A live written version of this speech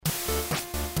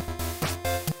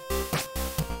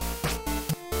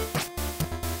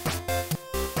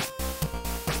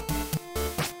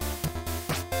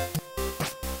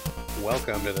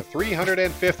Welcome to the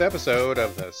 305th episode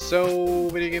of the So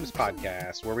Video Games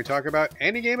podcast, where we talk about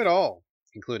any game at all,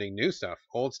 including new stuff,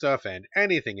 old stuff, and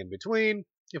anything in between.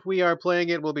 If we are playing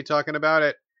it, we'll be talking about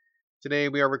it. Today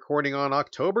we are recording on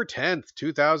October 10th,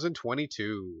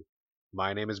 2022.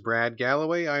 My name is Brad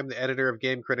Galloway. I'm the editor of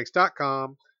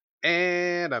GameCritics.com,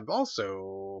 and I'm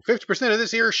also 50% of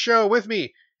this here show. With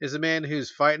me is a man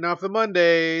who's fighting off the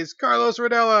Mondays, Carlos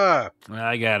Rodella.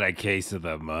 I got a case of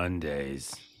the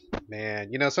Mondays. Man,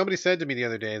 somebody said to me the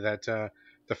other day that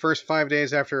the first 5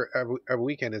 days after a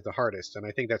weekend is the hardest, and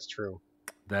I think that's true.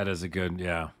 That is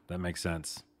that makes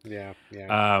sense. Yeah.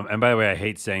 And by the way, I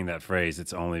hate saying that phrase.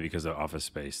 It's only because of Office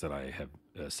Space that I have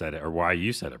said it, or why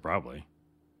you said it, probably.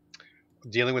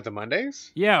 Dealing with the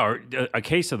Mondays? Yeah, or a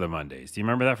case of the Mondays. Do you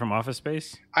remember that from Office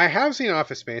Space? I have seen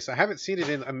Office Space. I haven't seen it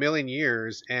in a million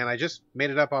years, and I just made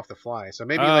it up off the fly. So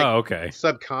maybe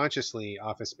subconsciously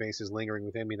Office Space is lingering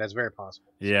within me. That's very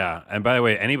possible. Yeah, and by the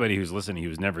way, anybody who's listening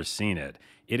who's never seen it,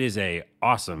 it is a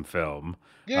awesome film.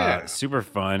 Yeah. Super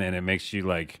fun, and it makes you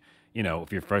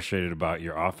if you're frustrated about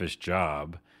your office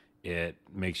job, it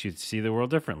makes you see the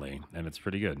world differently, and it's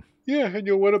pretty good. Yeah, and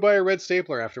you'll want to buy a red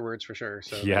stapler afterwards for sure.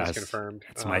 So yes, that's confirmed.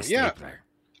 It's my stapler.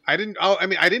 I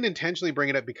didn't intentionally bring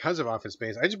it up because of Office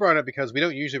Space. I just brought it up because we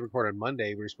don't usually record on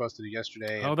Monday. We were supposed to do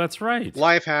yesterday. Oh, that's right.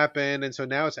 Life happened, and so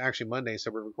now it's actually Monday,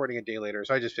 so we're recording a day later.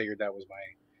 So I just figured that was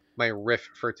my riff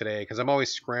for today, because I'm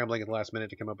always scrambling at the last minute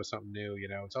to come up with something new.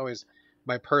 It's always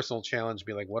my personal challenge to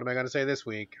be like, what am I going to say this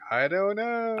week? I don't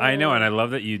know. I know, and I love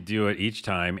that you do it each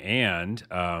time. And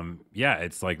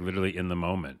it's like literally in the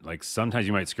moment. Like sometimes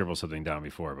you might scribble something down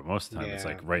before, but most of the time it's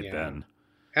like right then.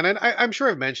 And I'm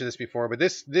sure I've mentioned this before, but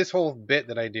this whole bit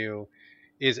that I do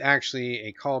is actually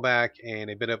a callback and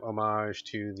a bit of homage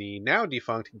to the now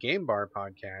defunct Game Bar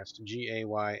podcast,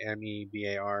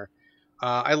 Gaymebar.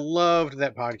 I loved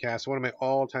that podcast. One of my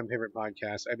all-time favorite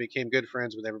podcasts. I became good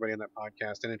friends with everybody on that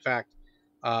podcast. And in fact,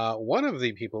 one of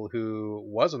the people who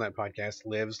was on that podcast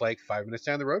lives like 5 minutes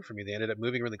down the road from me. They ended up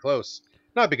moving really close.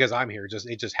 Not because I'm here,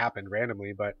 it just happened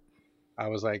randomly. But I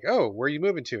was like, oh, where are you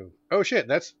moving to? Oh, shit,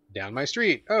 that's down my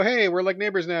street. Oh, hey, we're like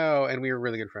neighbors now. And we were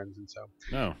really good friends. And so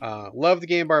love the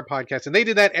Game Bar podcast. And they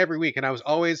did that every week. And I was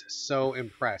always so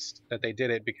impressed that they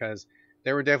did it, because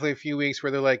there were definitely a few weeks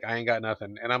where they're like, I ain't got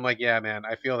nothing. And I'm like, yeah, man,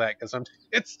 I feel that. Because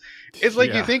it's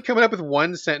like you think coming up with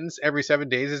one sentence every 7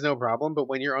 days is no problem. But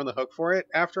when you're on the hook for it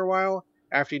after a while,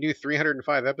 after you do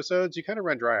 305 episodes, you kind of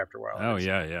run dry after a while. Oh,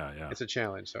 yeah. It's a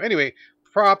challenge. So anyway,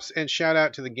 props and shout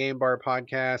out to the Game Bar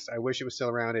podcast. I wish it was still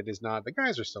around. It is not. The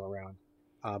guys are still around.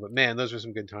 But man, those were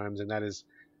some good times. And that is,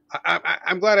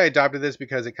 I'm glad I adopted this,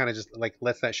 because it kind of just like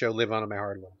lets that show live on in my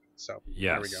heart a little bit. So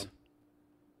yes. There we go.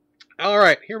 All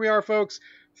right, here we are, folks.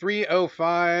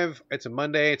 3:05. It's a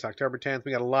Monday. It's October 10th.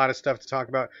 We got a lot of stuff to talk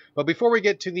about. But before we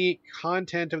get to the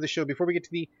content of the show, before we get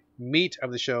to the meat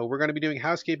of the show, we're going to be doing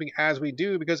housekeeping as we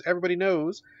do, because everybody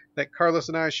knows that Carlos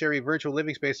and I share a virtual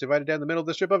living space divided down the middle of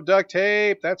the strip of duct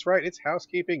tape. That's right, it's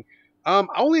housekeeping.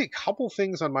 Only a couple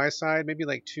things on my side, maybe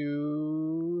like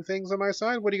 2 things on my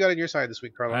side. What do you got on your side this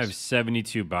week, Carlos? I have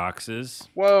 72 boxes.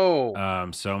 Whoa.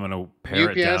 So I'm going to pare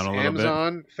it down a little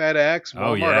Amazon, FedEx,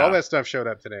 Walmart, all that stuff showed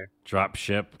up today. Drop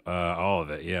ship, all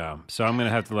of it, yeah. So I'm going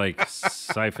to have to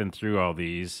siphon through all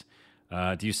these.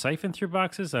 Do you siphon through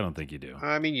boxes? I don't think you do.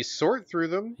 I mean, you sort through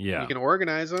them. Yeah. You can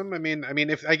organize them. I mean,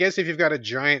 if you've got a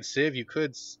giant sieve, you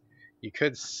could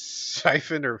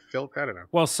siphon or filter. I don't know.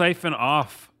 Well, siphon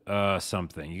off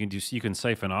something. You can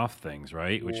siphon off things,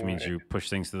 right? Which means you push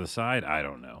things to the side. I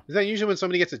don't know. Is that usually when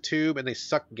somebody gets a tube and they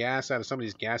suck gas out of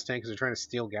somebody's gas tank because they're trying to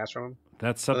steal gas from them?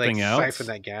 That's something else. Siphon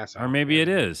that gas out. Or maybe it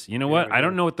is. You know what? I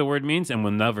don't know what the word means, and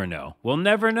we'll never know. We'll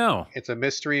never know. It's a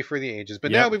mystery for the ages.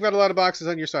 But now we've got a lot of boxes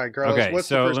on your side, Carlos. Okay, What's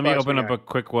so the first let me box open we up got? a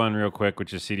quick one real quick,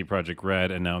 which is CD Projekt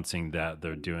Red announcing that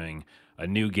they're doing a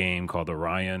new game called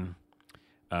Orion.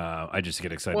 I just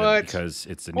get excited because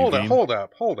it's a new game. Hold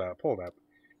up.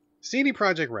 CD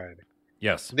Projekt Red.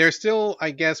 Yes. They're still, I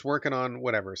guess, working on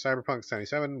whatever, Cyberpunk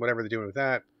 77, whatever they're doing with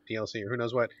that, DLC or who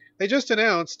knows what. They just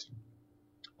announced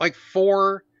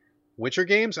 4 Witcher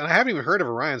games, and I haven't even heard of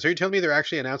Orion. So you're telling me they're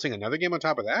actually announcing another game on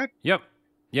top of that? Yep.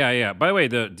 Yeah. By the way,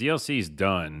 the DLC is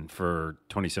done for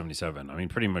 2077. I mean,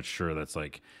 pretty much sure that's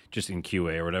just in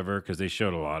QA or whatever, because they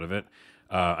showed a lot of it.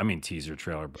 Teaser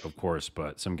trailer, of course,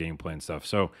 but some gameplay and stuff.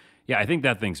 So, yeah, I think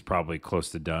that thing's probably close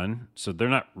to done. So they're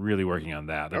not really working on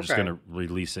that. They're just going to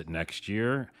release it next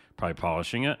year, probably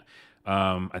polishing it.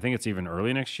 I think it's even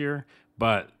early next year.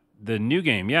 But the new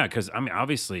game, because,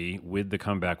 obviously, with the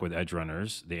comeback with Edge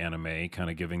Runners, the anime kind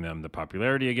of giving them the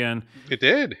popularity again. It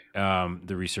did.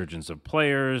 The resurgence of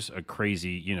players, a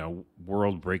crazy,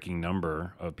 world-breaking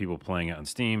number of people playing it on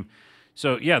Steam.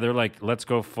 So yeah, they're like, let's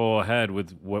go full ahead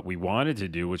with what we wanted to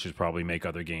do, which is probably make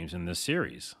other games in this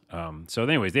series. So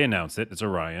anyways, they announced it. It's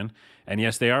Orion. And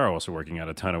yes, they are also working on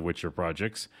a ton of Witcher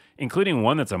projects, including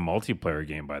one that's a multiplayer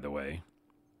game, by the way,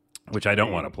 which I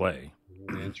don't want to play.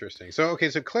 Interesting. So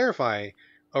clarify,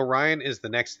 Orion is the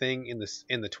next thing in the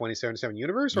 2077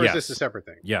 universe, or is this a separate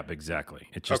thing? Yep, exactly.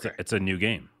 It's just it's a new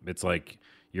game. It's like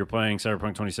you're playing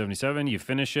Cyberpunk 2077, you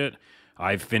finish it.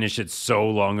 I've finished it so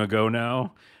long ago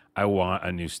now. I want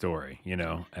a new story,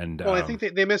 And well, I think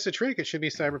they missed a trick. It should be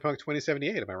Cyberpunk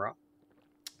 2078. Am I wrong?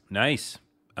 Nice.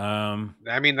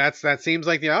 I mean, that seems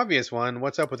like the obvious one.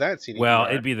 What's up with that, CD? Well,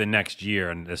 it'd be the next year,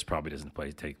 and this probably doesn't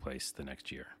take place the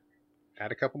next year.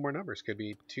 Add a couple more numbers. Could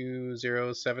be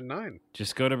 2079.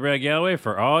 Just go to Bragg Galloway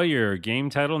for all your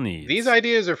game title needs. These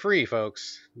ideas are free,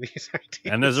 folks.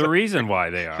 And there's a reason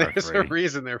why they are There's free. a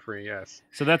reason they're free, yes.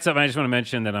 So that's something I just want to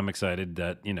mention, that I'm excited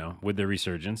that, with the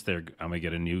resurgence, I'm going to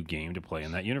get a new game to play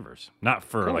in that universe. Not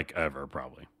for like ever,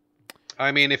 probably.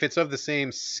 I mean, if it's of the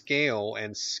same scale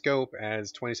and scope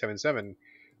as 2077,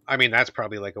 I mean, that's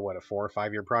probably like a 4 or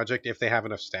 5 year project if they have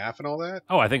enough staff and all that.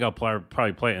 Oh, I think I'll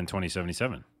probably play it in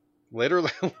 2077.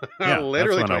 Literally, yeah,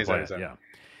 literally that's when I'll play it,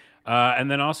 yeah. And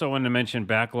then also wanted to mention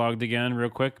Backlogged again real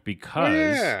quick,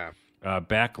 because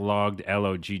Backlogged,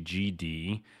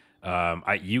 LOGGD,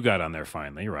 you got on there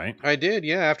finally, right? I did,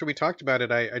 yeah. After we talked about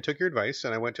it, I took your advice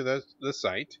and I went to the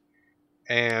site,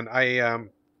 and I'm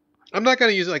not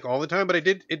going to use it like all the time, but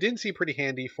it did seem pretty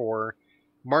handy for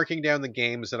marking down the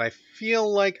games that I feel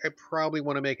like I probably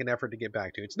want to make an effort to get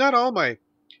back to. It's not all my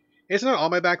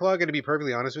backlog, and to be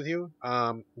perfectly honest with you,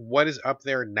 what is up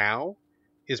there now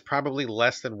is probably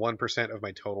less than 1% of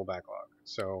my total backlog.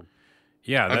 So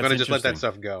yeah, I'm going to just let that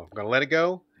stuff go. I'm going to let it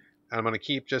go, and I'm going to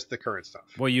keep just the current stuff.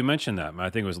 Well, you mentioned that. I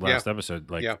think it was last episode.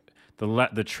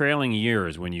 The trailing year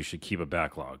is when you should keep a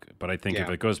backlog. But I think if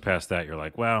it goes past that, you're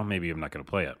like, well, maybe I'm not going to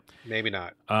play it. Maybe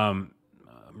not.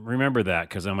 Remember that,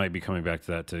 because I might be coming back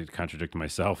to that to contradict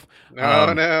myself.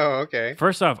 Oh, no. Okay.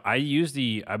 First off, I've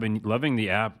been loving the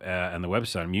app and the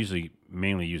website. I'm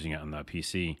mainly using it on the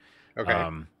PC. Okay.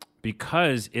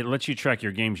 Because it lets you track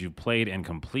your games you've played and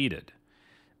completed.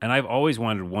 And I've always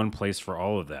wanted one place for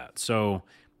all of that. So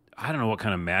I don't know what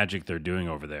kind of magic they're doing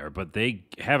over there, but they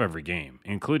have every game,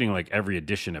 including like every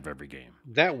edition of every game.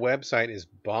 That website is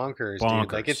bonkers,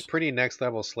 dude. Like, it's pretty next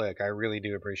level slick. I really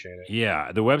do appreciate it.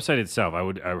 Yeah, the website itself,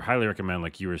 I highly recommend,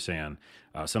 like you were saying,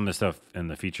 some of the stuff and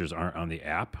the features aren't on the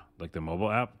app, like the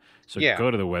mobile app. So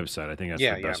go to the website. I think that's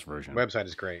the best version. Website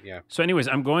is great, yeah. So anyways,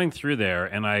 I'm going through there,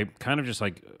 and I kind of just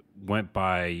like went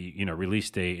by, release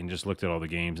date and just looked at all the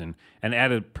games and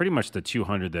added pretty much the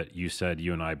 200 that you said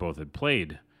you and I both had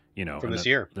played, from this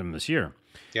year.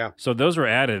 Yeah. So those were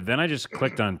added. Then I just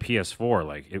clicked on PS4.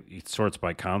 Like it sorts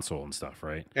by console and stuff,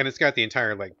 right? And it's got the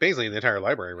entire, basically the entire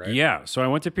library, right? Yeah. So I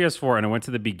went to PS4 and I went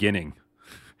to the beginning,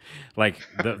 like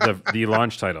the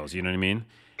launch titles. You know what I mean?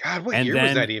 God, what year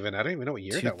was that even? I don't even know what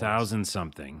year that was. 2000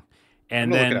 something.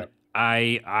 And then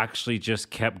I actually just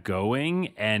kept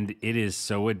going, and it is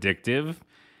so addictive.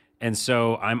 And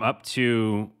so I'm up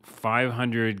to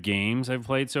 500 games I've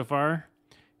played so far.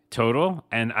 Total,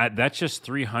 and that's just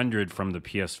 300 from the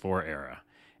PS4 era,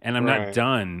 and I'm not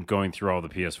done going through all the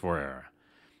PS4 era.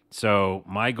 So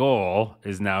my goal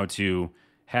is now to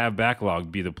have Backlog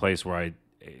be the place where I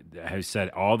have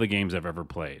said all the games I've ever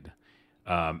played.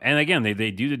 And again,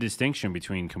 they do the distinction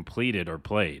between completed or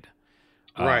played.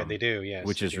 Right, they do, yes.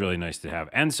 Which is really nice to have.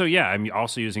 And so, yeah, I'm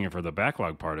also using it for the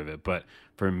backlog part of it. But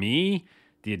for me,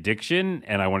 the addiction,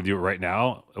 and I want to do it right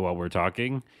now while we're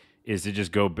talking, is to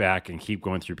just go back and keep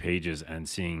going through pages and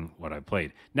seeing what I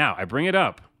played. Now, I bring it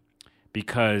up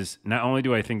because not only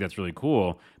do I think that's really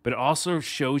cool, but it also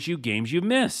shows you games you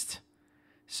missed.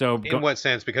 So in what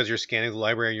sense? Because you're scanning the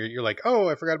library, you're like, oh,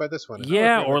 I forgot about this one.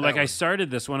 Yeah, or like I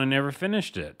started this one and never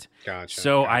finished it. Gotcha.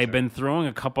 So I've been throwing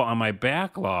a couple on my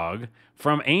backlog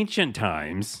from ancient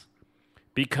times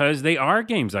because they are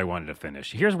games I wanted to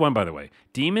finish. Here's one, by the way.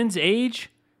 Demon's Age.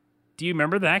 Do you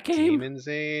remember that game? Demon's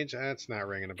Age? That's not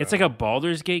ringing a bell. It's like a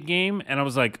Baldur's Gate game, and I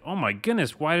was like, oh my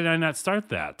goodness, why did I not start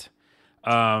that?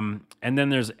 And then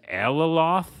there's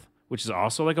Alaloth, which is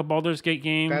also like a Baldur's Gate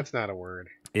game. That's not a word.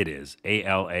 It is.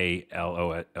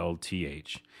 Alalolth.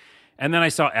 And then I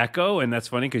saw Echo, and that's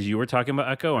funny because you were talking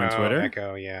about Echo on Twitter.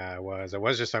 Echo, yeah, I was. I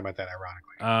was just talking about that,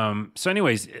 ironically. So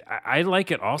anyways, I like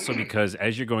it also because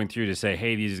as you're going through to say,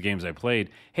 hey, these are the games I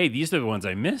played. Hey, these are the ones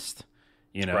I missed.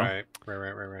 Right.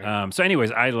 So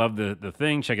anyways, I love the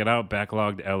thing. Check it out.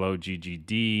 Backlogged,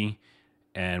 LOGGD.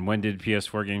 And when did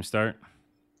PS4 games start?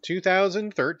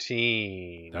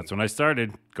 2013. That's when I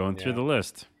started going through the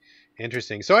list.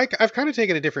 Interesting. So I've kind of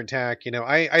taken a different tack.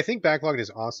 I think backlogged is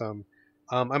awesome.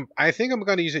 I think I'm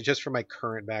going to use it just for my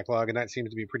current backlog, and that seems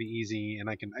to be pretty easy, and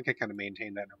I can kind of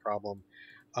maintain that no problem.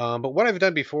 But what I've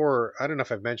done before, I don't know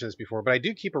if I've mentioned this before, but I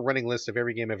do keep a running list of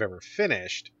every game I've ever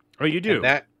finished. Oh, you do?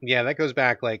 And that goes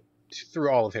back like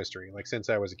through all of history, like since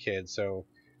I was a kid. So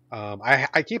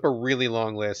I keep a really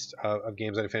long list of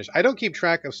games that I finished. I don't keep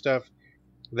track of stuff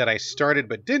that I started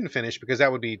but didn't finish because that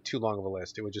would be too long of a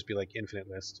list. It would just be like infinite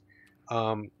list.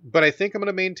 But I think I'm going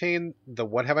to maintain the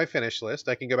what have I finished list.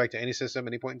 I can go back to any system,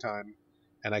 any point in time,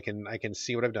 and I can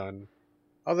see what I've done.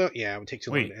 Although, yeah, it would take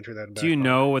too long to enter that. Do you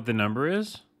know what the number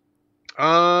is?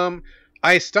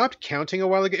 I stopped counting a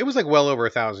while ago. It was like well over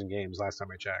 1,000 games last time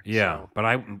I checked. Yeah, so. but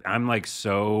I'm like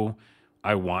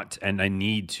I want and I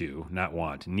need to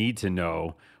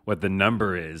know what the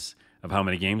number is of how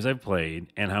many games I've played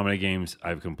and how many games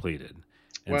I've completed.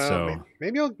 And well,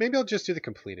 maybe I'll just do the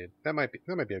completed. That might be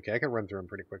okay. I can run through them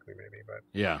pretty quickly, maybe. But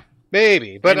yeah,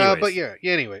 maybe. But yeah.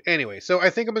 Anyway. So I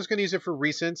think I'm just gonna use it for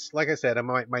recents. Like I said, I'm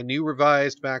my new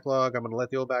revised backlog. I'm gonna let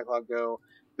the old backlog go.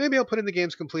 Maybe I'll put in the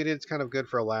games completed. It's kind of good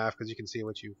for a laugh because you can see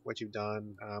what you've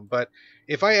done. But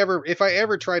if I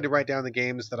ever tried to write down the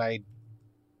games that I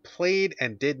played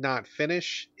and did not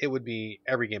finish, it would be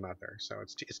every game out there. So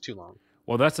it's too long.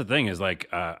 Well, that's the thing is like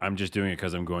I'm just doing it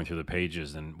because I'm going through the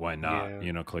pages, and why not?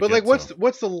 Yeah. Click. But like, what's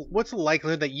the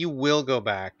likelihood that you will go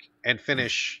back and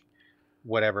finish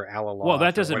whatever Alaloth? Well,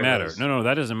 that doesn't matter. No,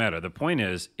 that doesn't matter. The point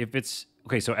is, if it's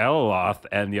okay, so Alaloth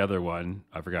and the other one,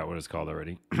 I forgot what it's called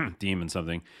already, Demon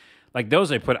something, like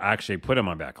those I actually put them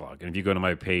on backlog, and if you go to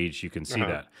my page, you can see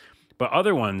that. But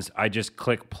other ones, I just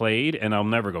click played, and I'll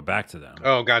never go back to them.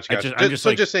 Oh, gotcha.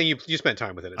 Just saying you spent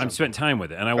time with it. I spent time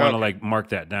with it, and I want to like mark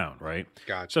that down, right?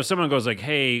 Gotcha. So if someone goes like,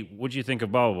 "Hey, what'd you think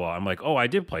of blah blah blah?" I'm like, "Oh, I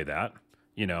did play that,"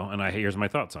 and here's my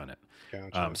thoughts on it.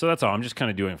 Gotcha. So that's all. I'm just kind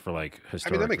of doing it for like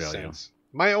historic that makes value. Sense.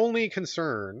 My only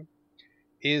concern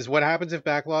is what happens if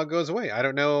backlog goes away. I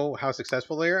don't know how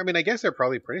successful they are. I mean, I guess they're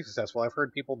probably pretty successful. I've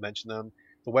heard people mention them.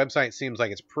 The website seems like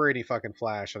it's pretty fucking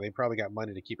flash, so they probably got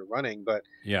money to keep it running. But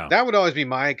yeah, that would always be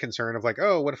my concern of like,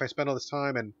 oh, what if I spend all this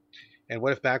time and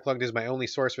what if backlogged is my only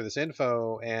source for this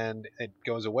info and it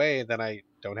goes away? Then I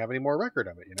don't have any more record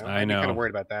of it. I know. I'm kind of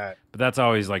worried about that. But that's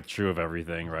always like true of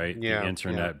everything, right? Yeah, the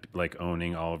internet like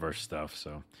owning all of our stuff.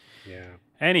 So yeah.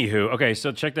 Anywho, okay,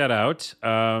 so check that out.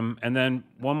 And then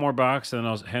one more box, and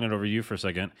then I'll hand it over to you for a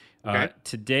second. Okay.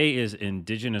 Today is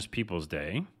Indigenous Peoples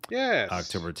Day. Yes.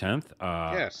 October 10th.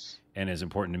 Yes. And is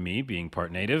important to me, being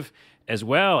part native, as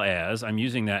well as I'm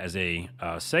using that as a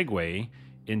segue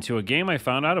into a game I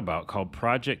found out about called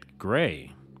Project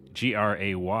Gray,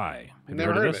 Gray. Have you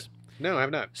heard of this? It. No, I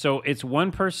have not. So it's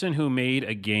one person who made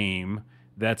a game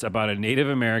that's about a Native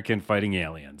American fighting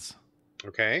aliens.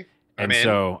 Okay. And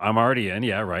so I'm already in,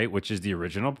 yeah, right, which is the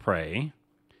original Prey,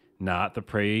 not the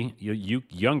Prey you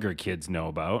younger kids know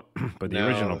about, but the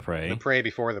original Prey. The Prey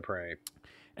before the Prey.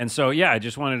 And so, yeah, I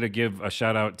just wanted to give a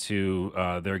shout out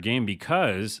to their game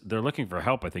because they're looking for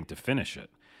help, I think, to finish it.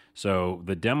 So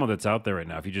the demo that's out there right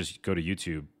now, if you just go to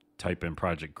YouTube, type in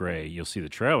Project Gray, you'll see the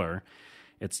trailer.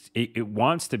 It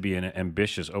wants to be an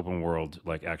ambitious open world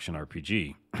like action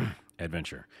RPG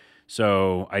adventure.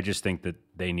 So I just think that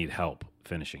they need help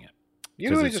finishing it. You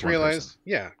know what I just realized?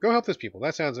 Yeah, go help those people.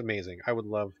 That sounds amazing. I would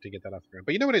love to get that off the ground.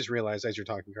 But you know what I just realized as you're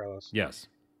talking, Carlos? Yes.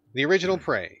 The original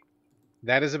Prey.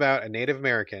 That is about a Native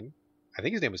American. I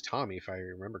think his name was Tommy, if I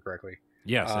remember correctly.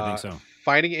 Yes, I think so.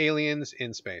 Fighting aliens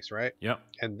in space, right? Yep.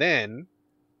 And then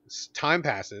time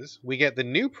passes. We get the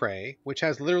new Prey, which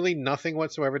has literally nothing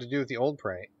whatsoever to do with the old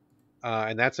Prey.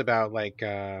 And that's about like...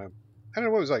 I don't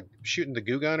know what it was like, shooting the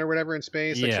goo gun or whatever in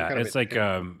space. Yeah, like it's like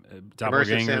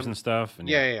doppelgangers and stuff. And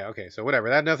yeah. Okay, so whatever.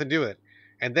 That had nothing to do with it.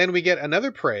 And then we get another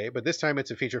Prey, but this time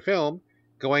it's a feature film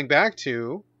going back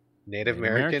to Native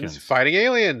Americans fighting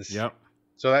aliens. Yep.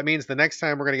 So that means the next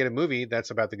time we're going to get a movie that's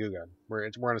about the goo gun.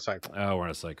 We're on a cycle. Oh, we're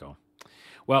on a cycle.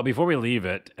 Well, before we leave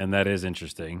it, and that is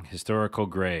interesting, historical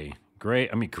Gray. Gray,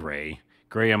 I'm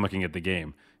looking at the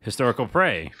game. Historical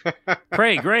Prey.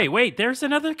 Prey, Gray. Wait, there's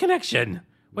another connection.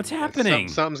 What's happening?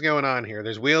 Something's going on here.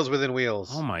 There's wheels within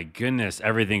wheels. Oh my goodness!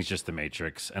 Everything's just the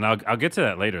Matrix, and I'll get to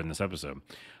that later in this episode.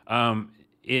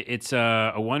 It's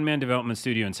a one-man development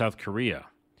studio in South Korea,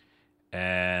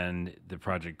 and the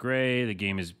Project Gray. The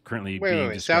game is currently being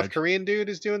described. South Korean dude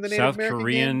is doing the Native American game? South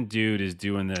Korean dude is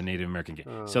doing the Native American game.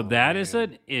 Oh, so that is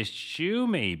an issue,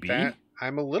 maybe.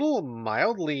 I'm a little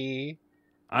mildly.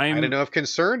 I don't know if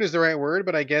concerned is the right word,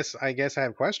 but I guess I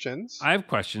have questions. I have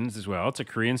questions as well. It's a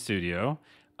Korean studio.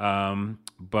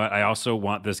 But I also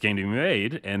want this game to be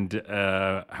made, and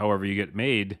however you get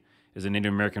made as a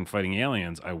Native American fighting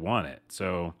aliens, I want it.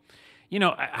 So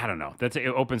I don't know. It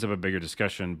opens up a bigger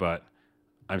discussion, but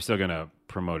I'm still gonna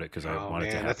promote it because I want it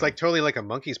to happen. That's like totally like a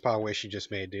monkey's paw wish you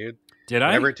just made, dude. Did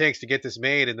Whatever it takes to get this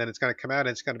made, and then it's gonna come out and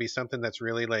it's gonna be something that's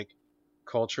really like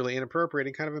culturally inappropriate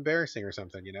and kind of embarrassing or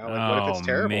something, Like, what if it's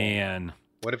terrible? Man.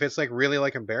 What if it's like really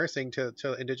like embarrassing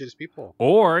to indigenous people?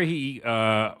 Or he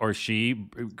or she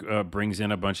brings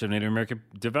in a bunch of Native American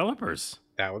developers.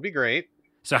 That would be great.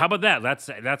 So how about that?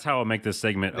 That's how I'll make this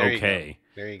segment okay.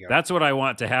 There you go. That's what I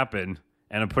want to happen,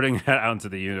 and I'm putting that out into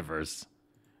the universe.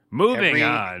 Moving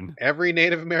on. Every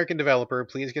Native American developer,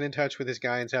 please get in touch with this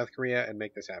guy in South Korea and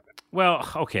make this happen. Well,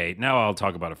 okay. Now I'll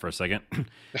talk about it for a second.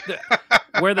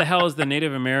 Where the hell is the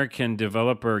Native American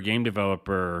developer, game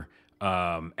developer,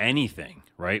 anything?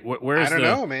 Right? Where's I don't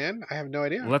know, man. I have no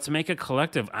idea. Let's make a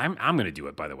collective. I'm going to do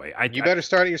it. By the way, you better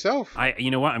start it yourself.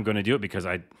 You know what? I'm going to do it because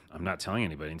I'm not telling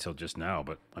anybody until just now.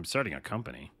 But I'm starting a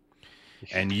company.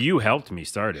 And you helped me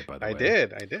start it, by the way.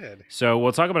 I did. So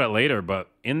we'll talk about it later. But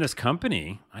in this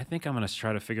company, I think I'm going to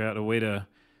try to figure out a way to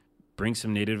bring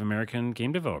some Native American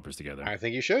game developers together. I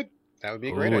think you should. That would be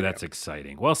a great idea. Oh, that's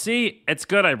exciting. Well, see, it's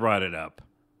good I brought it up.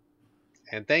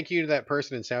 And thank you to that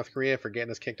person in South Korea for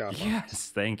getting us kicked off.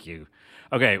 Yes, thank you.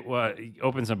 Okay, well,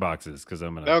 open some boxes because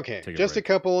I'm going to take a just break. A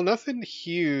couple. Nothing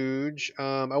huge.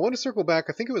 I want to circle back.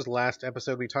 I think it was last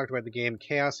episode we talked about the game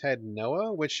Chaos Head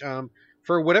Noah, which...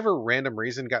 for whatever random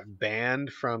reason, got banned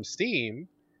from Steam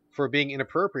for being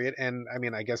inappropriate. And I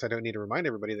mean, I guess I don't need to remind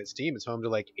everybody that Steam is home to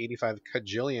like 85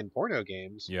 kajillion porno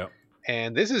games. Yep.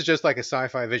 And this is just like a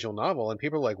sci-fi visual novel. And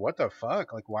people are like, what the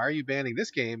fuck? Like, why are you banning this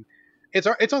game? It's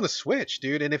on the Switch,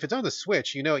 dude. And if it's on the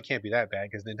Switch, it can't be that bad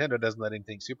because Nintendo doesn't let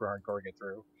anything super hardcore get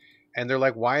through. And they're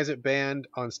like, why is it banned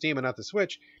on Steam and not the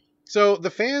Switch? So the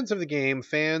fans of the game,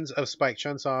 fans of Spike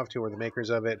Chunsoft, who are the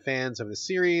makers of it, fans of the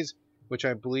series, which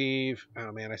I believe,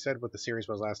 oh man, I said what the series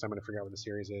was last time and I forgot what the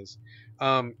series is.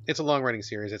 It's a long running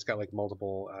series. It's got like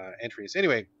multiple entries.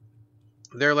 Anyway,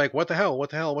 they're like, what the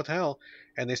hell?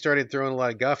 And they started throwing a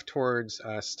lot of guff towards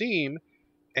Steam,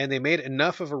 and they made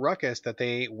enough of a ruckus that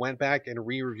they went back and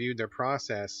re-reviewed their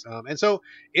process. And so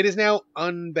it is now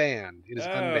unbanned. It is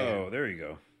unbanned. Oh, there you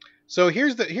go. So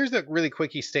here's the really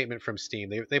quickie statement from Steam.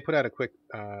 They put out a quick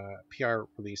PR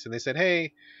release, and they said,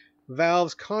 hey,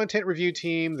 Valve's content review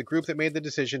team, the group that made the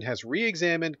decision, has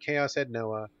re-examined Chaos Head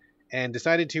Noah and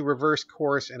decided to reverse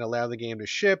course and allow the game to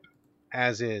ship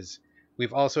as is.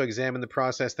 We've also examined the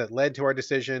process that led to our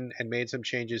decision and made some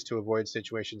changes to avoid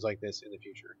situations like this in the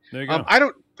future. There you go. I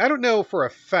don't know for a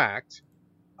fact,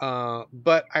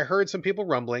 but I heard some people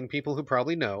rumbling, people who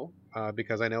probably know,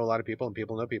 because I know a lot of people and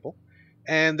people know people.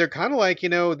 And they're kind of like,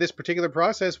 this particular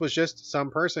process was just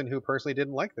some person who personally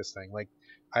didn't like this thing. Like,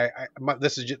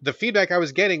 this is the feedback I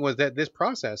was getting was that this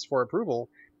process for approval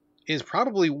is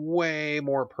probably way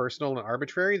more personal and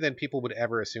arbitrary than people would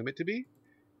ever assume it to be.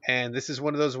 And this is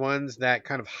one of those ones that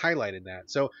kind of highlighted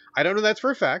that. So I don't know that's for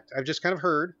a fact. I've just kind of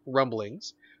heard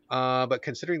rumblings. But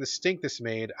considering the stink this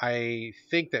made, I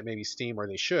think that maybe Steam, or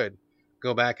they should,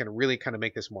 go back and really kind of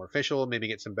make this more official, maybe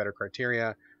get some better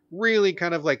criteria, really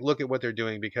kind of like look at what they're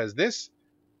doing, because this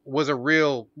was a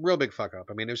real big fuck up.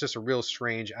 I mean, it was just a real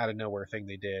strange out of nowhere thing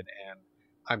they did, and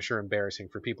I'm sure embarrassing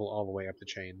for people all the way up the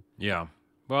chain. Yeah.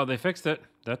 Well, they fixed it.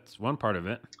 That's one part of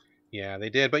it. Yeah, they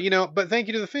did. But but thank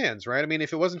you to the fans, right? I mean,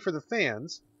 if it wasn't for the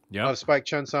fans of Spike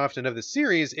Chunsoft and of the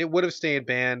series, it would have stayed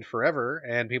banned forever.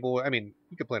 And people, I mean,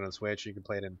 you could play it on Switch, you could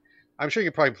play it in, I'm sure you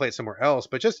could probably play it somewhere else,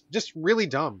 but just really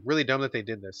dumb that they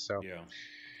did this. So yeah.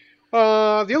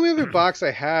 The only other box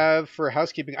I have for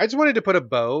housekeeping, I just wanted to put a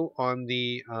bow on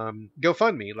the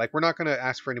GoFundMe. Like, we're not going to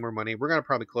ask for any more money. We're going to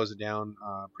probably close it down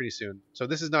pretty soon. So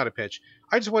this is not a pitch.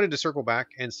 I just wanted to circle back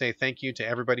and say thank you to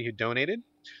everybody who donated.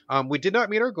 We did not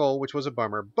meet our goal, which was a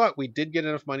bummer, but we did get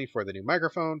enough money for the new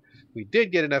microphone. We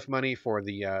did get enough money for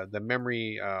the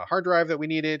memory hard drive that we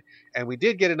needed, and we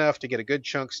did get enough to get a good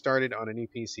chunk started on a new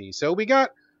PC. So we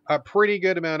got a pretty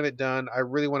good amount of it done. I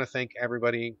really want to thank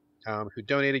everybody who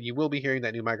donated. You will be hearing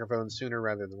that new microphone sooner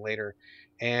rather than later.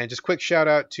 And just quick shout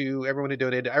out to everyone who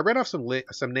donated. I read off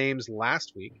some names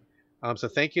last week, so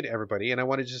thank you to everybody. And I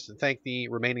wanted just to thank the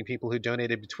remaining people who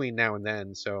donated between now and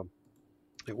then. So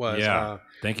it was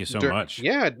thank you so much.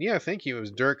 Yeah, thank you. It was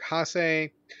Dirk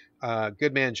Hasse,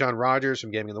 good man John Rogers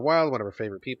from Gaming in the Wild, one of our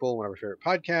favorite people, one of our favorite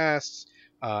podcasts.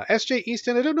 SJ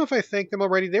Easton, I don't know if I thanked them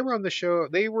already. They were on the show.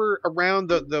 They were around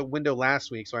the window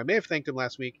last week, so I may have thanked them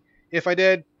last week. If I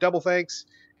did, double thanks.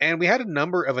 And we had a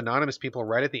number of anonymous people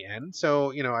right at the end.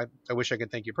 So, I wish I could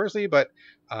thank you personally, but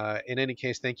in any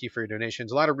case, thank you for your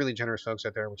donations. A lot of really generous folks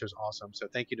out there, which was awesome. So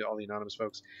thank you to all the anonymous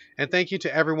folks. And thank you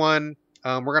to everyone.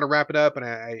 We're going to wrap it up, and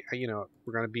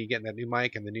we're going to be getting that new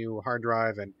mic and the new hard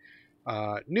drive. And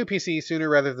new PC sooner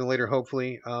rather than later,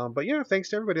 hopefully. But yeah, thanks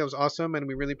to everybody. It was awesome, and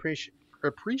we really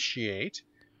appreciate,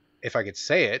 if I could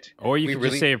say it, Or you we could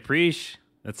just really say appreciate.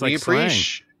 That's we like slang.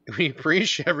 appreciate we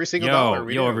appreciate every single dollar.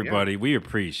 We do, everybody, we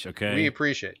appreciate. yeah. Okay, We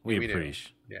appreciate. we We do.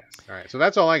 appreciate. Yes. All right. So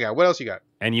that's all I got. What else you got?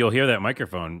 And you'll hear that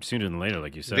microphone sooner than later,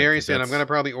 like you said. Very 'cause soon. I'm that's- going to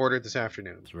probably order it this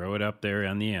afternoon. Throw it up there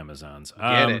on the Amazons.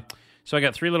 Get it. So I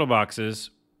got 3 little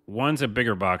boxes. One's a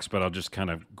bigger box, but I'll just kind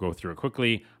of go through it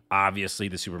quickly. Obviously,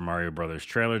 the Super Mario Brothers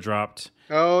trailer dropped.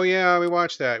 Oh yeah, we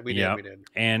watched that. We Yep. did. We did.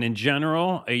 And in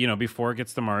general, before it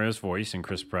gets to Mario's voice and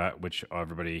Chris Pratt, which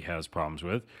everybody has problems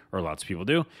with, or lots of people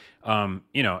do,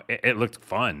 it looked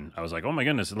fun. I was like, oh my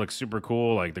goodness, it looks super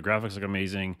cool. Like the graphics look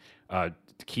amazing.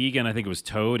 Keegan, I think it was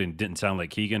Toad, and didn't sound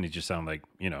like Keegan. He just sounded like,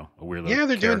 a weird little Yeah,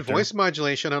 they're doing character. voice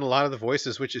modulation on a lot of the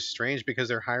voices, which is strange because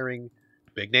they're hiring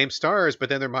big name stars, but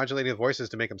then they're modulating the voices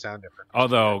to make them sound different.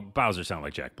 Although Bowser sounded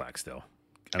like Jack Black still.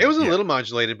 It was a little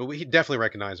modulated, but definitely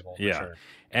recognizable. For Yeah, sure.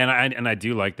 and I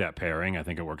do like that pairing. I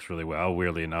think it works really well.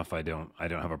 Weirdly enough, I don't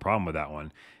have a problem with that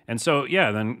one. And so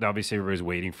then obviously everybody's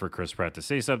waiting for Chris Pratt to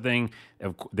say something.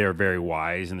 They're very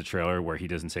wise in the trailer where he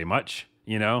doesn't say much.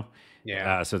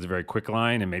 Yeah. So it's a very quick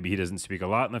line, and maybe he doesn't speak a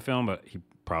lot in the film, but he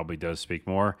probably does speak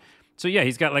more. So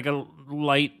he's got like a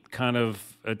light kind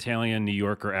of Italian New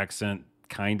Yorker accent,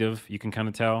 kind of. You can kind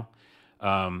of tell.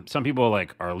 Some people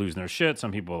are losing their shit.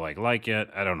 Some people like it.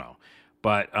 I don't know.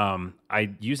 But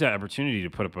I used that opportunity to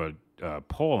put up a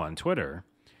poll on Twitter.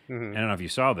 Mm-hmm. I don't know if you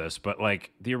saw this, but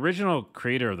the original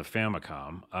creator of the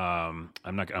Famicom, I'm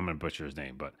going to butcher his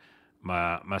name, but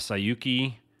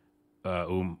Masayuki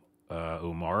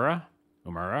Umara,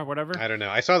 whatever. I don't know.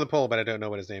 I saw the poll, but I don't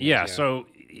know what his name is. Yeah, so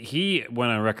he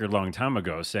went on record a long time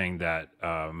ago saying that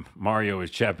Mario is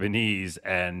Japanese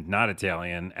and not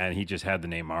Italian, and he just had the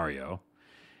name Mario.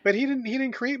 But he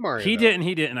didn't create Mario. He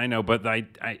didn't. I know, but I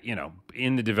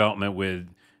in the development with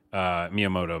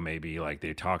Miyamoto, maybe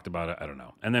they talked about it. I don't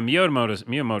know. And then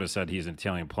Miyamoto said he's an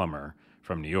Italian plumber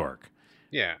from New York.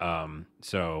 Yeah.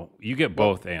 So you get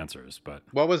both answers, but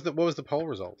what was the poll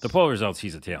results? The poll results,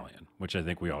 he's Italian, which I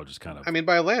think we all just kind of. I mean,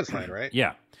 by a landslide, right?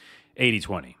 Yeah,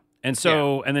 80-20. And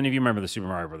so, and then if you remember the Super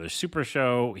Mario Brothers Super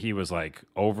Show, he was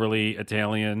overly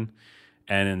Italian.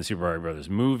 And in the Super Mario Brothers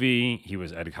movie, he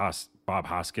was Bob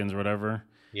Hoskins or whatever.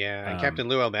 Yeah, and Captain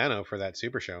Lou Albano for that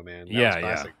Super Show, man. That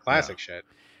was classic shit.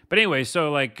 But anyway,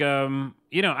 so I don't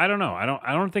know.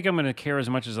 I don't think I'm going to care as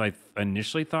much as I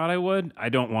initially thought I would. I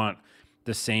don't want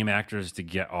the same actors to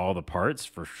get all the parts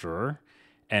for sure.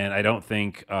 And I don't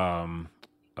think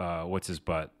what's his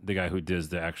butt? The guy who does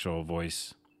the actual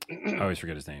voice. I always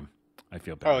forget his name. I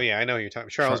feel bad. Oh yeah, I know who you're talking.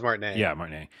 Charles Martinet. Yeah,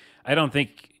 Martinet. I don't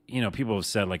think people have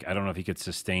said I don't know if he could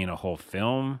sustain a whole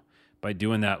film by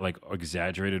doing that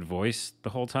exaggerated voice the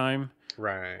whole time.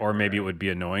 Right. Or maybe it would be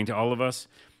annoying to all of us.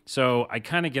 So I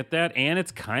kind of get that, and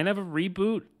it's kind of a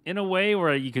reboot in a way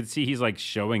where you could see he's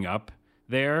showing up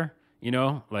there,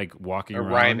 walking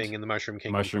around, arriving in the Mushroom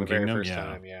Kingdom for the very first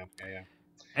time. Yeah.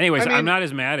 Anyways, I'm not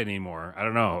as mad anymore. I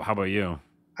don't know. How about you?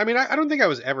 I mean, I don't think I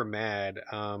was ever mad.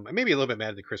 Maybe a little bit mad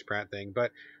at the Chris Pratt thing,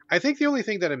 but I think the only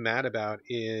thing that I'm mad about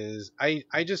is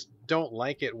I just don't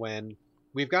like it when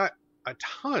we've got a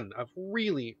ton of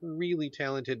really, really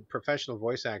talented professional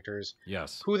voice actors.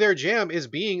 Yes. Who their jam is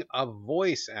being a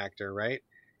voice actor, right?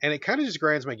 And it kind of just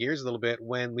grinds my gears a little bit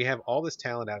when we have all this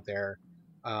talent out there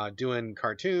doing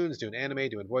cartoons, doing anime,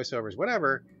 doing voiceovers,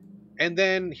 whatever. And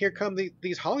then here come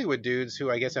these Hollywood dudes who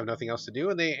I guess have nothing else to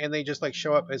do, and they just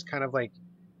show up as kind of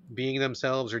being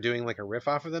themselves or doing a riff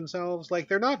off of themselves.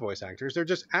 They're not voice actors; they're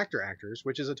just actors,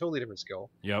 which is a totally different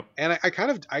skill. Yep. And I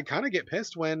kind of get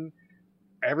pissed when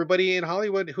everybody in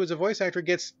Hollywood who's a voice actor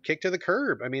gets kicked to the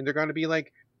curb. I mean, they're going to be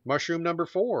Mushroom number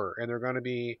 4, and they're going to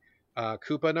be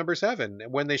Koopa number 7,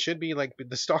 when they should be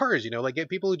the stars. Get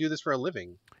people who do this for a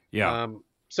living. Yeah.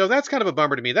 So that's kind of a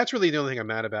bummer to me. That's really the only thing I'm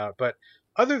mad about. But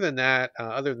other than that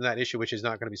issue, which is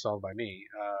not going to be solved by me,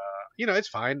 it's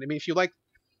fine. I mean, if you like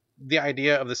the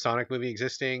idea of the Sonic movie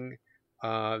existing,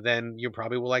 then you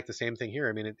probably will like the same thing here.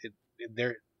 I mean,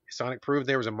 Sonic proved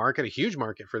there was a huge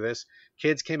market for this.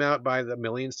 Kids came out by the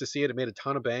millions to see it. It made a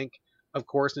ton of bank. Of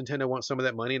course, Nintendo wants some of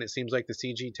that money, and it seems like the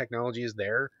CG technology is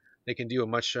there. They can do a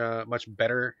much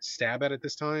better stab at it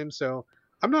this time. So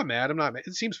I'm not mad.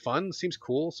 It seems fun. It seems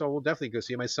cool. So we'll definitely go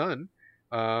see it. My son,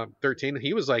 13,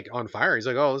 he was on fire. He's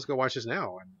oh, let's go watch this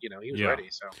now. And he was ready.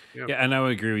 So yeah, and I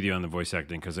would agree with you on the voice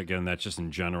acting, because again, that's just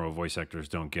in general, voice actors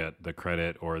don't get the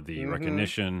credit or the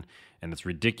recognition, and it's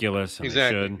ridiculous.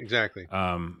 And exactly.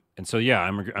 And so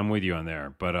I'm with you on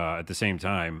there. But at the same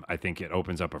time, I think it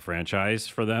opens up a franchise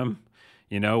for them.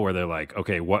 where they're like,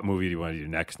 okay, what movie do you want to do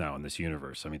next now in this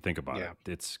universe? I mean, think about it.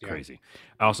 It's crazy.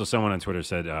 Also, someone on Twitter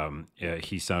said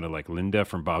he sounded like Linda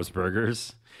from Bob's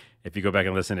Burgers. If you go back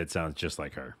and listen, it sounds just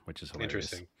like her, which is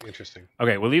hilarious. Interesting.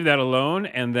 Okay, we'll leave that alone.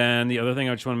 And then the other thing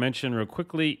I just want to mention real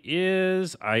quickly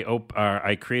is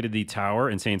I created the tower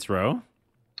in Saints Row.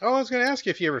 Oh, I was going to ask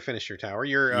you if you ever finished your tower,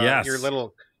 your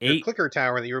little clicker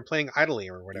tower that you were playing idly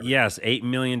or whatever. Yes, $8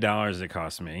 million it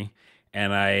cost me.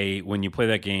 And when you play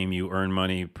that game, you earn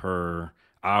money per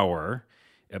hour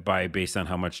based on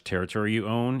how much territory you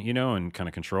own, and kind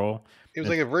of control. It was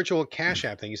like a virtual cash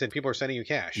app thing. You said people are sending you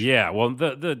cash. Yeah, well,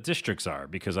 the districts are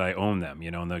because I own them,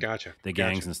 and the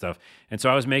gangs and stuff. And so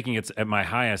I was making at my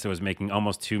highest, I was making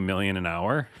almost $2 million an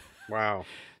hour. Wow.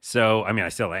 So I mean, I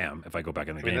still am if I go back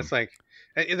in the game. That's like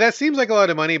that seems like a lot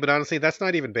of money, but honestly, that's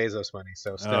not even Bezos money.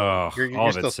 So still,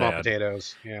 you're still small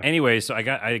potatoes. Yeah. Anyway, so I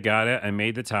got it. I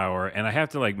made the tower, and I have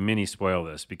to like mini spoil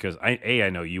this because I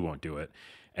know you won't do it,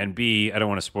 and B, I don't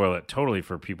want to spoil it totally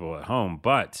for people at home,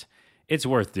 but it's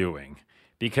worth doing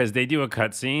because they do a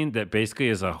cutscene that basically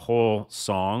is a whole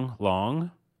song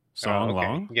long.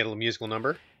 You get a little musical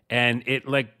number, and it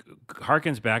like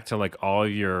harkens back to like all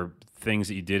of your things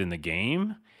that you did in the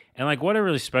game. And like, what a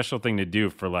really special thing to do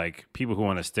for like people who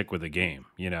want to stick with the game,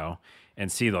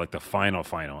 and see like the final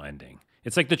ending.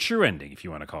 It's like the true ending, if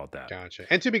you want to call it that. Gotcha.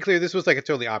 And to be clear, this was like a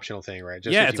totally optional thing, right?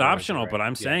 Just it's optional, but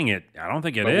I'm saying it. I don't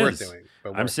think it is. Worth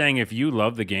doing, I'm saying if you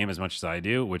love the game as much as I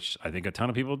do, which I think a ton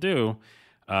of people do,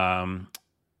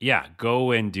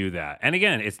 go and do that. And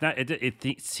again, it's not.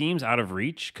 It seems out of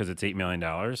reach because it's $8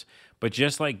 million, but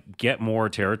just like get more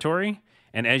territory,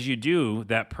 and as you do,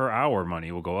 that per hour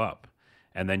money will go up.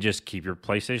 And then just keep your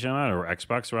PlayStation on or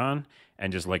Xbox on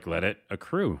and just like let it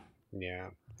accrue. Yeah.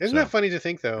 Isn't that funny to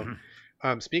think though?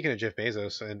 Speaking of Jeff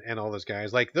Bezos and all those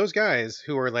guys, like those guys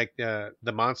who are like the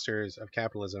monsters of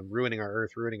capitalism, ruining our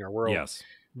earth, ruining our world. Yes.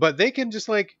 But they can just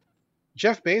like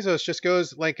Jeff Bezos just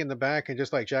goes like in the back and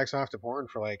just like jacks off to porn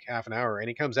for like half an hour and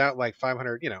he comes out like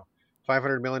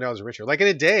 $500 million richer. Like in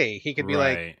a day, he could be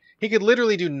like, he could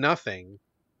literally do nothing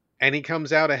and he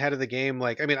comes out ahead of the game.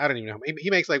 Like, I mean, I don't even know. He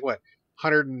makes like what?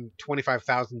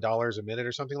 $125,000 a minute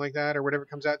or something like that, or whatever it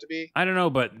comes out to be. I don't know,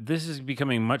 but this is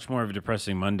becoming much more of a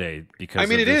depressing Monday because of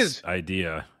this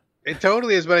idea. It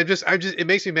totally is, but I'm just, it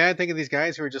makes me mad thinking of these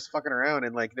guys who are just fucking around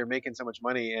and like they're making so much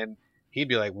money, and he'd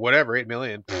be like, whatever, $8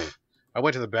 million. I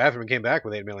went to the bathroom and came back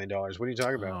with $8 million. What are you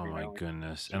talking about? Oh my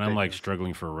goodness! And I'm like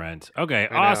struggling for rent. Okay,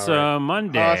 awesome, right?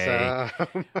 Monday.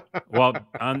 Awesome. Well,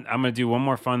 I'm gonna do one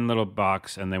more fun little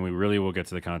box, and then we really will get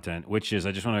to the content, which is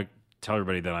I just want to tell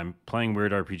everybody that I'm playing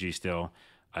Weird RPG still.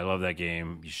 I love that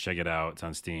game. You should check it out. It's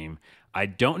on Steam. I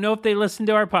don't know if they listen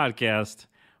to our podcast,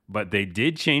 but they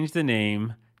did change the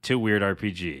name to Weird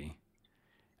RPG.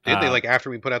 Did they, like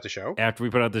after we put out the show? After we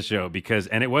put out the show,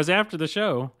 and it was after the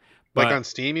show. Like on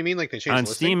Steam, you mean? Like they changed on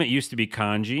the Steam, it used to be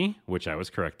kanji, which I was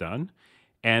correct on,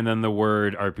 and then the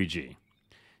word RPG.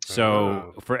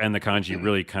 So and the kanji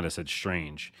really kind of said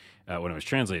strange when it was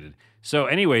translated. So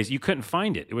anyways, you couldn't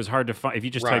find it. It was hard to find. If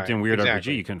you just typed in Weird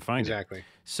RPG, you couldn't find it. Exactly.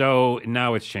 So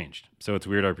now it's changed. So it's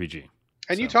Weird RPG.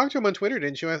 And you talked to them on Twitter,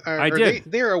 didn't you? I did.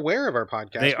 They're aware of our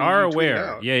podcast. They are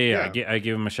aware. Yeah. I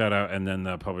gave them a shout out, and then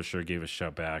the publisher gave a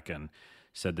shout back and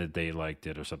said that they liked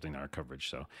it or something in our coverage.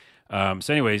 So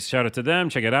anyways, shout out to them.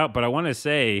 Check it out. But I want to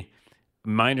say,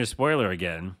 minor spoiler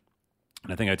again,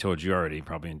 and I think I told you already,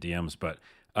 probably in DMs, but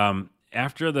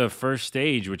after the first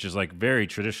stage, which is like very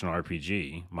traditional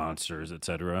RPG, monsters,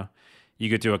 etc., you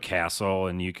get to a castle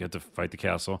and you get to fight the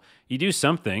castle. You do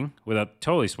something without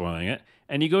totally spoiling it,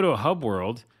 and you go to a hub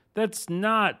world that's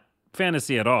not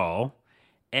fantasy at all,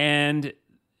 and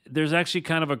there's actually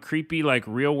kind of a creepy like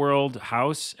real world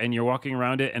house, and you're walking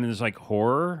around it, and there's like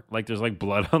horror, like there's like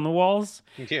blood on the walls.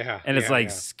 Yeah. And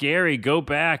it's scary, go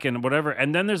back and whatever.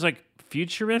 And then there's like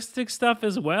futuristic stuff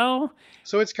as well.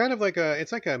 So it's kind of like a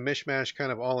mishmash kind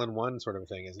of all in one sort of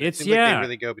thing, isn't it? It seems like they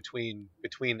really go between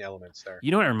elements there.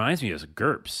 You know what it reminds me of is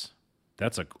GURPS.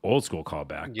 That's an old school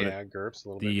callback. Yeah, GURPS a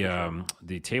little bit.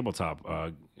 The tabletop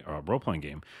role playing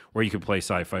game where you could play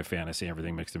sci-fi, fantasy,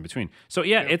 everything mixed in between. So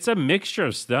yeah, it's a mixture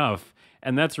of stuff,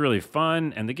 and that's really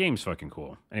fun. And the game's fucking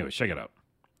cool. Anyway, check it out.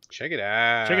 Check it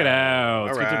out.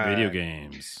 Let's get to video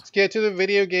games. Let's get to the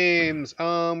video games.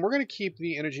 We're gonna keep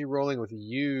the energy rolling with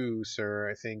you,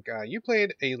 sir. I think you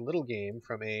played a little game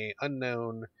from a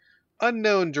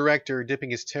unknown director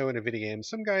dipping his toe into video games.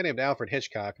 Some guy named Alfred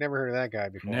Hitchcock. Never heard of that guy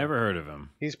before. Never heard of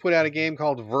him. He's put out a game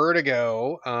called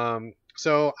Vertigo.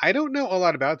 So I don't know a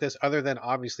lot about this other than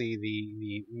obviously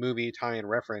the movie tie-in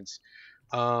reference.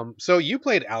 So you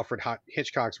played Alfred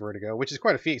Hitchcock's Vertigo, which is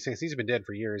quite a feat since he's been dead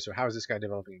for years. So how is this guy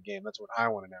developing a game? That's what I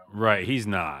want to know. Right, he's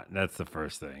not. That's the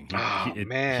first thing. Oh He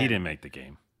man, didn't make the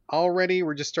game. already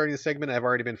we're just starting the segment. I've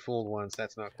already been fooled once.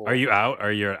 That's not Are cool. you out?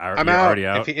 You're Out. already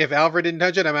out? If Alfred didn't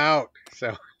touch it, I'm out.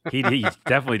 So He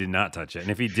definitely did not touch it. And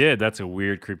if he did, that's a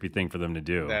weird, creepy thing for them to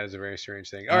do. that is a very strange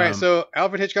thing. All right, so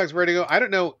Alfred Hitchcock's Vertigo. I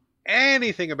don't know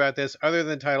anything about this other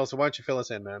than the title, so why don't you fill us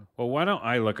in, man? Well, why don't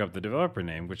I look up the developer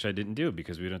name, which I didn't do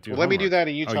because we don't do Well, let me do homework. that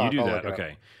and you Oh, talk. you do I'll that. look it up.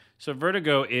 Okay. So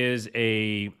Vertigo is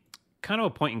a kind of a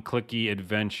point and clicky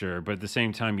adventure, but at the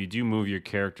same time, you do move your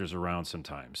characters around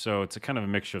sometimes. So it's a kind of a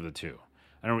mixture of the two.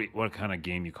 I don't know what kind of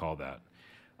game you call that.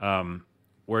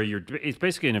 Where it's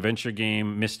basically an adventure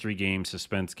game, mystery game,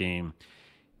 suspense game.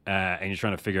 And you're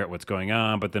trying to figure out what's going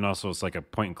on, but then also it's like a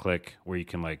point and click where you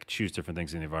can like choose different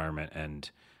things in the environment and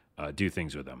do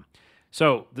things with them.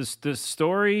 So the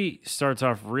story starts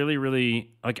off really,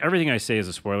 really like everything I say is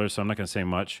a spoiler, so I'm not going to say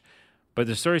much. But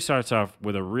the story starts off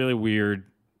with a really weird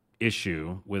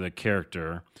issue with a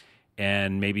character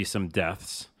and maybe some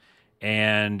deaths,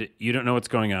 and you don't know what's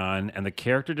going on, and the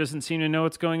character doesn't seem to know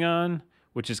what's going on,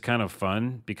 which is kind of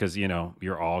fun because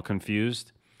you're all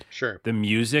confused. Sure. The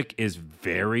music is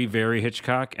very, very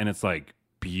Hitchcock, and it's like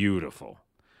beautiful.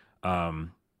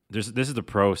 This is the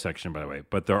pro section, by the way,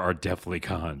 but there are definitely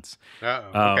cons.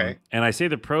 Okay. And I say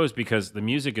the pros because the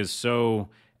music is so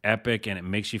epic, and it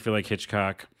makes you feel like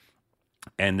Hitchcock.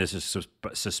 And this is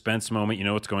suspense moment. You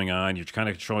know what's going on. You're kind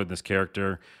of controlling this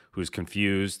character who's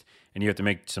confused, and you have to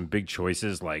make some big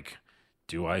choices, like,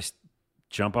 do I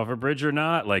jump off a bridge or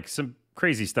not? Like some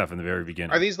crazy stuff in the very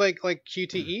beginning. Are these like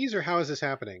QTEs or how is this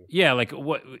happening? Yeah, like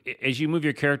what as you move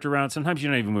your character around, sometimes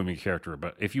you're not even moving a character,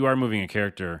 but if you are moving a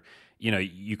character,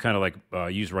 you kind of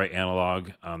like use right analog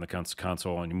on the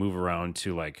console and you move around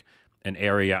to like an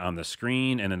area on the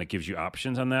screen, and then it gives you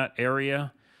options on that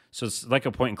area. So it's like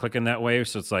a point and click in that way.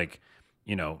 So it's like,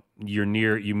 you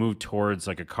move towards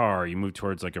like a car, you move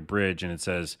towards like a bridge, and it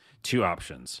says 2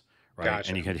 options, right? Gotcha.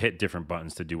 And you can hit different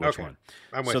buttons to do which one.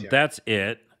 I'm with so you. that's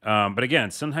it. But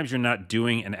again, sometimes you're not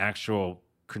doing an actual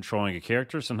controlling a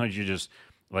character. Sometimes you're just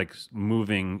like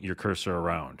moving your cursor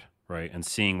around, right? And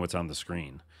seeing what's on the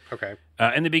screen. Okay.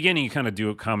 In the beginning, you kind of do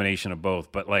a combination of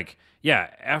both. But like, yeah,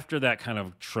 after that kind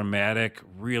of traumatic,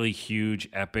 really huge,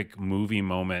 epic movie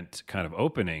moment kind of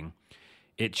opening,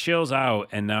 it chills out.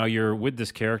 And now you're with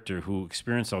this character who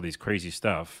experienced all these crazy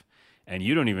stuff. And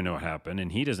you don't even know what happened.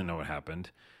 And he doesn't know what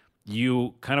happened.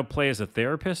 You kind of play as a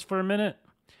therapist for a minute.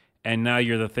 And now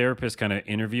you're the therapist kind of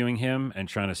interviewing him and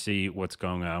trying to see what's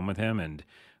going on with him. And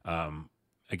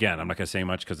again, I'm not going to say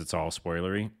much because it's all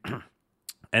spoilery.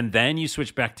 And then you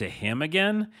switch back to him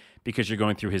again because you're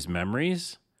going through his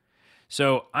memories.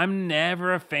 So I'm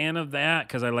never a fan of that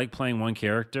because I like playing one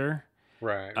character.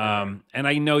 Right. And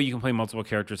I know you can play multiple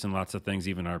characters in lots of things,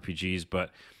 even RPGs.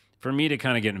 But for me to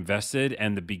kind of get invested,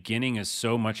 and the beginning is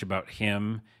so much about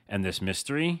him and this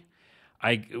mystery,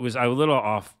 I was a little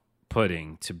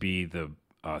off-putting to be the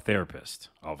therapist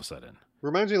all of a sudden.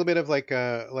 Reminds me a little bit of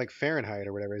like Fahrenheit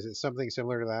or whatever. Is it something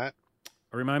similar to that?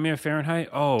 Remind me of Fahrenheit?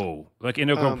 Oh, like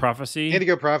Indigo Prophecy?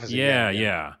 Indigo Prophecy.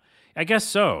 Yeah. I guess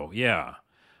so, yeah.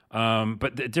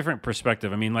 But the different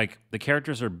perspective. I mean, like, the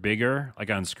characters are bigger,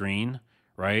 like, on screen,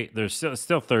 right? There's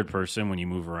still third person when you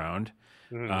move around.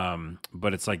 Mm-hmm.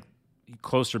 But it's, like,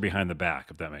 closer behind the back,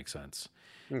 if that makes sense.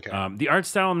 Okay. The art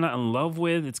style I'm not in love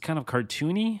with. It's kind of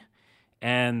cartoony.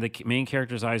 And the main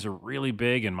character's eyes are really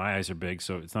big, and my eyes are big,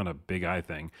 so it's not a big eye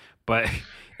thing. But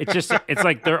it's just, it's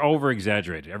like they're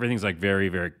over-exaggerated. Everything's like very,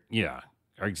 very,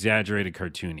 are exaggerated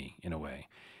cartoony in a way.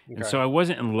 Okay. And so I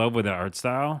wasn't in love with that art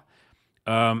style.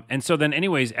 And so then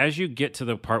anyways, as you get to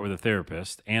the part with the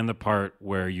therapist and the part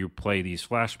where you play these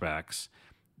flashbacks,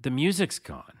 the music's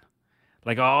gone.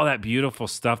 Like all that beautiful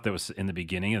stuff that was in the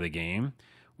beginning of the game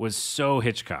was so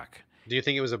Hitchcock. Do you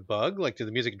think it was a bug? Like, did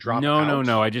the music drop out?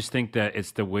 No. out? I just think that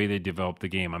it's the way they developed the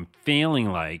game. I'm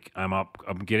feeling like I'm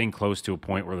getting close to a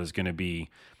point where there's going to be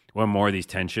one more of these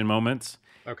tension moments.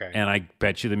 Okay. And I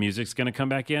bet you the music's going to come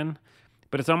back in.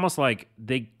 But it's almost like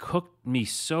they cooked me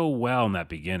so well in that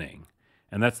beginning.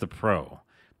 And that's the pro.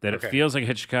 That it feels like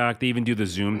Hitchcock. They even do the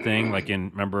zoom thing. Like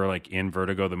in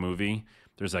Vertigo, the movie,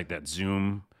 there's like that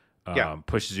zoom,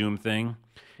 push zoom thing.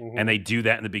 Mm-hmm. And they do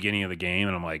that in the beginning of the game,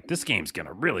 and I'm like, this game's going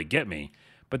to really get me.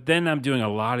 But then I'm doing a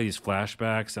lot of these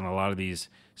flashbacks and a lot of these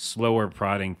slower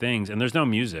prodding things, and there's no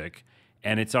music,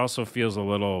 and it also feels a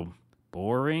little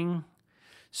boring.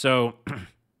 So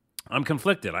I'm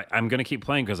conflicted. I'm going to keep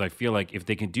playing because I feel like if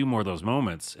they can do more of those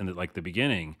moments in the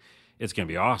beginning, it's going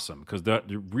to be awesome because it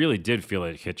really did feel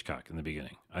like Hitchcock in the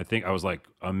beginning. I think I was like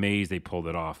amazed they pulled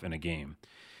it off in a game.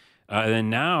 And then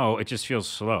now it just feels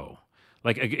slow.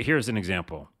 Like here's an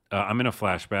example. I'm in a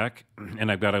flashback,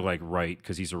 and I've got to like write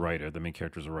because he's a writer. The main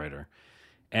character's a writer,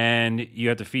 and you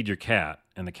have to feed your cat,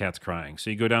 and the cat's crying. So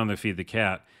you go down to feed the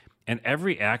cat, and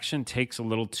every action takes a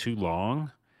little too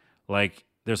long. Like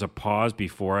there's a pause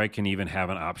before I can even have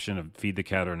an option of feed the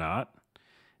cat or not,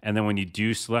 and then when you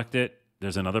do select it,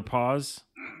 there's another pause.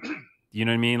 You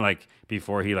know what I mean? Like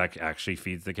before he like actually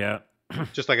feeds the cat.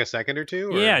 Just like a second or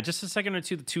two? Or? Yeah, just a second or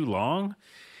two too long.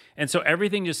 And so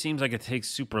everything just seems like it takes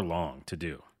super long to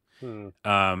do.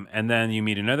 And then you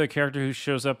meet another character who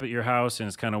shows up at your house, and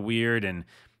it's kind of weird, and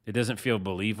it doesn't feel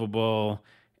believable.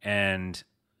 And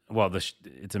well,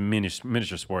 it's a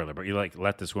miniature spoiler, but you like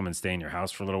let this woman stay in your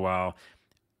house for a little while.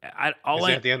 Is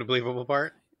that the unbelievable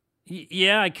part?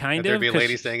 Yeah, I kind of. There'd be a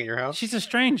lady staying at your house? She's a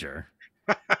stranger.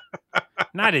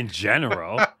 Not in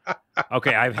general.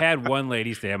 Okay, I've had one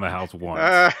lady stay at my house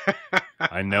once.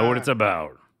 I know what it's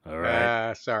about. All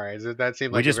right. Sorry. That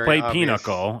seemed like we just played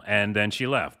Pinochle, and then she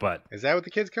left. But is that what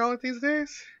the kids call it these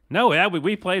days? No, yeah,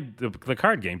 we played the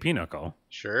card game Pinochle.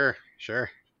 Sure.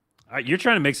 You're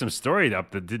trying to make some story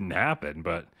up that didn't happen,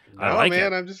 but no, I like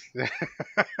man, it. I'm just.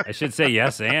 I should say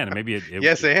yes, and maybe it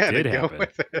yes, and did happen. Go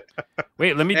with it.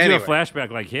 Wait, let me do a flashback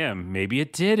like him. Maybe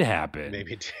it did happen.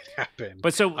 Maybe it did happen.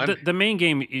 But so the main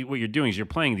game, what you're doing is you're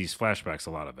playing these flashbacks, a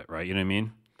lot of it, right? You know what I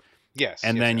mean? Yes.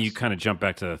 And then you kind of jump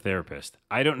back to the therapist.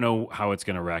 I don't know how it's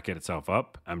going to racket itself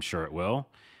up. I'm sure it will.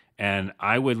 And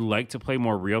I would like to play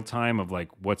more real time of like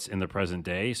what's in the present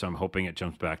day. So I'm hoping it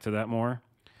jumps back to that more.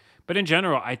 But in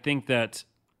general, I think that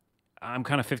I'm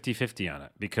kind of 50-50 on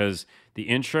it because the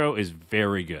intro is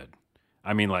very good.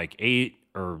 I mean, like 8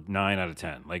 or 9 out of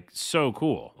 10. Like, so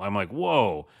cool. I'm like,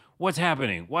 whoa, what's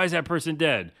happening? Why is that person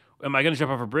dead? Am I going to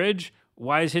jump off a bridge?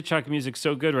 Why is Hitchcock music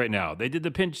so good right now? They did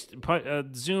the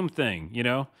zoom thing, you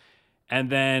know?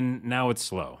 And then now it's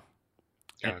slow.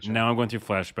 Gotcha. Now I'm going through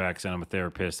flashbacks, and I'm a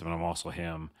therapist, and I'm also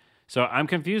him. So I'm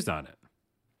confused on it.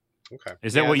 Okay.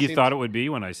 Is that what you thought it would be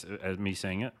when me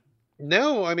saying it?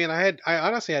 No, I mean, I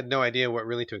honestly had no idea what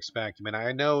really to expect. I mean,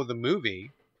 I know the movie,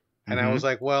 and I was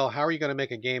like, well, how are you going to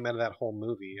make a game out of that whole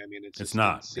movie? I mean, it's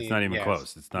not even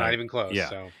close. It's not even close. Yeah.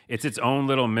 So. It's its own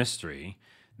little mystery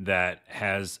that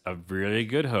has a really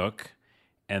good hook,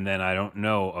 and then I don't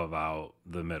know about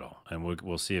the middle, and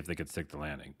we'll see if they could stick the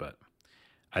landing. But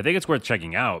I think it's worth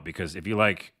checking out because if you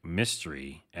like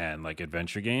mystery and like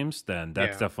adventure games, then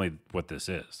that's definitely what this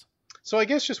is. So I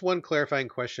guess just one clarifying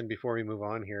question before we move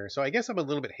on here. So I guess I'm a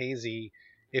little bit hazy.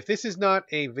 If this is not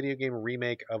a video game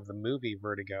remake of the movie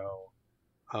Vertigo,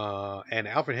 and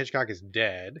Alfred Hitchcock is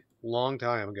dead long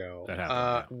time ago, that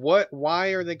happened, why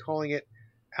are they calling it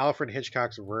Alfred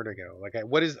Hitchcock's Vertigo? Like,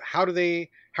 how are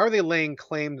they laying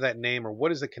claim to that name, or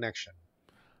what is the connection?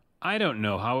 I don't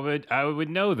know how I would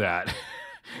know that.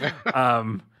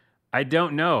 I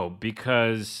don't know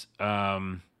because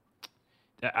I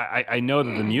know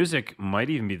that the music might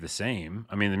even be the same.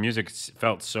 I mean, the music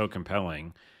felt so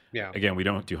compelling. Yeah. Again, we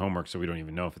don't do homework, so we don't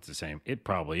even know if it's the same. It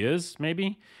probably is,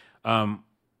 maybe.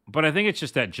 But I think it's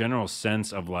just that general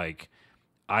sense of like,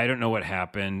 I don't know what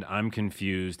happened. I'm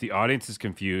confused. The audience is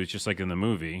confused, just like in the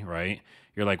movie, right?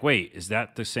 You're like, wait, is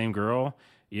that the same girl?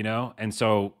 You know? And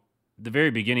so the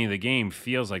very beginning of the game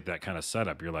feels like that kind of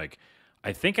setup. You're like,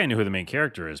 I think I know who the main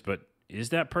character is, but is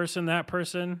that person that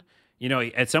person? You know,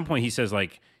 at some point he says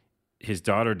like his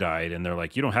daughter died, and they're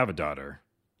like, you don't have a daughter,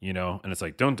 you know? And it's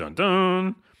like, dun, dun,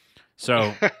 dun.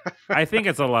 So I think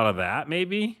it's a lot of that,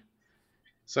 maybe.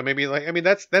 So maybe like, I mean,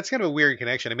 that's kind of a weird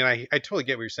connection. I mean, I totally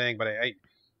get what you're saying, but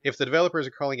if the developers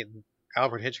are calling it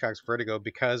Alfred Hitchcock's Vertigo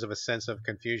because of a sense of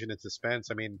confusion and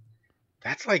suspense, I mean,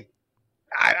 that's like,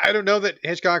 I don't know that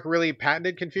Hitchcock really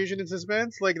patented confusion and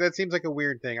suspense. Like, that seems like a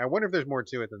weird thing. I wonder if there's more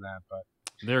to it than that, but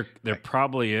there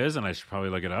probably is, and I should probably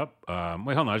look it up.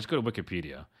 Wait, hold on. I just go to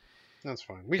Wikipedia. That's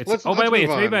fine. By the way,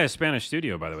 it's made by a Spanish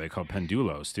studio, by the way, called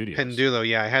Pendulo Studios. Pendulo,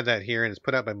 yeah, I had that here, and it's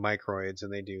put out by Microids,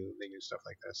 and they do stuff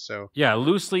like this. So yeah,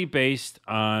 loosely based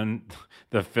on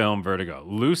the film Vertigo.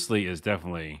 Loosely is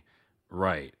definitely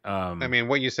right. I mean,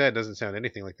 what you said doesn't sound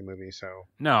anything like the movie. So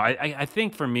no, I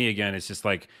think for me again, it's just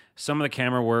like some of the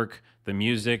camera work, the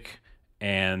music,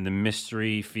 and the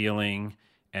mystery feeling,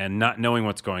 and not knowing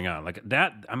what's going on. Like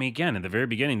that. I mean, again, in the very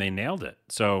beginning, they nailed it.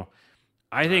 So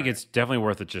I think it's definitely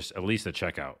worth it, just at least a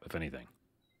check out, if anything.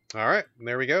 All right,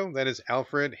 there we go. That is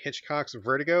Alfred Hitchcock's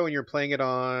Vertigo, and you're playing it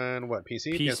on what,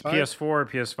 PC, PS5? PS4,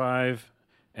 PS5,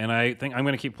 and I think I'm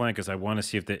going to keep playing because I want to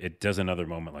see if it does another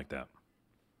moment like that.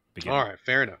 All right,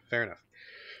 fair enough.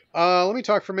 Let me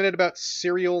talk for a minute about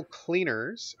Serial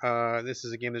Cleaners. This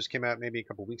is a game that just came out maybe a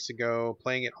couple weeks ago.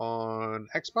 Playing it on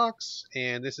Xbox,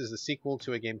 and this is the sequel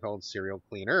to a game called Serial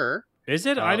Cleaner. Is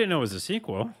it? I Uh, didn't know it was a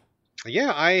sequel.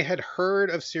 yeah, I had heard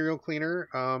of Serial Cleaner.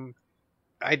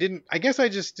 I didn't. I guess I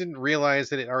just didn't realize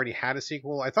that it already had a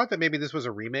sequel. I thought that maybe this was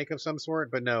a remake of some sort,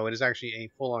 but no, it is actually a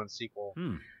full-on sequel.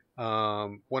 Hmm.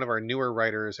 One of our newer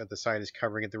writers at the site is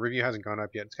covering it. The review hasn't gone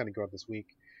up yet. It's going to go up this week,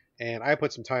 and I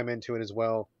put some time into it as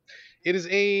well. It is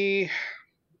a,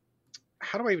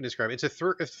 how do I even describe it? It's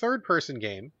a third-person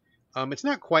game. It's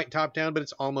not quite top-down, but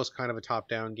it's almost kind of a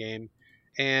top-down game.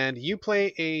 And you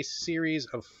play a series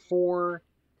of 4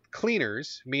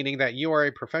 cleaners, meaning that you are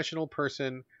a professional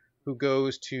person who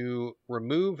goes to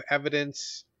remove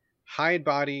evidence, hide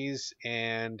bodies,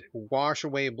 and wash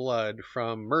away blood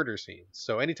from murder scenes.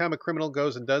 So anytime a criminal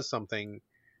goes and does something,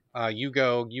 you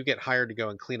get hired to go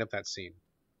and clean up that scene.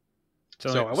 So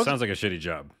I wasn't. Sounds like a shitty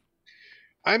job.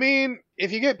 I mean,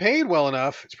 if you get paid well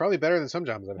enough, it's probably better than some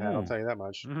jobs I've had. I'll tell you that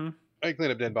much. Mm-hmm. I clean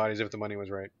up dead bodies if the money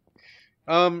was right.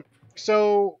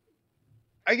 So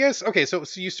I guess okay. So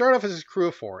you start off as a crew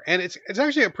of 4, and it's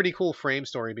actually a pretty cool frame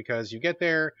story because you get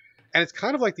there, and it's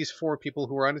kind of like these 4 people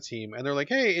who are on a team, and they're like,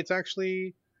 hey, it's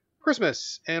actually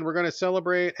Christmas, and we're going to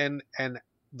celebrate, and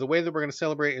the way that we're going to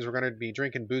celebrate is we're going to be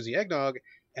drinking boozy eggnog,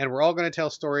 and we're all going to tell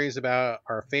stories about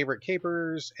our favorite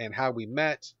capers and how we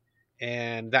met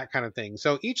and that kind of thing.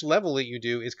 So each level that you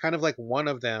do is kind of like one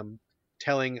of them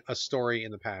telling a story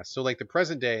in the past. So like the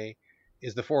present day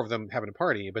is the 4 of them having a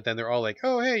party, but then they're all like,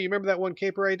 oh, hey, you remember that one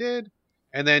caper I did?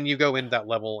 And then you go into that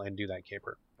level and do that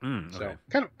caper. Okay. So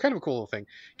kind of a cool little thing.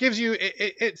 Gives you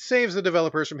it saves the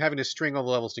developers from having to string all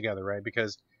the levels together, right?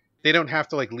 Because they don't have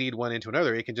to like lead one into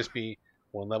another. It can just be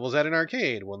one level's at an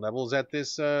arcade, one level's at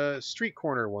this street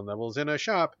corner, one level's in a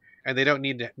shop, and they don't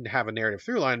need to have a narrative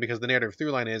through line because the narrative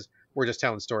through line is we're just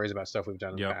telling stories about stuff we've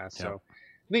done in the past. Yep. So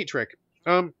neat trick.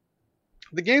 The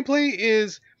gameplay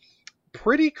is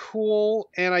pretty cool,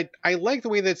 and I like the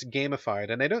way that it's gamified,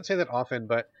 and I don't say that often,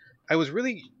 but I was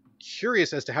really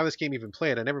curious as to how this game even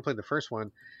played. I never played the first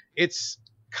one. It's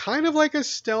kind of like a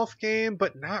stealth game,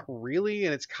 but not really,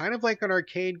 and it's kind of like an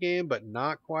arcade game, but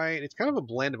not quite. It's kind of a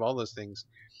blend of all those things.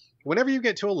 Whenever you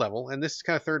get to a level, and this is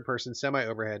kind of third person, semi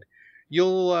overhead,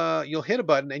 you'll hit a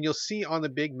button and you'll see on the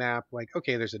big map like,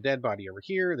 okay, there's a dead body over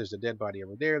here, there's a dead body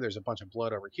over there, there's a bunch of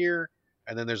blood over here,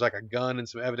 and then there's like a gun and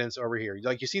some evidence over here.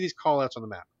 Like you see these call outs on the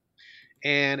map.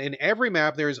 And in every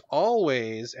map, there's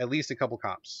always at least a couple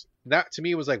cops. That to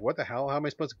me was like, what the hell? How am I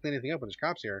supposed to clean anything up when there's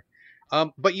cops here?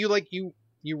 But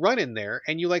you run in there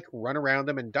and you like run around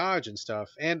them and dodge and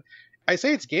stuff. And I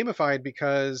say it's gamified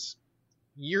because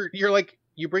you're like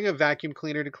you bring a vacuum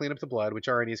cleaner to clean up the blood, which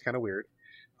already is kind of weird.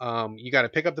 You got to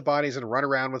pick up the bodies and run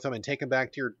around with them and take them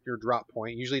back to your drop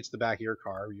point. Usually it's the back of your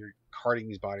car. You're carting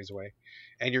these bodies away,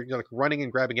 and you're like running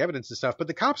and grabbing evidence and stuff. But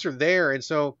the cops are there, and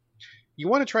so you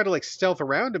want to try to like stealth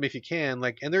around them if you can.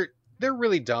 Like, and they're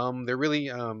really dumb. They're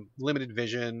really limited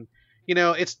vision. You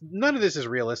know, it's none of this is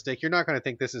realistic. You're not going to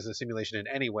think this is a simulation in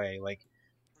any way. Like,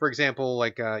 for example,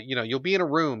 like you'll be in a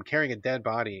room carrying a dead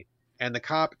body, and the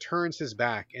cop turns his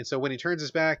back, and so when he turns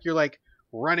his back, you're like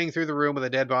running through the room with a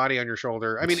dead body on your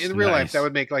shoulder. I mean, in real life, that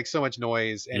would make like so much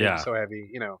noise and it's so heavy.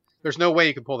 You know, there's no way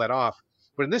you can pull that off.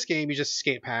 But in this game, you just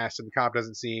skate past and the cop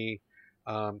doesn't see.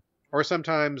 Or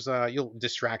sometimes you'll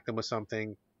distract them with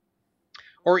something.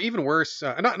 Or even worse,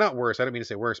 not worse. I don't mean to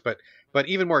say worse, but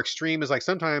even more extreme is like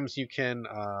sometimes you can.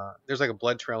 There's like a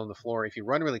blood trail on the floor. If you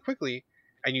run really quickly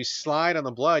and you slide on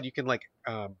the blood, you can like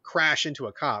crash into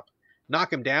a cop,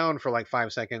 knock him down for like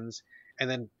 5 seconds, and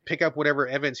then pick up whatever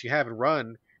evidence you have and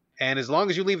run. And as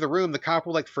long as you leave the room, the cop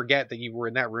will like forget that you were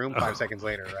in that room 5 seconds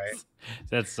later, right?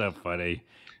 That's so funny.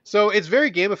 So it's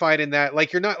very gamified in that,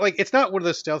 like, you're not like, it's not one of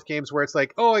those stealth games where it's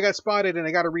like, oh, I got spotted and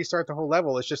I got to restart the whole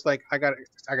level. It's just like, I got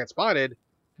spotted.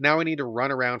 Now I need to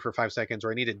run around for 5 seconds, or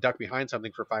I need to duck behind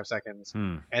something for 5 seconds,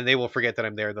 and they will forget that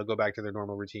I'm there. They'll go back to their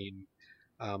normal routine.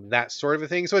 That sort of a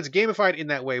thing. So it's gamified in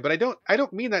that way, but I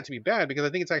don't mean that to be bad because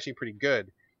I think it's actually pretty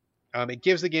good. It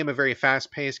gives the game a very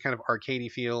fast-paced kind of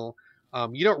arcadey feel.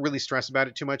 You don't really stress about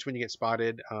it too much when you get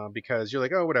spotted because you're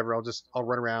like, oh, whatever. I'll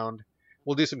run around.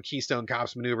 We'll do some Keystone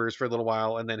Cops maneuvers for a little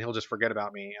while, and then he'll just forget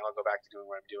about me, and I'll go back to doing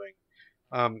what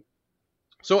I'm doing.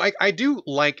 So I do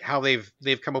like how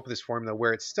they've come up with this formula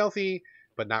where it's stealthy,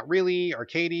 but not really,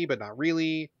 arcadey, but not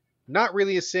really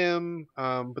a sim,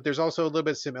 but there's also a little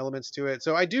bit of sim elements to it.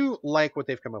 So I do like what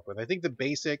they've come up with. I think the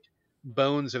basic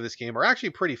bones of this game are actually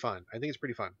pretty fun. I think it's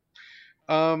pretty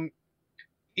fun.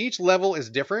 Each level is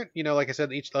different. You know, like I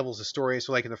said, each level is a story.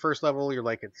 So like in the first level, you're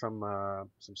like at some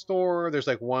store. There's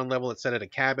like one level that's set at a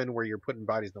cabin where you're putting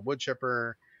bodies in the wood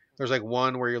chipper. There's like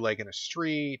one where you're like in a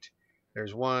street.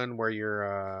 There's one where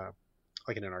you're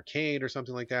like in an arcade or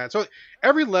something like that. So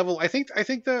every level, I think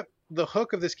the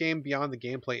hook of this game beyond the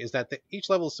gameplay is that each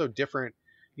level is so different.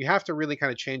 You have to really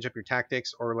kind of change up your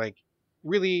tactics, or like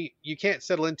really you can't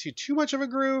settle into too much of a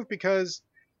groove because,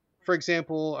 for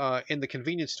example, in the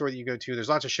convenience store that you go to, there's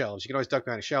lots of shelves. You can always duck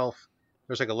behind a shelf.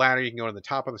 There's like a ladder. You can go to the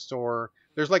top of the store.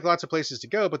 There's like lots of places to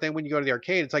go. But then when you go to the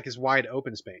arcade, it's like this wide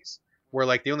open space where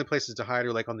like the only places to hide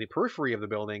are like on the periphery of the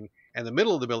building, and the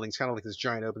middle of the building is kind of like this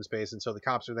giant open space. And so the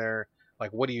cops are there.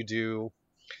 Like, what do you do?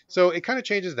 So it kind of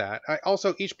changes that.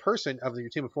 Also, each person of your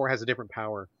team of four has a different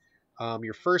power.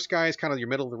 Your first guy is kind of your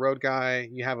middle of the road guy.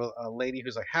 You have a lady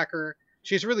who's a hacker.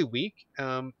 She's really weak,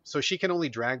 so she can only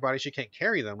drag bodies. She can't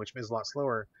carry them, which is a lot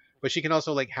slower. But she can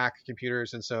also like hack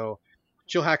computers, and so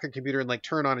she'll hack a computer and like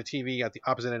turn on a TV at the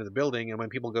opposite end of the building. And when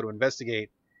people go to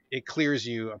investigate, it clears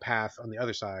you a path on the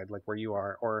other side, like where you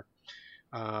are. Or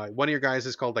one of your guys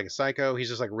is called like a psycho. He's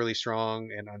just like really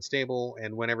strong and unstable,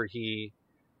 and whenever he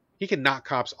can knock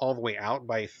cops all the way out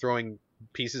by throwing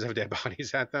pieces of dead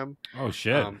bodies at them. Oh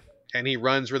shit! And he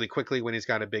runs really quickly when he's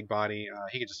got a big body.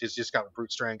 He's just got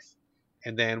brute strength.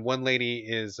 And then one lady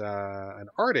is an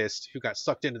artist who got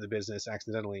sucked into the business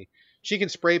accidentally. She can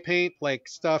spray paint like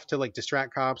stuff to like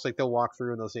distract cops. Like they'll walk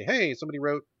through and they'll say, "Hey, somebody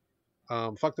wrote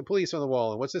fuck the police on the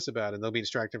wall, and what's this about?" And they'll be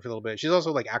distracted for a little bit. She's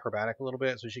also like acrobatic a little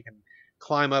bit, so she can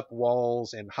climb up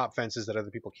walls and hop fences that other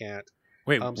people can't.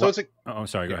 Wait, so it's like, oh,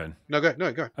 sorry. Go ahead. No, go ahead.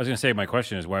 I was gonna say, my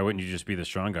question is, why wouldn't you just be the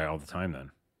strong guy all the time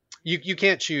then? You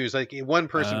can't choose like one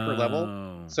person per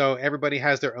level, so everybody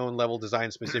has their own level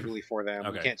designed specifically for them.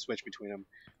 Okay. You can't switch between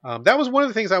them. That was one of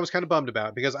the things I was kind of bummed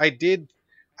about, because I did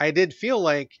feel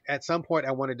like at some point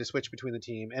I wanted to switch between the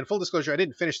team. And full disclosure, I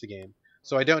didn't finish the game,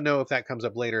 so I don't know if that comes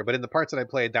up later. But in the parts that I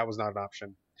played, that was not an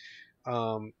option.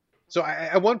 So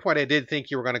at one point I did think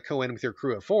you were going to go in with your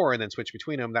crew of 4 and then switch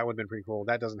between them. That would have been pretty cool.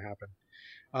 That doesn't happen.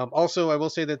 Also, I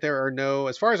will say that there are no,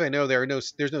 as far as I know,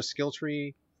 there's no skill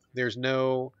tree. There's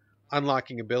no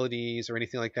unlocking abilities or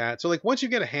anything like that. So like once you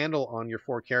get a handle on your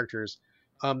 4 characters,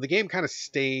 the game kind of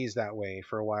stays that way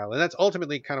for a while. And that's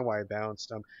ultimately kind of why I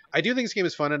bounced. I do think this game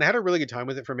is fun, and I had a really good time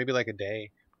with it for maybe like a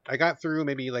day. I got through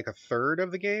maybe like a third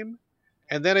of the game,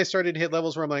 and then I started to hit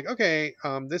levels where I'm like, okay,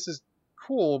 this is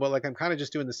cool, but like I'm kind of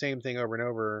just doing the same thing over and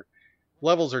over.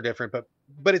 Levels are different, but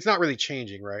it's not really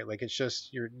changing, right? Like it's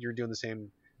just you're doing the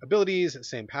same abilities,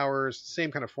 same powers,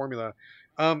 same kind of formula.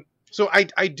 So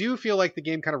I do feel like the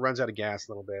game kind of runs out of gas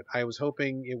a little bit. I was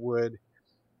hoping it would,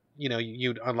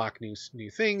 you'd unlock new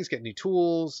things, get new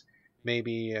tools,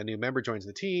 maybe a new member joins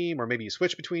the team, or maybe you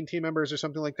switch between team members or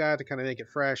something like that to kind of make it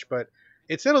fresh. But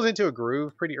it settles into a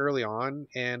groove pretty early on,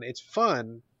 and it's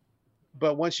fun.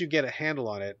 But once you get a handle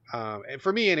on it, and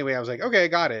for me anyway, I was like, okay, I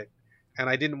got it. And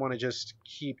I didn't want to just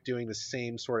keep doing the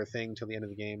same sort of thing till the end of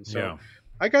the game. So yeah.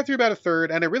 I got through about a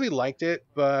third, and I really liked it,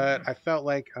 but I felt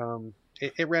like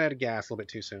it ran out of gas a little bit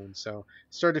too soon. So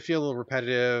it started to feel a little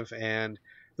repetitive, and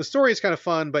the story is kind of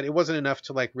fun, but it wasn't enough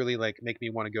to like really like make me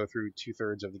want to go through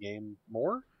 2/3 of the game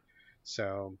more.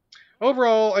 So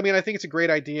overall, I mean, I think it's a great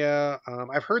idea.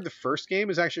 I've heard the first game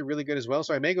is actually really good as well,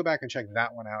 so I may go back and check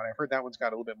that one out. I've heard that one's got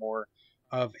a little bit more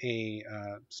of a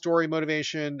story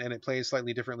motivation, and it plays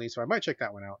slightly differently, so I might check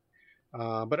that one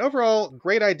out. But overall,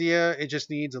 great idea. It just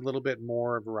needs a little bit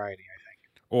more variety, I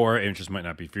think. Or it just might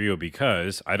not be for you,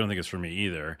 because I don't think it's for me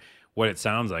either. What it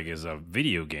sounds like is a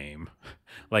video game,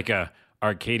 like a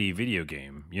arcadey video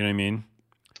game. You know what I mean?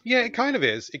 Yeah, it kind of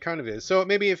is. So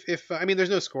maybe if I mean,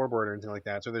 there's no scoreboard or anything like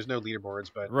that, so there's no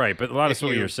leaderboards. But right, but a lot of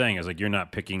what you're saying is like you're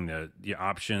not picking the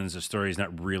options. The story's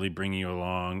not really bringing you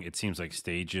along. It seems like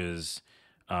stages.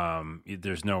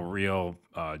 There's no real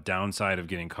downside of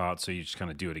getting caught, so you just kind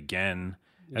of do it again.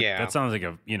 That sounds like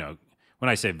when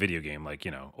I say video game, like,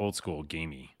 old school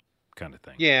gamey kind of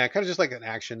thing. Yeah, kind of just like an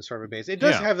action sort of a base. It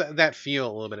does have that feel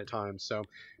a little bit at times. So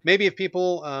maybe if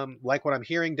people like what I'm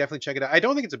hearing, definitely check it out. I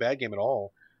don't think it's a bad game at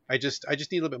all. I just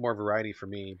need a little bit more variety for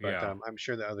me, but I'm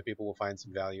sure that other people will find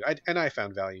some value. I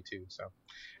found value too. So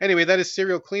anyway, that is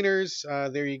Serial Cleaners.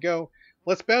 There you go.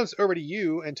 Let's bounce over to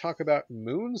you and talk about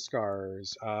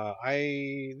Moonscars.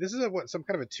 This is some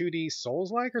kind of a 2D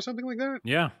Souls-like or something like that?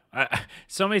 Yeah.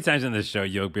 So many times in this show,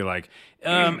 you'll be like,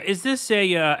 is this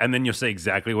a... and then you'll say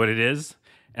exactly what it is.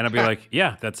 And I'll be like,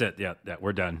 yeah, that's it. Yeah,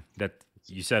 we're done.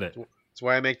 You said it. That's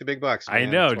why I make the big bucks, man. I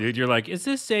know, dude. You're like, is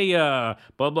this a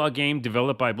blah, blah game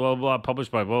developed by blah, blah, published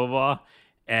by blah, blah, blah,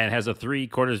 and has a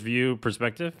 3/4 view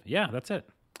perspective? Yeah, that's it.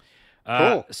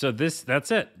 Cool. So that's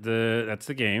it. That's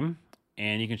the game.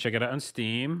 And you can check it out on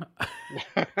Steam.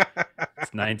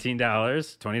 It's $19,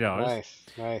 $20.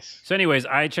 Nice. So anyways,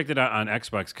 I checked it out on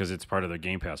Xbox because it's part of their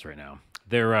Game Pass right now.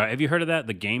 They're have you heard of that?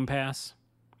 The Game Pass.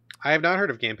 I have not heard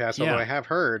of Game Pass, although Yeah. I have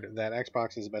heard that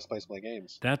Xbox is the best place to play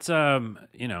games. That's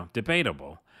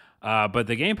debatable. But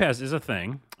the Game Pass is a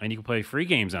thing, and you can play free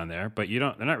games on there. But you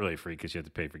don't. They're not really free because you have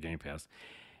to pay for Game Pass.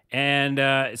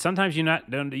 And sometimes you don't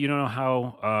know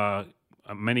how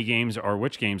many games or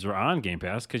which games are on Game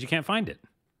Pass because you can't find it.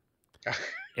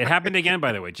 It happened again,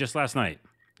 by the way, just last night.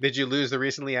 Did you lose the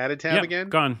recently added tab again?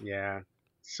 Gone. Yeah.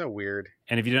 So weird.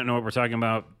 And if you don't know what we're talking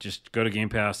about, just go to Game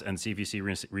Pass and see if you see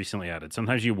recently added.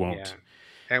 Sometimes you won't.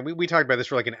 Yeah. And we talked about this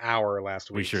for like an hour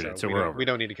last week. We sure did. So we're over. We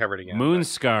don't need to cover it again.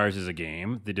 Moonscars is a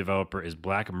game. The developer is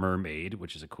Black Mermaid,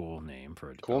 which is a cool name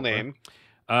for a developer. Cool name.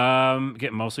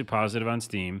 Get mostly positive on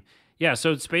Steam. Yeah,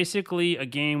 so it's basically a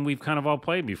game we've kind of all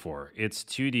played before. It's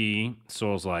 2D,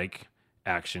 Souls-like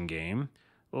action game.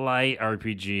 Light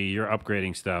RPG, you're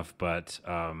upgrading stuff, but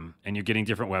and you're getting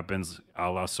different weapons, a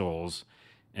la Souls,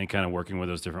 and kind of working with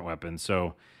those different weapons.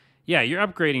 So, yeah, you're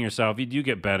upgrading yourself. You do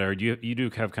get better. You do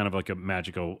have kind of like a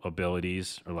magical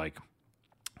abilities or like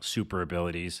super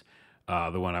abilities.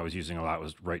 The one I was using a lot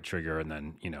was right trigger and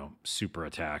then super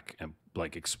attack and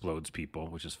like explodes people,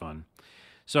 which is fun.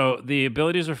 So the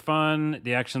abilities are fun.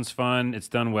 The action's fun. It's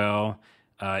done well.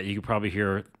 You could probably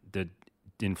hear the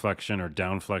inflection or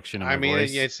downflection in my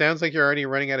voice. It sounds like you're already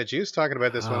running out of juice talking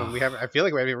about this one. I feel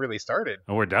like we haven't really started.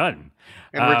 Oh, we're done.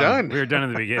 And we're done. We were done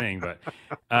in the beginning, but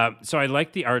so I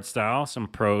like the art style. Some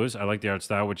pros. I like the art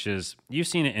style, which is you've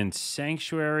seen it in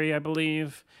Sanctuary, I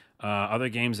believe. Other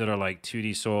games that are like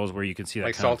 2D Souls where you can see that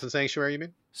like Salt and Sanctuary. You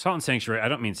mean Salt and Sanctuary? I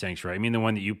don't mean Sanctuary. I mean the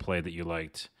one that you played that you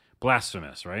liked,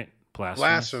 Blasphemous, right?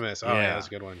 Blasphemous. Oh, yeah, that's a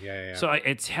good one. Yeah. So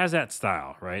it has that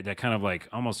style, right? That kind of like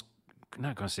almost, I'm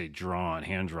not going to say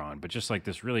hand drawn, but just like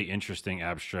this really interesting,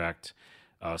 abstract,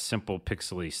 simple,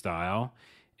 pixely style.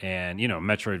 And,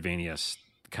 Metroidvania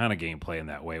kind of gameplay in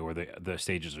that way where the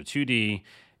stages are 2D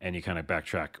and you kind of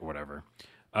backtrack or whatever.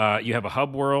 You have a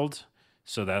hub world.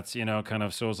 So that's, kind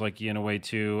of Souls-like in a way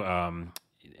too.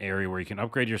 Area where you can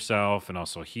upgrade yourself and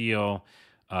also heal.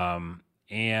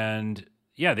 And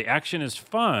yeah, the action is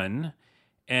fun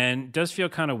and does feel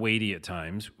kind of weighty at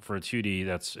times. For a 2D,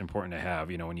 that's important to have.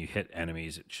 When you hit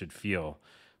enemies, it should feel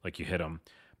like you hit them.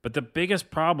 But the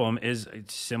biggest problem is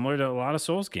similar to a lot of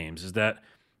Souls games is that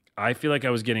I feel like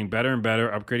I was getting better and better,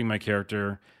 upgrading my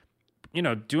character,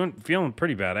 feeling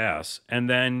pretty badass. And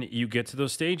then you get to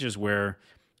those stages where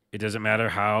it doesn't matter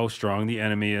how strong the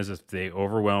enemy is. If they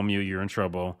overwhelm you, you're in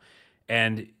trouble.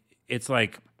 And it's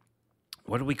like,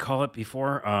 what did we call it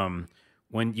before?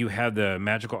 When you have the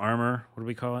magical armor, what do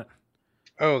we call it?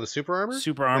 Oh, the super armor?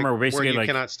 Super armor, basically where you like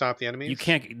cannot stop the enemies? You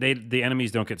can't, the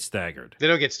enemies don't get staggered. They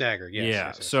don't get staggered, yes. Yeah,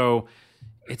 yes. So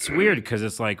it's weird because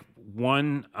it's like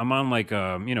I'm on like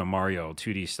a, Mario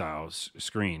 2D style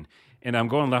screen, and I'm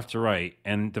going left to right,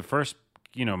 and the first,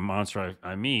 monster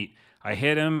I meet, I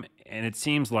hit him, and it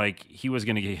seems like he was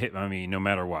going to get hit by me no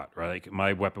matter what, right? Like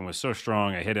my weapon was so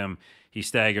strong, I hit him, he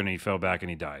staggered, and he fell back, and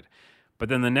he died. But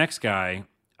then the next guy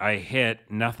I hit,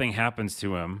 nothing happens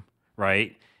to him,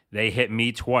 right? They hit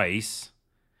me twice,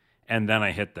 and then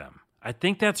I hit them. I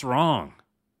think that's wrong.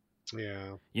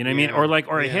 Yeah. You know what I mean?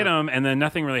 Or I hit them, and then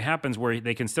nothing really happens where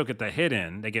they can still get the hit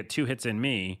in. They get 2 hits in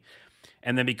me,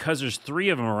 and then because there's 3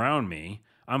 of them around me,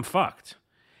 I'm fucked.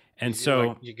 And so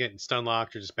like you get stun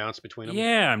locked or just bounce between them.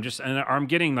 Yeah, I'm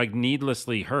getting like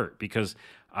needlessly hurt because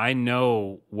I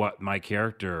know what my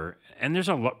character, and there's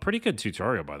a pretty good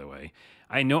tutorial, by the way.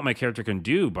 I know what my character can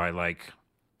do by like,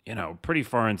 pretty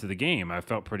far into the game. I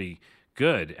felt pretty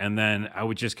good, and then I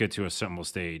would just get to a simple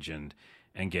stage and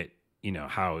get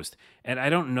housed. And I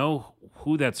don't know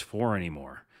who that's for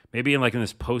anymore. Maybe in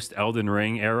this post Elden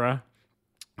Ring era,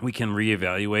 we can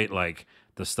reevaluate like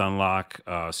the stun lock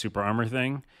super armor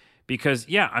thing. Because,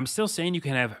 yeah, I'm still saying you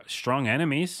can have strong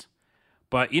enemies.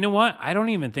 But you know what? I don't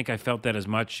even think I felt that as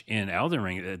much in Elden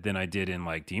Ring than I did in,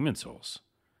 like, Demon Souls.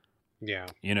 Yeah.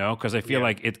 Because I feel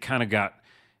like it kind of got...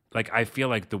 Like, I feel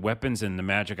like the weapons and the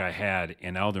magic I had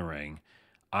in Elden Ring,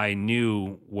 I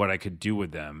knew what I could do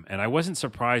with them. And I wasn't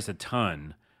surprised a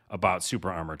ton about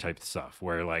super armor type stuff,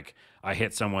 where, like, I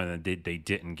hit someone and they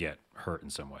didn't get hurt in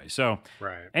some way. So,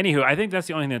 right. Anywho, I think that's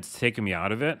the only thing that's taken me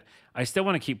out of it. I still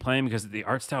want to keep playing because the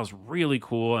art style is really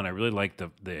cool, and I really like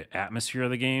the atmosphere of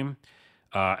the game.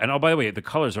 And by the way, the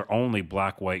colors are only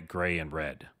black, white, gray, and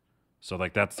red. So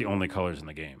like that's the only colors in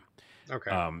the game. Okay.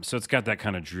 So it's got that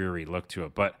kind of dreary look to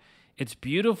it, but it's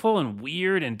beautiful and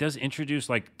weird, and does introduce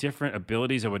like different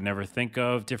abilities I would never think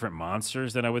of, different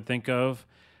monsters that I would think of,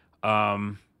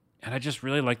 and I just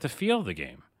really like the feel of the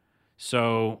game.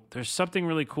 So there's something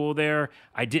really cool there.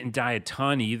 I didn't die a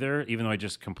ton either, even though I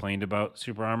just complained about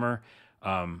super armor.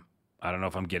 I don't know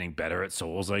if I'm getting better at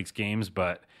Souls-like games,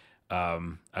 but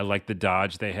I like the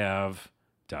dodge they have.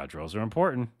 Dodge rolls are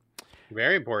important.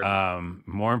 Very important.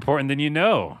 More important than you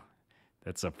know.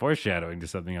 That's a foreshadowing to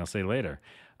something I'll say later.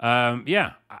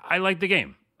 Yeah, I like the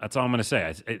game. That's all I'm going to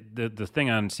say. The thing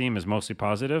on Steam is mostly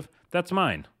positive. That's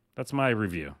mine. That's my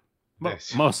review.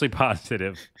 Nice. Mostly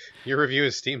positive. Your review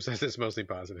is Steam says it's mostly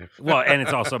positive. Well, and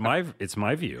it's also my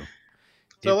view.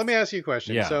 So let me ask you a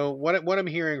question. Yeah. So what I'm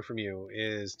hearing from you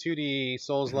is 2D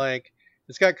Souls-like.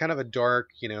 It's got kind of a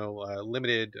dark,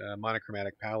 limited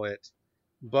monochromatic palette,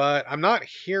 but I'm not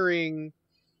hearing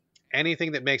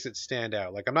anything that makes it stand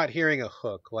out. Like I'm not hearing a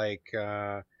hook. Like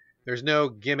there's no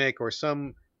gimmick or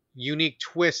some unique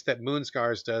twist that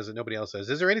Moonscars does that nobody else does.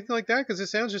 Is there anything like that? Because it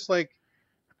sounds just like,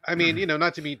 I mean,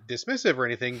 not to be dismissive or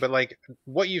anything, but like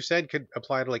what you've said could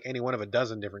apply to like any one of a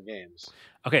dozen different games.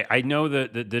 Okay, I know the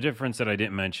difference that I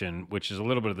didn't mention, which is a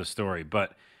little bit of the story,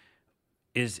 but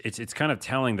it's kind of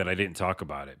telling that I didn't talk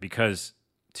about it because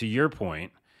to your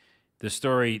point, the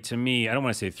story to me, I don't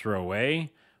want to say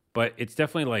throwaway, but it's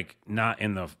definitely like not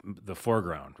in the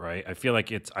foreground, right? I feel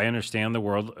like I understand the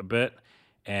world a bit,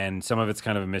 and some of it's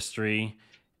kind of a mystery,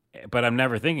 but I'm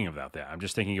never thinking about that. I'm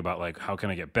just thinking about like how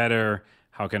can I get better?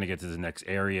 How can I get to the next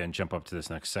area and jump up to this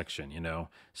next section,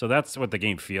 So that's what the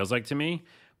game feels like to me.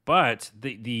 But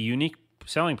the unique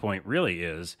selling point really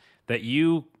is that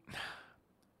I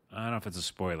don't know if it's a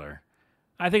spoiler.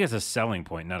 I think it's a selling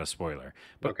point, not a spoiler.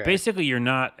 But basically you're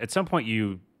not, at some point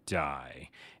you die.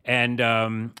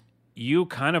 And you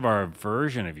kind of are a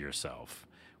version of yourself,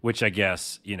 which I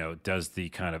guess, does the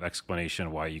kind of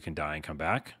explanation why you can die and come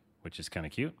back, which is kind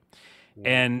of cute. Yeah.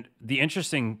 And the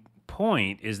interesting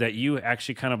point is that you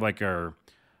actually kind of like are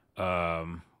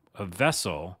a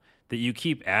vessel that you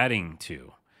keep adding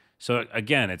to. So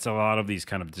again, it's a lot of these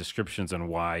kind of descriptions on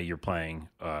why you're playing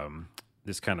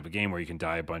this kind of a game where you can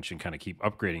die a bunch and kind of keep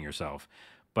upgrading yourself.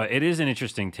 But it is an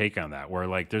interesting take on that, where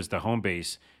like there's the home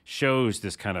base shows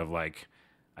this kind of like,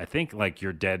 I think like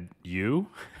you're dead you,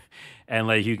 and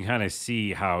like you can kind of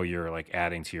see how you're like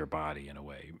adding to your body in a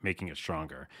way, making it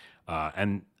stronger.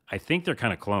 And I think they're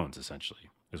kind of clones essentially.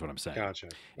 Is what I'm saying. Gotcha.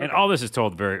 Okay. And all this is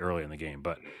told very early in the game,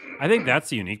 but I think that's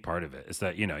the unique part of it is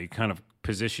that, you kind of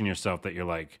position yourself that you're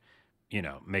like,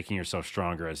 making yourself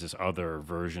stronger as this other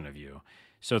version of you.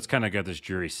 So it's kind of got this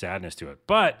dreary sadness to it.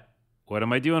 But what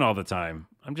am I doing all the time?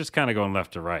 I'm just kind of going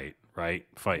left to right,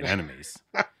 fighting enemies.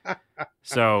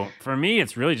 So for me,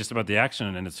 it's really just about the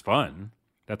action and it's fun.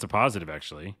 That's a positive,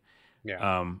 actually.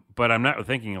 Yeah. But I'm not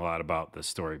thinking a lot about the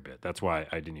story bit. That's why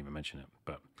I didn't even mention it.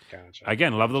 But gotcha.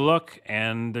 Again, love the look,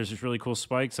 and there's just really cool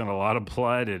spikes and a lot of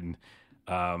blood, and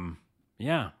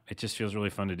it just feels really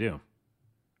fun to do.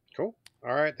 Cool.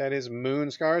 All right, that is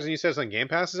Moonscars, and you said it's on Game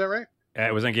Pass. Is that right?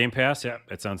 It was on Game Pass. Yeah,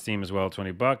 it's on Steam as well,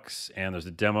 $20, and there's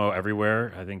a demo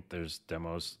everywhere. I think there's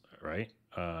demos, right?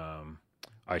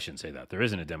 I shouldn't say that. There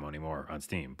isn't a demo anymore on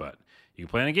Steam, but you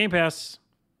can play on a Game Pass.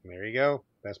 There you go.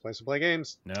 Best place to play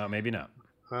games. No, maybe not.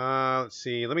 Let's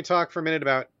see. Let me talk for a minute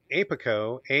about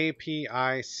Apico.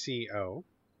 Apico.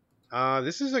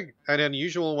 This is an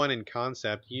unusual one in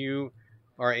concept. You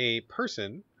are a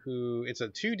person who, it's a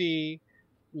 2D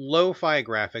lo-fi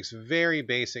graphics, very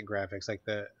basic graphics, like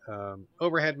the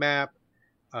overhead map,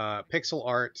 pixel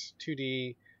art,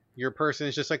 2D. Your person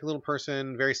is just like a little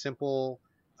person, very simple.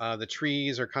 The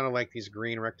trees are kind of like these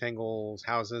green rectangles.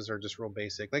 Houses are just real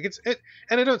basic. Like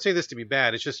and I don't say this to be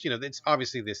bad. It's just, it's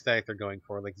obviously the aesthetic they're going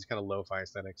for, like this kind of lo-fi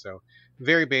aesthetic. So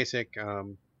very basic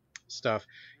stuff.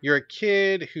 You're a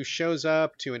kid who shows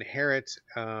up to inherit,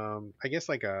 I guess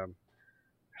like a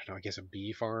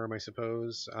bee farm, I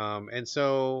suppose. And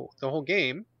so the whole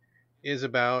game is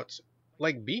about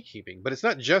like beekeeping, but it's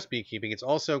not just beekeeping. It's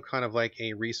also kind of like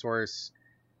a resource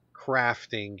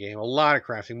crafting game, a lot of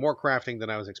crafting, more crafting than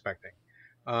I was expecting.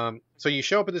 So you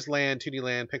show up at this land, 2D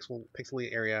land,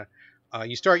 pixely area.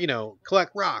 You start,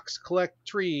 collect rocks, collect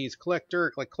trees, collect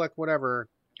dirt, like collect whatever,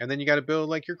 and then you got to build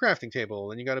like your crafting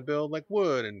table, and you got to build like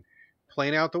wood and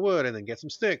plane out the wood, and then get some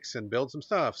sticks and build some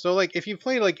stuff. So like if you've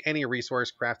played like any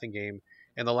resource crafting game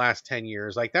in the last 10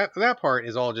 years, like that part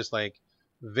is all just like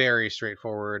very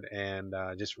straightforward and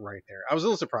just right there. I was a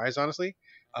little surprised, honestly.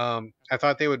 I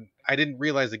thought I didn't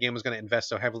realize the game was going to invest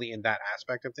so heavily in that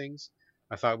aspect of things.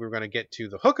 I thought we were going to get to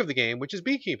the hook of the game, which is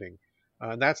beekeeping.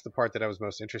 That's the part that I was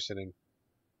most interested in.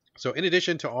 So in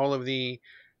addition to all of the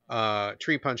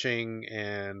tree punching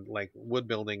and like wood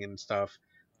building and stuff,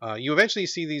 you eventually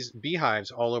see these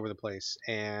beehives all over the place.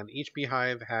 And each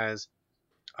beehive has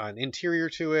an interior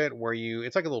to it where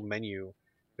it's like a little menu.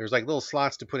 There's like little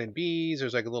slots to put in bees.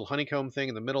 There's like a little honeycomb thing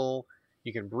in the middle.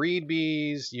 You can breed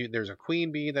bees. There's a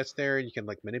queen bee that's there. You can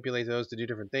like manipulate those to do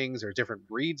different things. There's different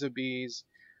breeds of bees.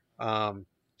 Um,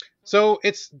 so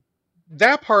it's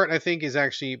that part I think is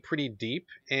actually pretty deep.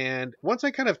 And once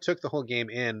I kind of took the whole game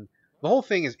in, the whole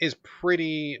thing is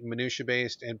pretty minutia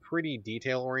based and pretty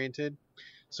detail oriented.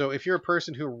 So if you're a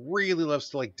person who really loves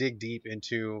to like dig deep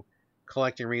into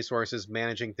collecting resources,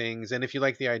 managing things, and if you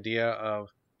like the idea of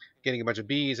getting a bunch of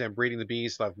bees and breeding the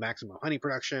bees to have maximum honey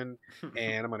production,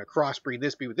 and I'm going to crossbreed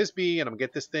this bee with this bee, and I'm going to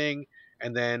get this thing,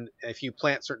 and then if you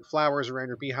plant certain flowers around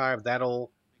your beehive,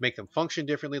 that'll make them function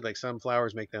differently. Like some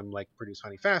flowers make them like produce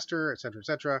honey faster, etc.,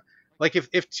 etc. Like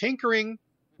if tinkering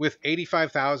with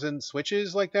 85,000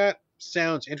 switches like that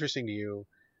sounds interesting to you,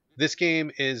 this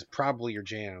game is probably your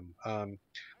jam.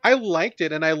 I liked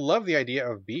it, and I love the idea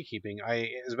of beekeeping.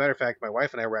 As a matter of fact, my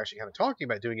wife and I were actually kind of talking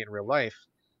about doing it in real life.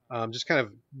 Just kind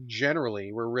of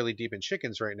generally, we're really deep in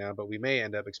chickens right now, but we may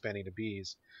end up expanding to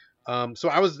bees.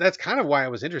 That's kind of why I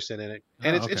was interested in it,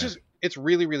 and it's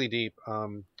really really deep.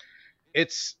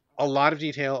 It's a lot of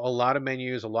detail, a lot of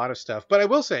menus, a lot of stuff. But I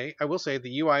will say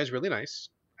the UI is really nice.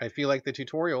 I feel like the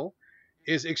tutorial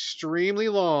is extremely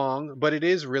long, but it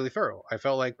is really thorough. I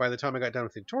felt like by the time I got done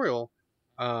with the tutorial,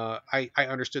 I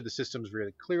understood the systems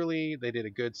really clearly. They did a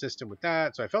good system with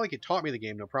that, so I felt like it taught me the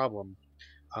game no problem.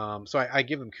 So I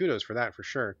give them kudos for that for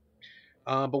sure.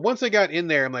 But once I got in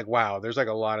there, I'm like, wow, there's like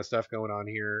a lot of stuff going on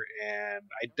here, and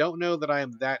I don't know that I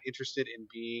am that interested in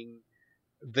being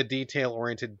the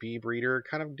detail-oriented bee breeder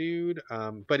kind of dude.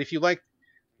 But if you like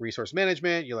resource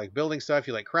management, you like building stuff,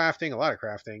 you like crafting, a lot of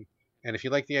crafting, and if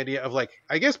you like the idea of like,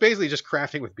 I guess basically just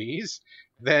crafting with bees,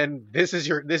 then this is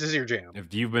your jam.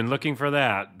 If you've been looking for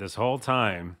that this whole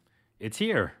time, it's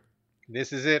here.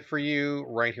 This is it for you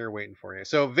right here waiting for you.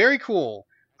 So very cool.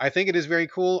 I think it is very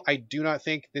cool. I do not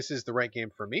think this is the right game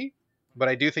for me, but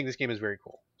I do think this game is very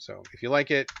cool. So if you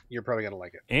like it, you're probably going to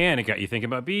like it. And it got you thinking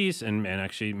about bees and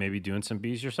actually maybe doing some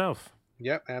bees yourself.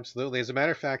 Yep, absolutely. As a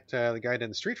matter of fact, the guy down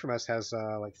the street from us has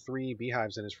like 3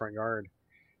 beehives in his front yard.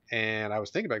 And I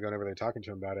was thinking about going over there and talking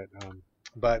to him about it.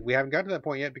 But we haven't gotten to that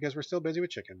point yet because we're still busy with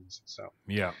chickens. So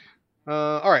yeah.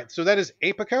 All right, so that is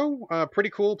Apico.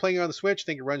 Pretty cool, playing on the Switch.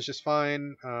 Think it runs just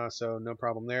fine, so no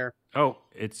problem there. Oh,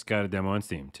 it's got a demo on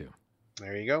Steam too.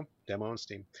 There you go, demo on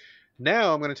Steam.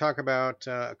 Now I'm going to talk about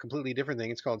a completely different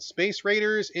thing. It's called Space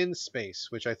Raiders in Space,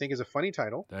 which I think is a funny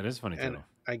title. That is a funny title. And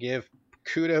I give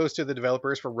kudos to the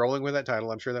developers for rolling with that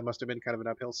title. I'm sure that must have been kind of an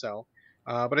uphill sell,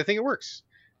 but I think it works.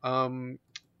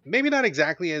 Maybe not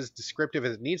exactly as descriptive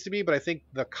as it needs to be, but I think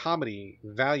the comedy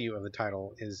value of the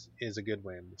title is a good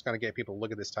win. It's going to get people to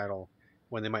look at this title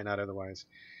when they might not otherwise.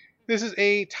 This is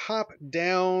a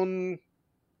top-down...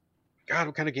 God,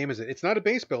 what kind of game is it? It's not a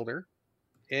base builder.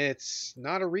 It's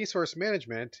not a resource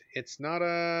management. It's not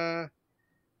a...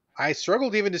 I struggle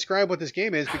to even describe what this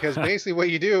game is because basically what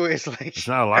you do is like... It's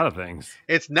not a lot of things.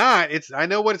 It's not. I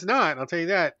know what it's not. I'll tell you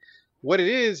that. What it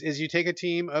is you take a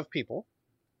team of people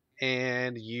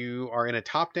and you are in a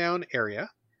top-down area.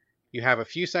 You have a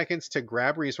few seconds to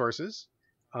grab resources,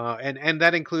 and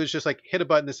that includes just like hit a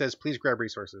button that says, please grab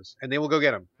resources, and they will go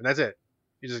get them, and that's it.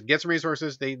 You just get some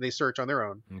resources, they search on their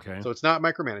own. Okay. So it's not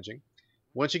micromanaging.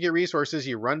 Once you get resources,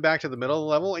 you run back to the middle of the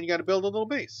level, and you got to build a little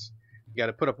base. You got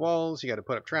to put up walls, you got to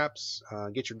put up traps,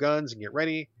 get your guns, and get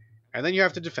ready, and then you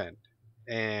have to defend.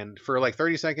 And for like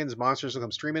 30 seconds, monsters will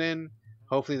come streaming in.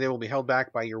 Hopefully they will be held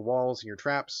back by your walls and your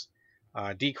traps.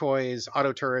 Decoys,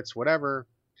 auto turrets, whatever,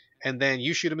 and then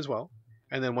you shoot them as well.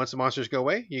 And then once the monsters go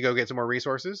away, you go get some more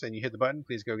resources, and you hit the button,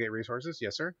 please go get resources.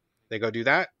 Yes, sir. They go do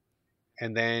that,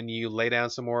 and then you lay down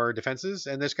some more defenses,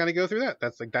 and just kind of go through that.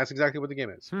 That's exactly what the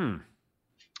game is.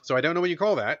 So I don't know what you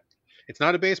call that. It's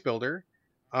not a base builder.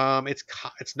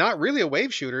 It's not really a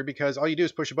wave shooter because all you do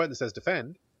is push a button that says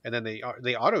defend, and then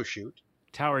they auto shoot.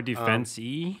 Tower defense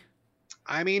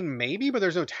I mean, maybe, but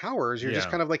there's no towers. You're just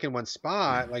kind of like in one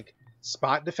spot, like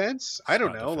spot defense. I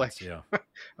don't know. Defense, yeah.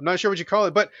 I'm not sure what you call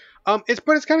it, but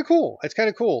it's kind of cool. It's kind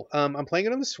of cool. I'm playing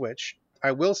it on the Switch.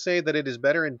 I will say that it is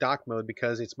better in dock mode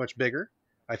because it's much bigger.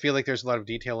 I feel like there's a lot of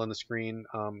detail on the screen.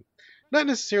 Not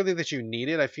necessarily that you need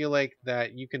it. I feel like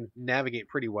that you can navigate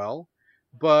pretty well,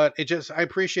 but I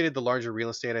appreciated the larger real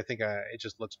estate. I think it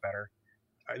just looks better.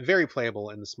 Very playable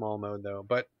in the small mode though,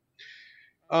 but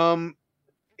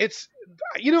it's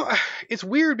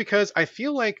weird because I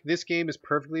feel like this game is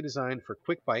perfectly designed for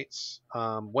quick bites.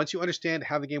 Once you understand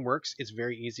how the game works, it's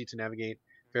very easy to navigate,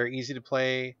 very easy to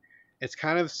play. It's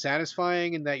kind of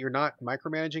satisfying in that you're not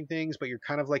micromanaging things, but you're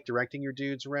kind of like directing your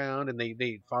dudes around, and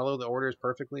they follow the orders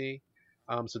perfectly.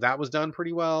 So that was done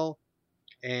pretty well.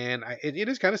 And it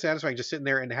is kind of satisfying just sitting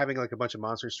there and having like a bunch of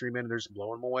monsters stream in and they're just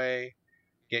blowing them away.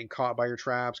 getting caught by your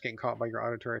traps, getting caught by your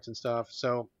auto turrets and stuff.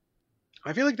 So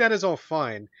I feel like that is all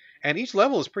fine. And each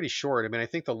level is pretty short. I mean, I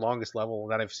think the longest level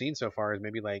that I've seen so far is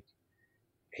maybe like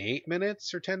 8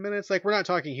 minutes or 10 minutes. Like we're not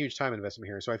talking huge time investment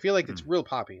here. So I feel like it's real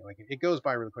poppy. Like it goes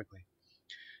by really quickly.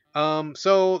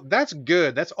 So that's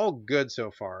good. That's all good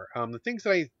so far. The things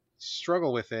that I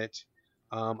struggle with it,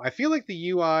 I feel like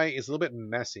the UI is a little bit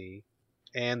messy,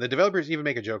 and the developers even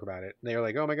make a joke about it. They're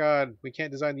like, "Oh my God, we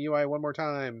can't design the UI one more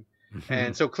time."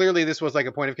 And so clearly this was like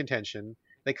a point of contention.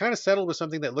 They kind of settled with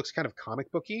something that looks kind of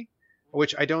comic booky,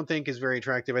 which I don't think is very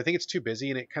attractive. I think it's too busy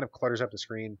and it kind of clutters up the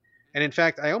screen. And in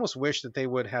fact, I almost wish that they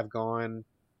would have gone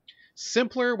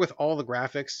simpler with all the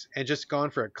graphics and just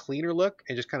gone for a cleaner look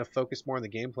and just kind of focused more on the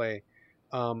gameplay.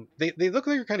 They look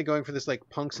like they're kind of going for this like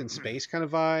punks in space kind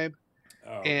of vibe.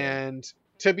 Oh, okay. And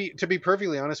to be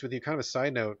perfectly honest with you, kind of a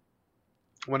side note,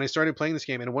 when I started playing this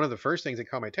game, and one of the first things that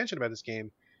caught my attention about this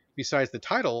game, besides the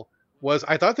title, was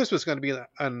I thought this was going to be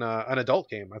an adult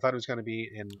game. I thought it was going to be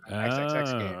an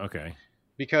XXX game. Okay.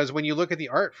 Because when you look at the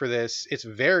art for this, it's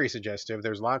very suggestive.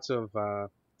 There's lots of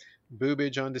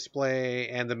boobage on display,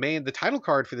 and the title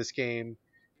card for this game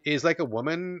is like a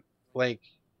woman, like,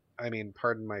 I mean,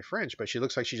 pardon my French, but she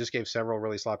looks like she just gave several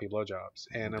really sloppy blowjobs.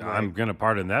 And I'm like, gonna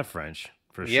pardon that French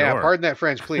for sure. Yeah, pardon that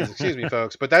French, please. Excuse me,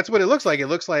 folks. But that's what it looks like. It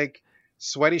looks like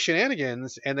sweaty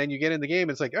shenanigans, and then you get in the game,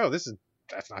 it's like, oh, that's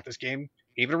not this game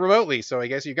even remotely. So I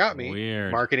guess you got me,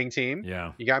 Weird. marketing team.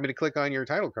 Yeah. You got me to click on your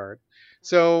title card.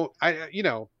 So a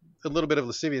little bit of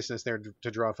lasciviousness there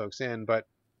to draw folks in, but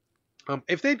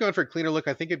if they'd gone for a cleaner look,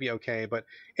 I think it'd be okay. But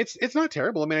it's not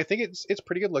terrible. I mean, I think it's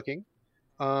pretty good looking.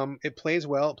 It plays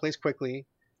well. It plays quickly.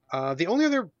 The only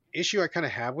other issue I kind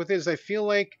of have with it is I feel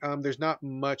like there's not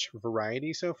much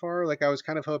variety so far. Like I was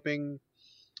kind of hoping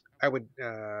I would,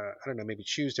 I don't know, maybe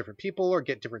choose different people or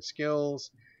get different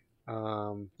skills.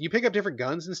 You pick up different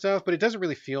guns and stuff, but it doesn't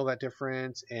really feel that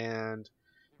different. And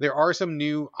there are some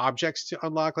new objects to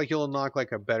unlock. Like you'll unlock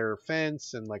like a better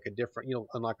fence and like you'll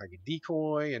unlock like a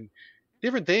decoy and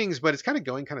different things, but it's kind of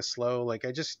going kind of slow. Like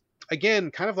again,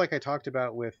 kind of like I talked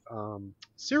about with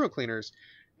serial cleaners,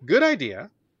 good idea.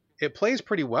 It plays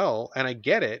pretty well, and I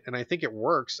get it, and I think it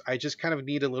works. I just kind of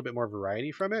need a little bit more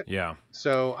variety from it. Yeah.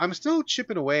 So I'm still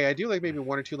chipping away. I do like maybe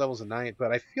 1 or 2 levels a night,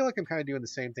 but I feel like I'm kind of doing the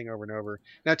same thing over and over.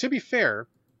 Now, to be fair,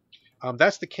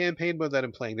 that's the campaign mode that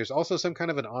I'm playing. There's also some kind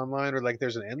of an online or like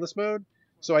there's an endless mode.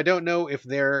 So I don't know if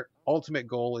their ultimate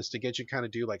goal is to get you kind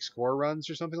of do like score runs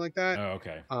or something like that. Oh,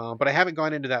 okay. But I haven't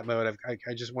gone into that mode.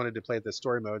 I just wanted to play the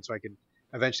story mode so I could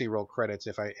eventually roll credits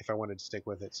if I wanted to stick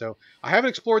with it. So I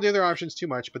haven't explored the other options too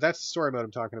much, but that's the story mode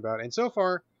I'm talking about. And so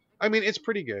far, I mean, it's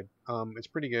pretty good. It's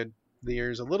pretty good.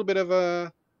 There's a little bit of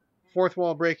a fourth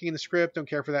wall breaking in the script. Don't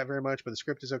care for that very much, but the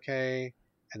script is okay,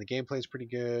 and the gameplay is pretty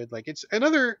good. Like it's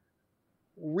another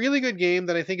really good game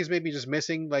that I think is maybe just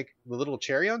missing like the little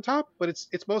cherry on top, but it's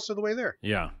most of the way there.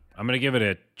 Yeah, I'm gonna give it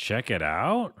a check it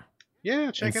out.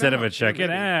 Yeah, check it out. Instead of a check it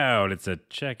out, it's a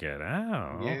check it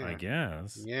out. Yeah. I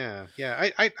guess. Yeah.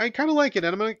 I kind of like it,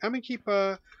 and I'm gonna keep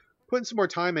putting some more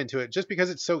time into it, just because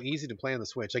it's so easy to play on the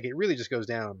Switch. Like it really just goes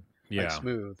down like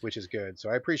smooth, which is good. So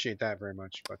I appreciate that very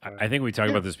much. But I think we talked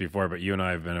about this before, but you and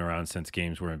I have been around since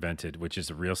games were invented, which is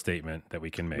a real statement that we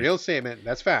can make. Real statement.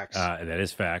 That's facts. That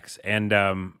is facts. And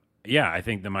I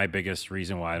think that my biggest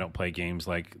reason why I don't play games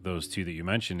like those two that you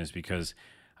mentioned is because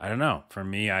I don't know. For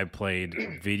me, I played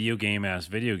video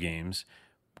games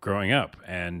growing up,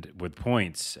 and with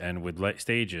points and with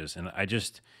stages, and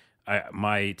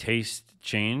my taste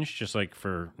changed. Just like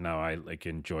for now, I like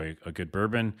enjoy a good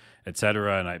bourbon,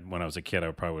 etc. And when I was a kid,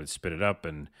 I probably would spit it up,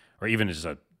 or even as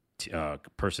a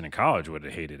person in college would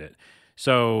have hated it.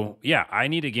 So yeah, I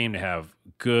need a game to have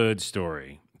good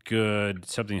story, good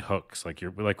something hooks like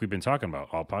we've been talking about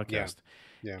all podcast.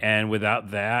 Yeah. And without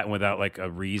that, and without like a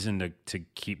reason to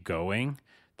keep going,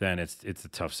 then it's a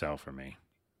tough sell for me.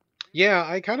 Yeah,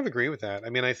 I kind of agree with that.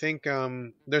 I mean, I think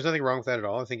there's nothing wrong with that at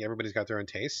all. I think everybody's got their own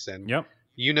tastes, and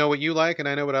you know what you like, and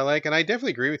I know what I like, and I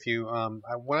definitely agree with you.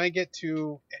 When I get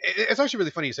to, it's actually really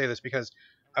funny you say this because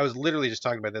I was literally just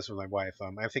talking about this with my wife.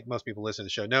 I think most people listen to the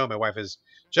show know my wife is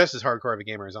just as hardcore of a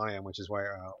gamer as I am, which is why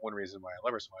one reason why I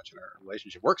love her so much and our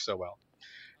relationship works so well.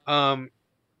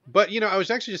 But I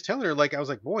was actually just telling her, like, I was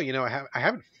like, boy, I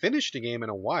haven't finished a game in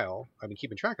a while. I've been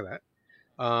keeping track of that.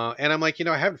 And I'm like,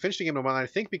 I haven't finished a game in a while. And I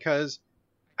think because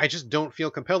I just don't feel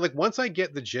compelled. Like once I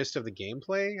get the gist of the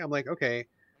gameplay, I'm like, okay,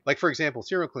 like for example,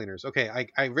 serial cleaners. Okay.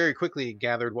 I very quickly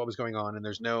gathered what was going on, and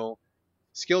there's no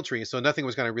skill tree. So nothing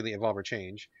was going to really evolve or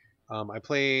change. I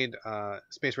played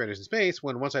Space Raiders in Space.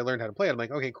 Once I learned how to play it, I'm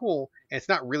like, okay, cool. And it's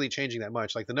not really changing that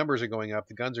much. Like the numbers are going up,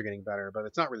 the guns are getting better, but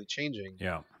it's not really changing.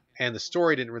 Yeah. and the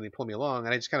story didn't really pull me along.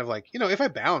 And I just kind of like, if I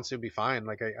bounced, it would be fine.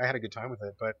 Like I had a good time with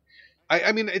it. But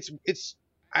I mean,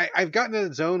 I've gotten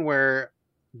in a zone where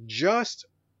just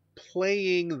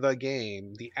playing the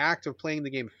game, the act of playing the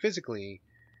game physically,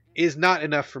 is not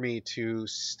enough for me to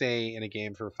stay in a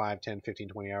game for 5, 10, 15,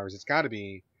 20 hours. It's got to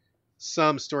be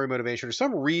some story motivation or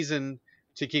some reason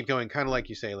to keep going. Kind of like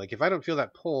you say, like if I don't feel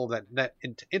that pull, that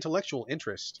intellectual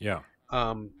interest, Yeah.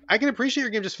 I can appreciate your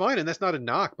game just fine, and that's not a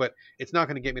knock, but it's not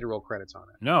going to get me to roll credits on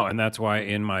it. No, and that's why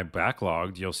in my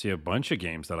backlog you'll see a bunch of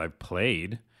games that I've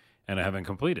played and I haven't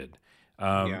completed.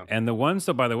 And the ones,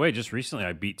 though, by the way, just recently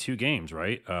I beat 2 games,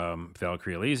 right?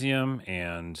 Valkyrie Elysium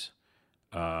and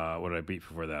what did I beat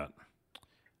before that?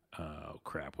 Oh,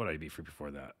 crap. What did I beat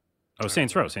before that? Oh,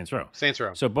 Saints Row. Saints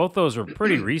Row. So both those were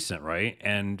pretty recent, right?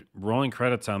 And rolling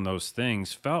credits on those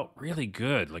things felt really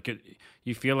good. Like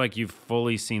you feel like you've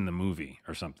fully seen the movie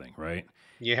or something, right?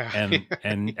 Yeah.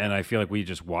 And I feel like we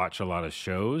just watch a lot of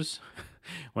shows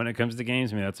when it comes to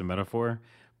games. I mean, that's a metaphor.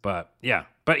 But yeah,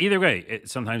 but either way,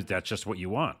 sometimes that's just what you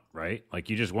want, right? Like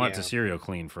you just want to serial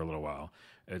clean for a little while,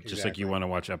 just like you want to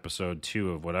watch episode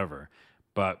 2 of whatever.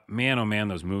 But man, oh man,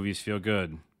 those movies feel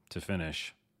good to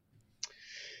finish.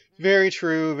 Very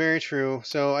true, very true.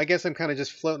 So I guess I'm kind of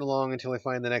just floating along until I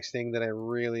find the next thing that I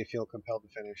really feel compelled to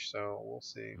finish. So we'll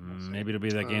see. Maybe it'll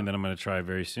be that game that I'm going to try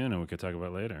very soon, and we could talk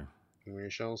about later. We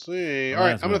shall see. All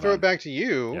right, I'm going to throw it back to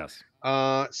you. Yes.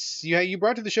 You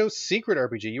brought to the show Secret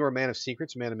RPG. You are a man of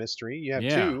secrets, man of mystery. You have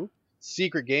 2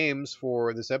 secret games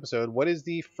for this episode. What is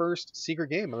the first secret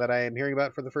game that I am hearing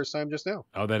about for the first time just now?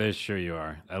 Oh, that is sure you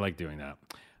are. I like doing that.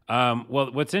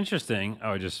 Well, what's interesting,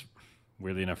 I just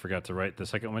weirdly enough forgot to write the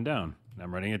second one down.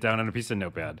 I'm writing it down on a piece of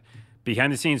notepad.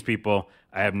 Behind the snes, people,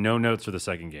 I have no notes for the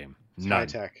second game. None. High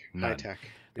tech. None. High tech.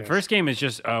 The first game is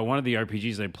just one of the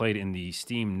RPGs I played in the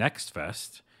Steam Next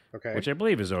Fest, which I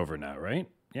believe is over now, right?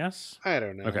 Yes? I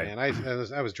don't know, man.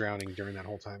 I was drowning during that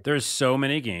whole time. There's so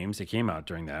many games that came out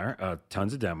during there,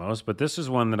 tons of demos, but this is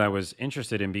one that I was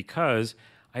interested in because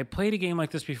I played a game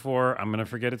like this before. I'm going to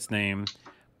forget its name,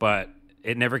 but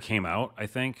it never came out, I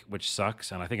think, which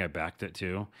sucks, and I think I backed it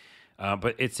too.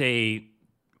 But it's a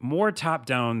more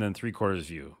top-down than three-quarters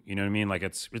view. You know what I mean? Like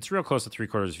it's real close to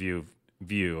three-quarters view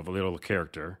of a little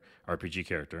character, RPG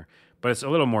character, but it's a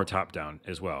little more top-down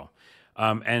as well.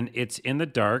 And it's in the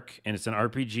dark, and it's an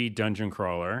RPG dungeon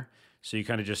crawler. So you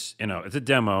kind of just, it's a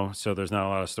demo, so there's not a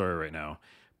lot of story right now.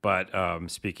 But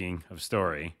speaking of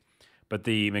story, but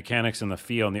the mechanics and the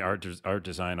feel and the art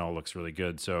design all looks really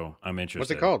good. So I'm interested.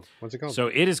 What's it called? So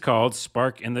it is called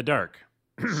Spark in the Dark.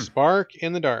 Spark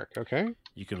in the Dark. Okay.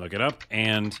 You can look it up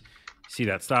and see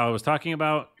that style I was talking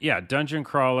about. Yeah, dungeon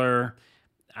crawler.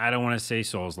 I don't want to say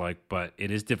Souls-like, but it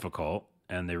is difficult.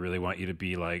 And they really want you to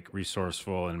be like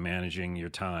resourceful and managing your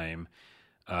time.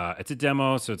 It's a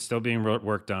demo, so it's still being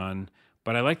worked on.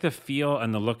 But I like the feel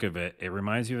and the look of it. It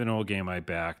reminds me of an old game I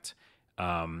backed.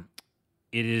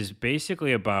 It is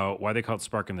basically about why they call it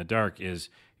Spark in the Dark. Is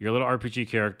you're a little RPG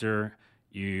character.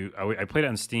 I played it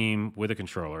on Steam with a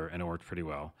controller, and it worked pretty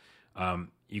well.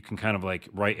 You can kind of like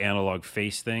right analog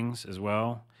face things as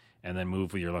well, and then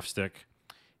move with your left stick.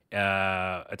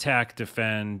 Attack,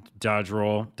 defend, dodge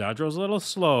roll. Dodge roll's a little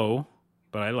slow,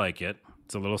 but I like it.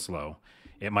 It's a little slow.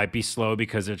 It might be slow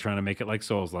because they're trying to make it like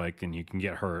Souls-like, and you can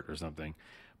get hurt or something.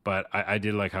 But I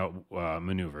did like how it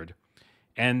maneuvered.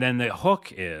 And then the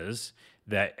hook is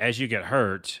that as you get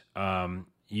hurt,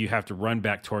 you have to run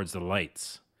back towards the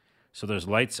lights. So there's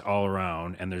lights all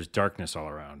around, and there's darkness all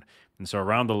around. And so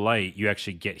around the light, you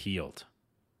actually get healed.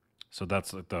 So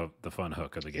that's the fun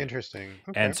hook of the game. Interesting.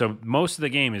 Okay. And so most of the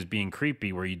game is being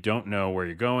creepy where you don't know where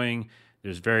you're going.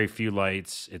 There's very few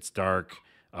lights. It's dark.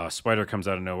 A spider comes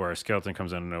out of nowhere. A skeleton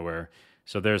comes out of nowhere.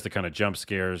 So there's the kind of jump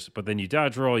scares. But then you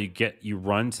dodge roll. You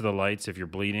run to the lights if you're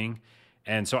bleeding.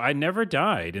 And so I never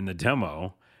died in the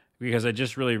demo because I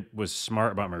just really was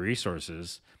smart about my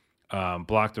resources.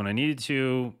 Blocked when I needed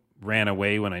to. Ran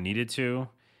away when I needed to.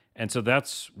 And so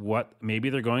that's what maybe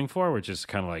they're going for, which is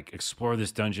kind of like explore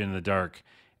this dungeon in the dark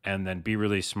and then be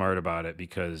really smart about it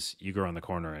because you go around the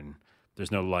corner and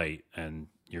there's no light and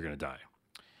you're going to die.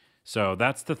 So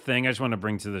that's the thing I just want to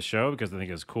bring to the show because I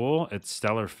think it's cool. It's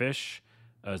Stellar Fish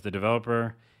as the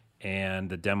developer, and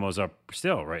the demo's up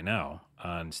still right now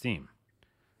on Steam.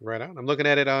 Right on. I'm looking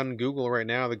at it on Google right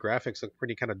now. The graphics look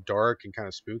pretty kind of dark and kind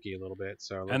of spooky a little bit.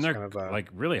 So and they're kind of, like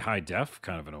really high def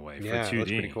kind of in a way for 2D. Yeah,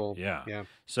 looks pretty cool. Yeah.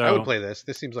 So I would play this.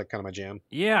 This seems like kind of my jam.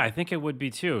 Yeah, I think it would be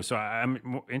too. So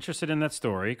I'm interested in that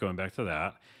story, going back to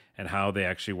that, and how they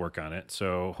actually work on it.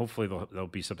 So hopefully there'll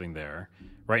be something there.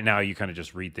 Right now, you kind of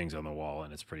just read things on the wall,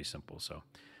 and it's pretty simple. So,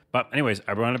 but anyways,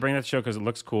 I wanted to bring that show because it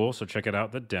looks cool. So check it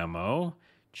out, the demo.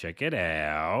 Check it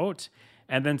out.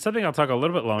 And then something I'll talk a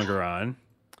little bit longer on.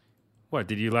 What,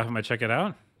 did you laugh at my check it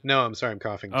out? No, I'm sorry, I'm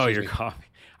coughing. Oh, Excuse you're me. coughing.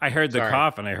 I heard the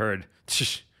cough and I heard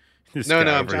this No,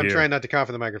 guy I'm over here. trying not to cough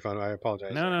in the microphone. I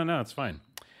apologize. No, it's fine.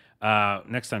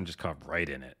 Next time, just cough right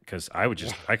in it because I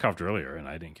coughed earlier and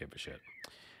I didn't give a shit.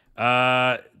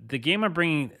 The game I'm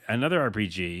bringing, another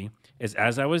RPG, is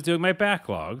as I was doing my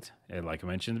backlogged, and like I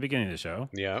mentioned at the beginning of the show.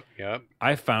 Yep.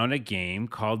 I found a game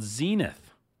called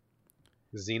Zenith.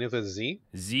 Zenith is Z?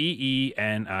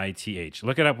 Zenith.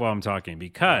 Look it up while I'm talking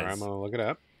because I'm gonna look it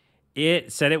up.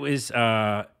 it said it was in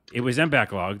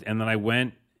backlogged, and then I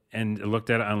went and looked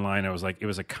at it online. I was like, it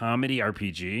was a comedy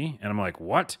RPG, and I'm like,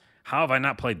 what? How have I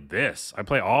not played this? I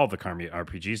play all the comedy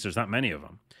RPGs. There's not many of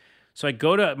them. So I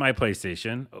go to my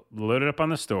PlayStation, load it up on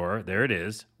the store. There it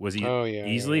is. Was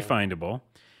easily findable.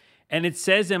 And it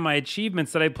says in my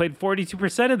achievements that I played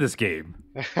 42% of this game.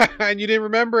 And you didn't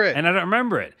remember it. And I don't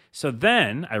remember it. So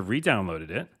then I re-downloaded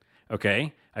it.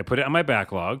 Okay. I put it on my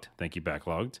backlogged. Thank you,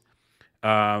 backlogged.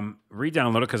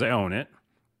 Re-download it because I own it.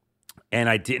 And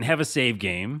I didn't have a save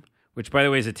game, which, by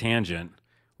the way, is a tangent.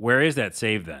 Where is that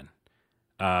save then?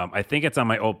 I think it's on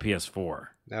my old PS4.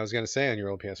 I was going to say on your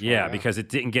old PS4. Yeah, because it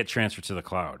didn't get transferred to the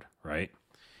cloud, right?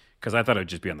 Because I thought it would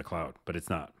just be on the cloud, but it's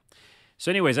not. So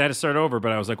anyways, I had to start over,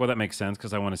 but I was like, well, that makes sense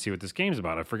because I want to see what this game's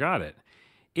about. I forgot it.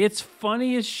 It's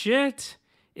funny as shit.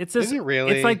 Is it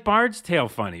really? It's like Bard's Tale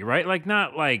funny, right? Like,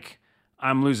 not like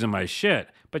I'm losing my shit,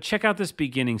 but check out this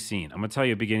beginning scene. I'm going to tell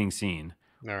you a beginning scene.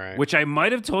 All right. Which I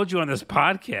might have told you on this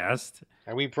podcast.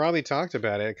 And we probably talked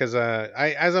about it because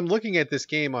as I'm looking at this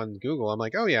game on Google, I'm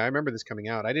like, oh yeah, I remember this coming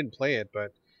out. I didn't play it,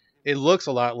 but it looks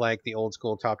a lot like the old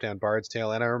school top-down Bard's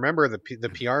Tale. And I remember the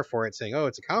PR for it saying, oh,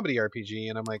 it's a comedy RPG.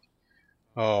 And I'm like,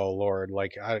 oh Lord,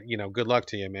 like, good luck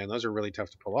to you, man. Those are really tough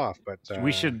to pull off. But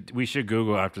we should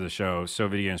Google after the show,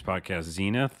 Videogames podcast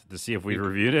Zenith, to see if we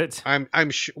reviewed it. I'm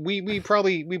sure we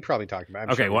probably talked about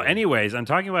it. Okay, well, anyways, I'm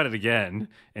talking about it again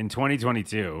in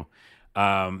 2022,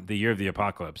 the year of the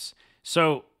apocalypse.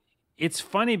 So it's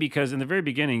funny because in the very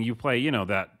beginning, you play,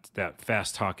 that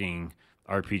fast talking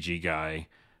RPG guy,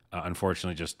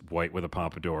 unfortunately just white with a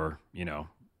pompadour,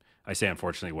 I say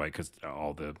unfortunately white because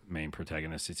all the main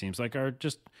protagonists, it seems like, are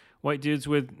just white dudes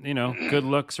with, good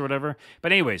looks or whatever.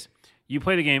 But anyways, you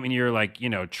play the game and you're like,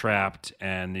 trapped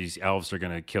and these elves are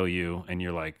going to kill you and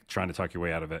you're like trying to talk your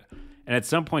way out of it. And at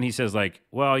some point he says like,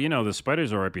 well, the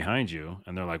spiders are right behind you.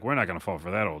 And they're like, we're not going to fall for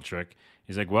that old trick.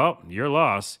 He's like, well, you're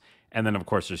lost. And then, of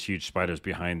course, there's huge spiders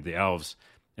behind the elves,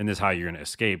 and this is how you're going to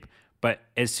escape. But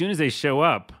as soon as they show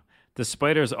up, the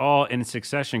spiders all in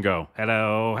succession go,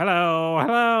 hello, hello,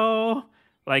 hello.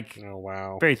 Like, oh,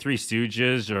 wow. Very Three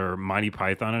Stooges or Monty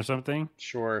Python or something.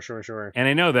 Sure. And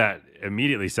I know that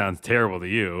immediately sounds terrible to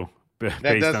you.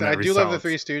 I do love the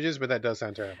Three Stooges, but that does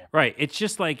sound terrible. Right. It's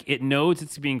just like it knows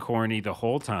it's being corny the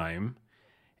whole time,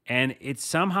 and it's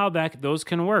somehow that those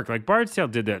can work. Like Bard's Tale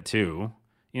did that too.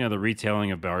 The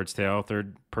retailing of Bard's Tale,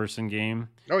 third-person game.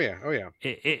 Oh yeah.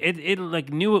 It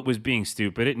like knew it was being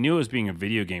stupid. It knew it was being a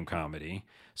video game comedy.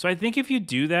 So I think if you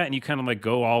do that and you kind of like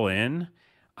go all in,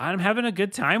 I'm having a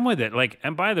good time with it. Like,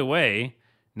 and by the way,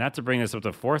 not to bring this up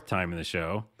the fourth time in the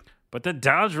show, but the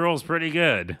dodge roll is pretty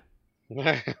good.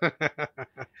 Well,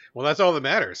 that's all that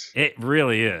matters. It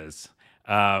really is.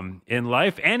 In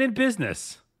life and in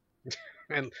business.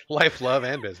 And life, love,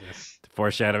 and business.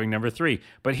 Foreshadowing number 3.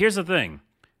 But here's the thing.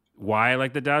 Why I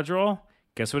like the dodge roll?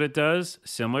 Guess what it does?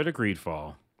 Similar to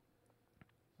Greedfall.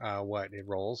 What? It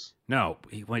rolls? No.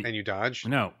 And you dodge?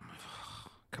 No.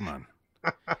 Come on.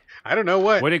 I don't know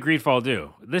what. What did Greedfall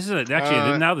do? This is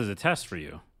now there's a test for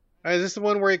you. Is this the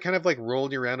one where it kind of like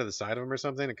rolled you around to the side of them or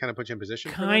something? It kind of puts you in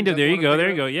position? Kind of. There you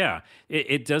go. Yeah.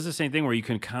 It does the same thing where you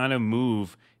can kind of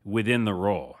move within the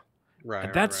roll.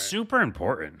 Right. That's super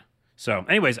important. So,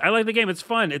 anyways, I like the game. It's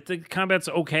fun. The combat's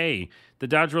okay. The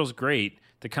dodge roll's great.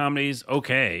 The comedy's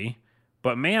okay.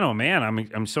 But man, oh man,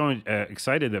 I'm so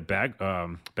excited that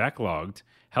Backlogged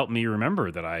helped me remember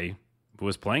that I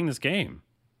was playing this game.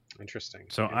 Interesting.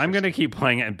 So I'm going to keep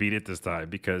playing it and beat it this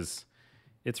time because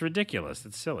it's ridiculous.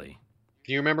 It's silly.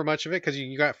 Do you remember much of it? Because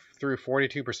you got through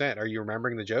 42%. Are you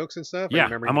remembering the jokes and stuff? Yeah,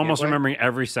 I'm almost remembering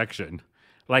every section.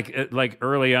 Like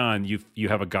early on, you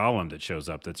have a golem that shows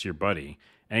up that's your buddy.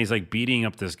 And he's like beating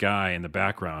up this guy in the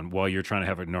background while you're trying to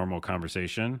have a normal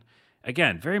conversation.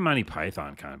 Again, very Monty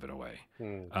Python kind of in a way.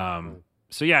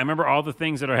 So yeah, I remember all the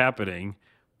things that are happening,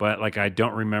 but like I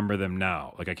don't remember them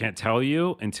now. Like I can't tell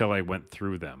you until I went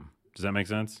through them. Does that make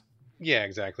sense? Yeah,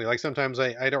 exactly. Like sometimes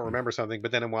I don't remember something,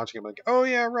 but then I'm watching. I'm like, oh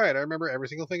yeah, right. I remember every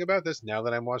single thing about this now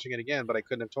that I'm watching it again, but I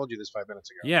couldn't have told you this 5 minutes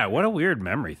ago. Yeah, what a weird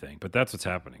memory thing, but that's what's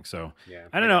happening. So Yeah,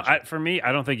 I I don't know. gotcha. For me,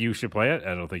 I don't think you should play it.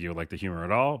 I don't think you would like the humor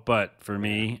at all. But for Yeah,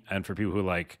 me, and for people who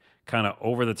like kind of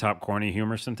over the top corny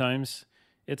humor, sometimes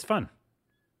it's fun.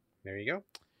 there you go.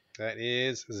 That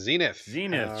is Zenith.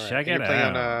 Zenith, All right, check and it you're playing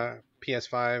on out.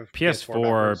 PS5, PS4 PS4,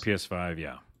 backwards. PS5,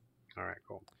 yeah. All right,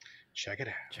 cool. Check it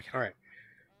out. Check it All out.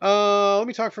 right. Let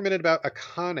me talk for a minute about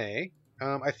Akane.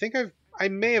 I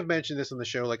may have mentioned this on the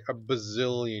show like a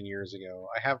bazillion years ago.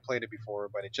 I have played it before,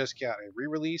 but it just got a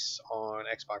re-release on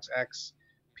Xbox X,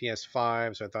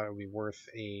 PS5, so I thought it would be worth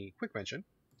a quick mention.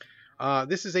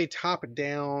 This is a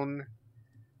top-down,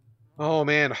 oh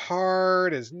man,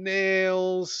 hard as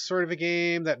nails sort of a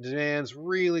game that demands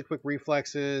really quick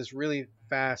reflexes, really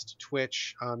fast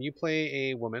twitch. You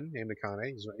play a woman named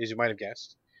Akane, as you might have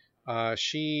guessed.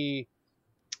 She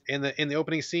in the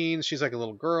opening scenes, she's like a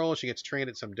little girl. She gets trained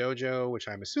at some dojo, which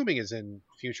I'm assuming is in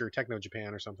future techno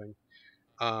Japan or something.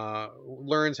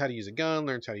 Learns how to use a gun,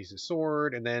 learns how to use a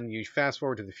sword, and then you fast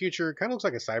forward to the future. Kind of looks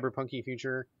like a cyberpunky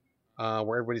future,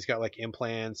 where everybody's got like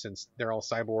implants and they're all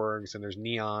cyborgs and there's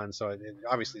neon, so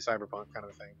obviously cyberpunk kind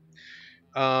of a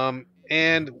thing.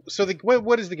 And so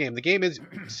what is the game? The game is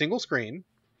single screen.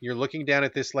 You're looking down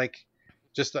at this like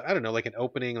just I don't know, like an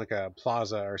opening, like a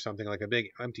plaza or something, like a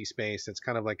big empty space that's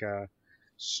kind of like a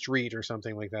street or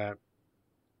something like that.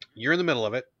 You're in the middle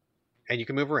of it, and you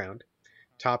can move around,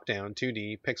 top down,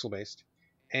 2D, pixel based,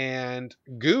 and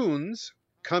goons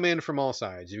come in from all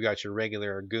sides. You've got your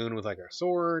regular goon with like a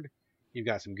sword. You've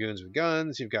got some goons with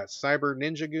guns. You've got cyber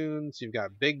ninja goons. You've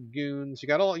got big goons. You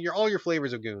got all your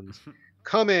flavors of goons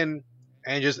come in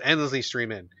and just endlessly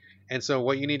stream in. And so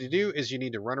what you need to do is you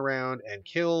need to run around and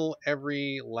kill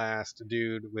every last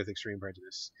dude with extreme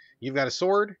prejudice. You've got a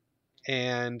sword,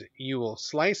 and you will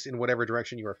slice in whatever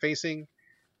direction you are facing.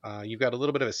 You've got a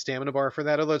little bit of a stamina bar for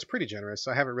that, although it's pretty generous.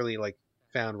 So I haven't really like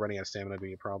found running out of stamina to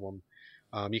be a problem.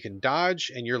 You can dodge,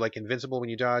 and you're like invincible when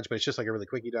you dodge, but it's just like a really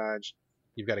quickie dodge.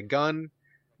 You've got a gun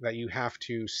that you have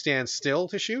to stand still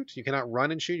to shoot. You cannot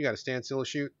run and shoot. You got to stand still to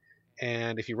shoot.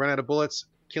 And if you run out of bullets,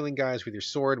 killing guys with your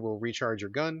sword will recharge your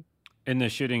gun. In the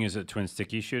shooting, is it twin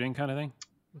sticky shooting kind of thing?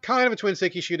 Kind of a twin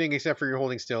sticky shooting, except for you're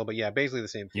holding still. But yeah, basically the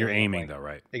same thing. You're aiming though,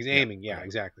 right? Aiming, yeah, right.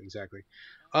 exactly.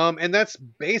 And that's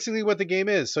basically what the game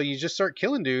is. So you just start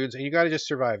killing dudes, and you got to just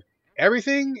survive.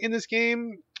 Everything in this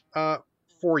game,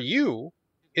 for you,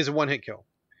 is a one-hit kill.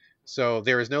 So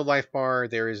there is no life bar.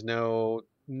 There is no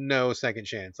second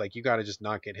chance. Like you got to just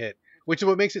not get hit, which is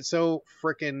what makes it so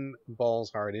freaking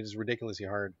balls hard. It is ridiculously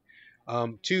hard.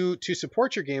 To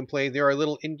support your gameplay, there are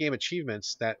little in-game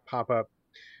achievements that pop up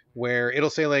where it'll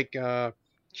say like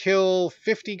kill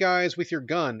 50 guys with your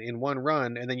gun in one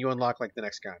run, and then you unlock like the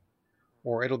next gun.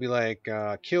 Or it'll be like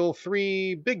kill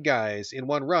 3 big guys in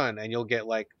one run, and you'll get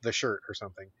like the shirt or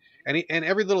something. And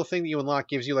every little thing that you unlock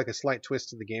gives you like a slight twist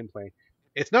to the gameplay.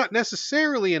 It's not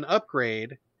necessarily an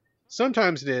upgrade.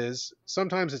 Sometimes it is.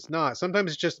 Sometimes it's not.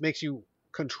 Sometimes it just makes you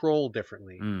control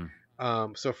differently.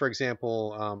 So for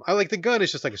example, I like the gun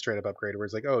is just like a straight up upgrade where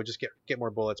it's like, oh, just get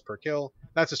more bullets per kill.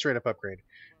 That's a straight up upgrade.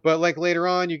 But like later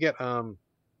on, you get a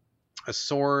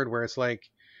sword where it's like,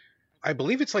 I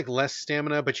believe it's like less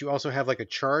stamina, but you also have like a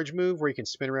charge move where you can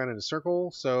spin around in a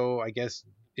circle. So I guess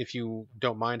if you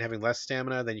don't mind having less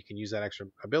stamina, then you can use that extra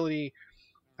ability.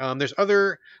 There's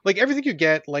other like everything you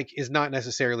get like is not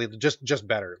necessarily just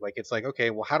better. Like it's like,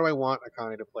 okay, well, how do I want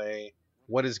Akane to play?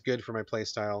 What is good for my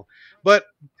playstyle? But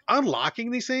unlocking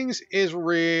these things is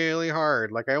really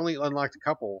hard. Like I only unlocked a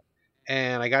couple,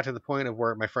 and I got to the point of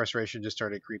where my frustration just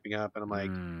started creeping up, and I'm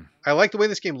like, I like the way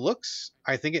this game looks.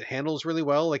 I think it handles really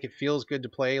well. Like it feels good to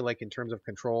play, like in terms of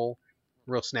control,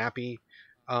 real snappy.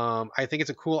 I think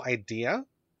it's a cool idea,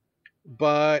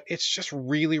 but it's just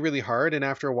really, really hard. And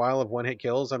after a while of one hit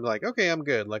kills, I'm like, okay, I'm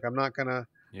good. Like I'm not gonna.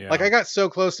 Yeah. Like I got so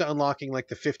close to unlocking like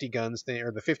the 50 guns thing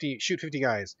or the 50 shoot 50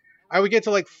 guys. I would get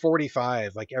to like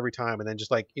 45 like every time, and then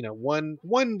just like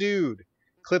one dude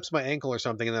clips my ankle or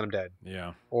something, and then I'm dead.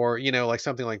 Yeah. Or like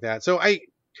something like that. So I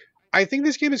think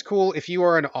this game is cool if you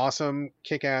are an awesome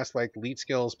kick-ass like elite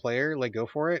skills player. Like go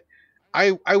for it.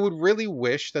 I would really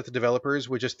wish that the developers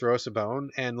would just throw us a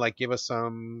bone and like give us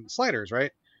some sliders,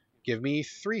 right? Give me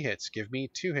 3 hits. Give me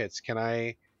 2 hits. Can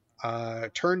I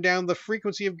turn down the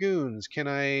frequency of goons? Can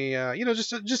I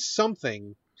just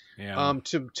something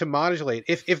to modulate?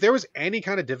 If there was any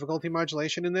kind of difficulty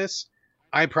modulation in this,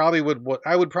 I would probably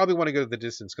want to go to the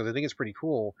distance because I think it's pretty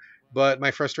cool. But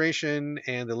my frustration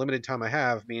and the limited time I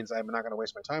have means I'm not going to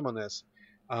waste my time on this.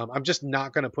 I'm just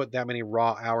not going to put that many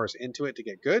raw hours into it to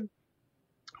get good.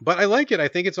 But I like it. I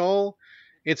think it's all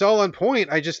on point.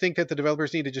 I just think that the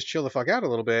developers need to just chill the fuck out a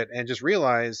little bit and just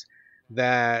realize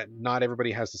that not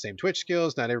everybody has the same Twitch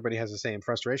skills, not everybody has the same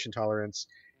frustration tolerance,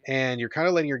 and you're kind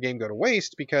of letting your game go to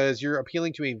waste because you're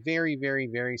appealing to a very, very,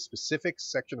 very specific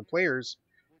section of players,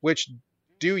 which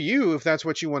do you if that's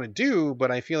what you want to do,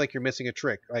 but I feel like you're missing a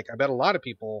trick. Like I bet a lot of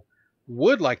people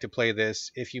would like to play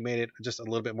this if you made it just a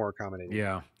little bit more accommodating.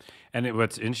 Yeah. And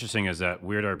what's interesting is that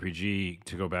Weird RPG,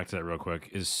 to go back to that real quick,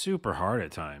 is super hard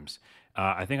at times.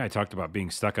 I think I talked about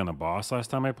being stuck on the boss last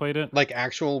time I played it. Like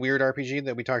actual weird RPG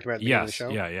that we talked about at the beginning of the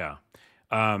Yes. show.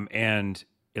 Yeah. And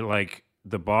it like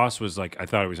the boss was like, I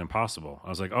thought it was impossible. I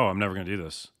was like, oh, I'm never going to do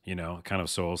this, kind of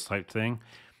Souls type thing.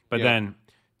 But Yeah. then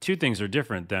two things are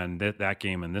different than that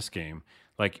game and this game.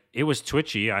 Like it was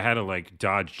twitchy. I had to like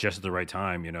dodge just at the right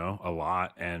time, a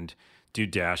lot, and do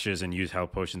dashes and use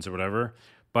health potions or whatever.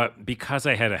 But because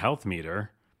I had a health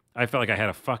meter, I felt like I had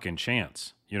a fucking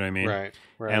chance. You know what I mean? Right.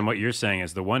 And what you're saying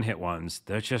is the one hit ones,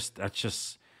 that's just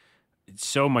it's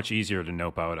so much easier to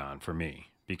nope out on for me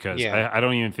because Yeah. I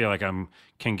don't even feel like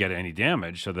can get any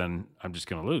damage. So then I'm just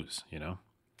gonna lose.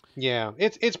 Yeah,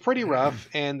 it's pretty rough,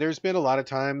 and there's been a lot of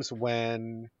times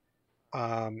when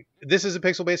this is a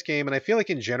pixel-based game, and I feel like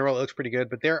in general it looks pretty good,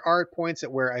 but there are points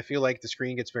at where I feel like the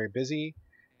screen gets very busy,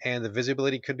 and the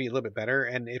visibility could be a little bit better,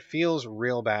 and it feels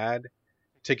real bad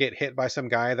to get hit by some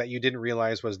guy that you didn't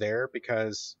realize was there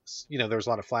because there was a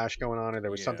lot of flash going on, or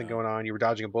there was something Yeah. going on. You were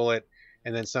dodging a bullet,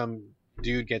 and then some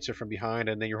dude gets you from behind,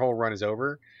 and then your whole run is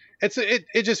over.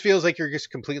 It just feels like you're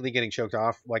just completely getting choked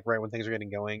off, like right when things are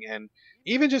getting going, and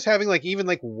even just having like even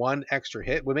like one extra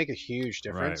hit would make a huge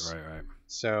difference. Right.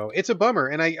 So it's a bummer,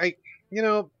 and I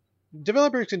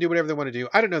developers can do whatever they want to do.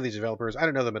 I don't know these developers. I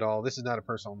don't know them at all. This is not a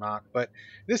personal knock, but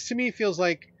this to me feels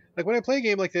like when I play a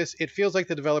game like this, it feels like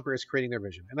the developer is creating their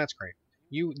vision, and that's great.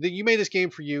 You made this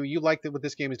game for you. You like what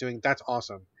this game is doing. That's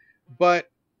awesome. But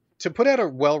to put out a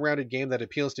well-rounded game that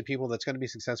appeals to people that's going to be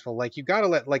successful, like you got to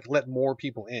let more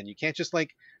people in. You can't just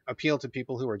like appeal to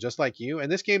people who are just like you.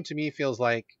 And this game to me feels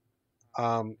like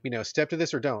step to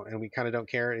this or don't, and we kind of don't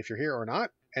care if you're here or not.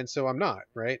 And so I'm not,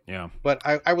 right? Yeah. But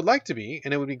I would like to be,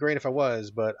 and it would be great if I was,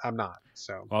 but I'm not.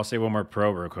 So Well, I'll say one more pro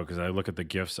real quick because I look at the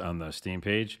gifts on the Steam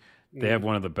page. They have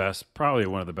probably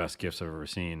one of the best gifts I've ever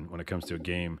seen when it comes to a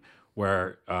game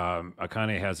where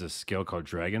Akane has a skill called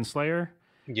Dragon Slayer,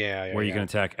 where you can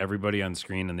attack everybody on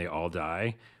screen and they all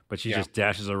die, but she just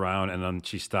dashes around and then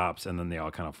she stops and then they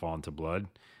all kind of fall into blood.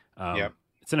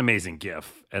 It's an amazing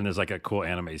gif, and there's like a cool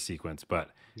anime sequence, but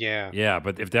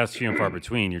but if that's few and far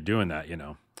between, you're doing that,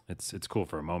 it's cool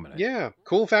for a moment. Yeah,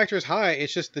 cool factor is high.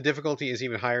 It's just the difficulty is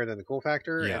even higher than the cool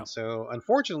factor, and so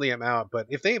unfortunately I'm out. But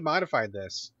if they modified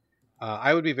this,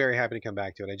 I would be very happy to come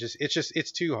back to it.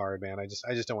 It's too hard, man. I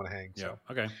just don't want to hang. So.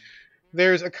 Okay.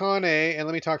 There's Akane, and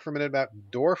let me talk for a minute about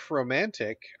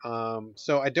Dorfromantik.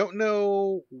 So I don't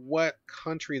know what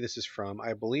country this is from.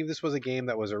 I believe this was a game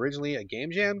that was originally a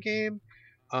Game Jam game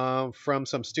from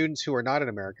some students who are not in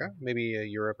America, maybe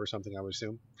Europe or something, I would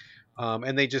assume.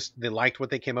 And they liked what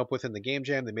they came up with in the Game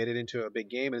Jam. They made it into a big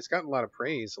game, and it's gotten a lot of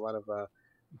praise, a lot of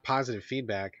positive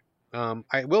feedback.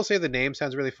 I will say the name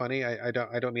sounds really funny. I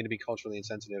don't mean to be culturally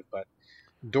insensitive, but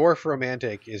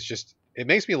Dorfromantik is just, it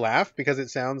makes me laugh because it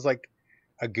sounds like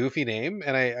a goofy name,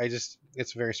 and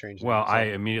it's very strange. Well, I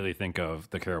immediately think of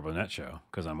the Carol Burnett Show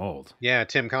because I'm old. Yeah,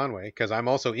 Tim Conway, because I'm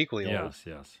also equally old.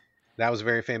 Yes. That was a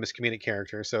very famous comedic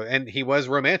character. So, and he was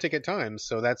romantic at times.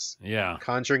 So that's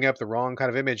conjuring up the wrong kind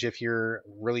of image if you're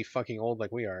really fucking old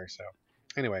like we are. So,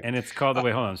 anyway. And it's called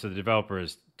hold on. So the developer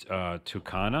is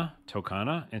Tokana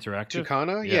Interactive.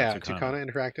 Tokana, Tokana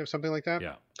Interactive, something like that.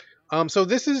 Yeah. So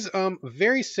this is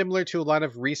very similar to a lot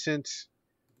of recent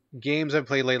games I've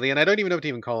played lately, and I don't even know what to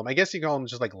even call them. I guess you call them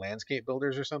just like landscape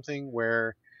builders or something,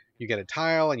 where you get a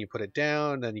tile and you put it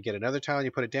down, then you get another tile and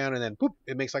you put it down, and then boop,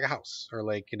 it makes like a house, or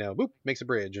like boop, makes a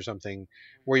bridge or something,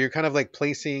 where you're kind of like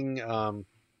placing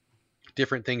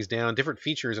different things down, different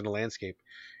features in a landscape.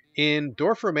 In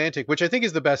Dorfromantik, which I think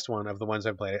is the best one of the ones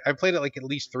I've played, I've played it like at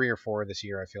least 3 or 4 this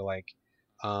year, I feel like,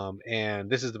 and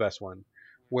this is the best one,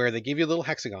 where they give you a little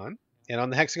hexagon. And on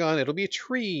the hexagon, it'll be a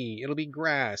tree, it'll be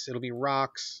grass, it'll be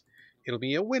rocks, it'll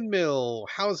be a windmill,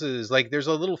 houses. Like there's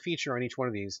a little feature on each one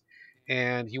of these.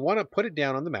 And you want to put it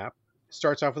down on the map. It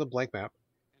starts off with a blank map.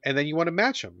 And then you want to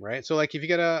match them, right? So like if you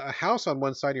get a house on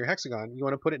one side of your hexagon, you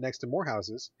want to put it next to more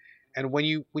houses. And when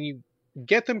you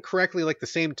get them correctly, like the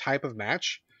same type of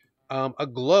match, a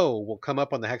glow will come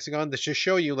up on the hexagon that should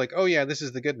show you like, oh yeah, this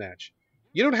is the good match.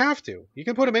 You don't have to. You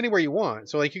can put them anywhere you want.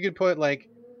 So like you could put like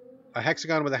a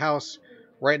hexagon with a house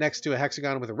right next to a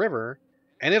hexagon with a river,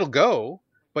 and it'll go.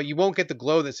 but you won't get the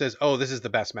glow that says, "Oh, this is the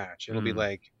best match." It'll be Mm.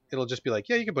 like, it'll just be like,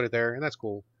 "Yeah, you can put it there, and that's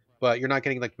cool." But you're not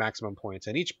getting like maximum points,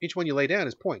 and each one you lay down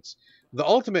is points. The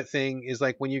ultimate thing is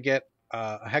like when you get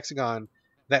a hexagon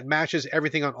that matches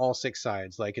everything on all 6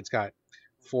 sides. Like it's got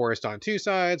forest on 2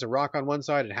 sides, a rock on one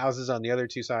side, and houses on the other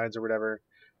 2 sides or whatever.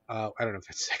 I don't know if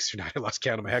that's 6 or not. I lost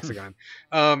count of my hexagon.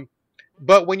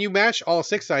 But when you match all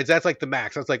 6 sides, that's like the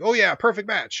max. That's like, oh yeah, perfect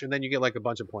match, and then you get like a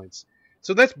bunch of points.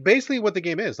 So that's basically what the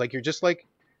game is. Like you're just like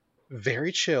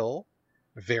very chill,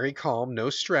 very calm, no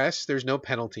stress. There's no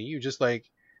penalty. You just like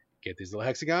get these little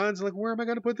hexagons. Like, where am I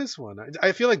going to put this one?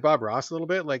 I feel like Bob Ross a little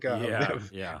bit, like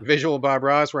Yeah. visual Bob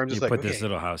Ross, where I'm just You like, put okay, this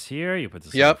little house here. You put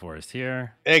this little forest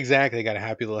here. exactly. Got a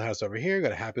happy little house over here.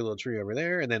 Got a happy little tree over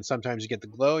there. And then sometimes you get the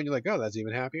glow, and you're like, oh, that's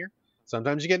even happier.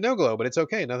 Sometimes you get no glow, but it's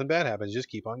okay. Nothing bad happens. Just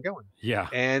keep on going. Yeah.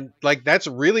 And like that's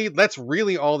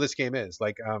really all this game is.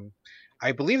 Like,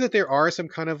 I believe that there are some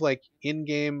kind of like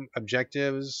in-game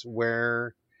objectives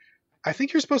where I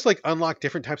think you're supposed to like unlock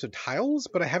different types of tiles,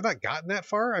 but I have not gotten that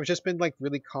far. I've just been like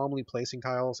really calmly placing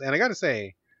tiles. And I got to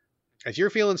say, if you're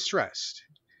feeling stressed,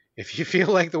 if you feel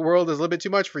like the world is a little bit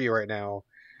too much for you right now,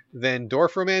 then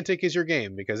Dorfromantik is your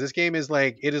game, because this game is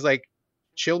like, it is like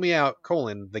chill me out,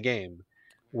 the game,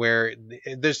 where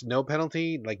there's no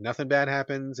penalty, like nothing bad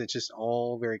happens. It's just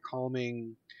all very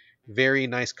calming, very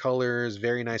nice colors,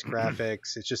 very nice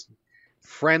graphics. It's just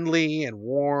friendly and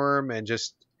warm, and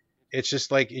just it's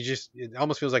just like it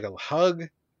almost feels like a hug.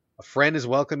 A friend is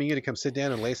welcoming you to come sit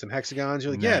down and lay some hexagons.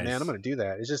 You're like, yeah, man, I'm gonna do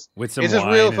that. It's just with some it's wine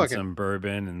just real and fucking some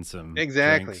bourbon and some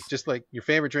exactly drinks. just like your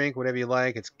favorite drink, whatever you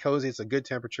like. It's cozy. It's a good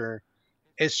temperature.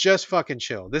 It's just fucking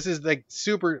chill. This is like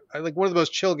super, like one of the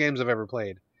most chill games I've ever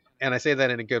played, and I say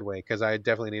that in a good way because I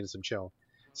definitely needed some chill.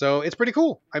 So it's pretty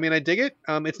cool. I mean, I dig it.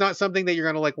 It's not something that you're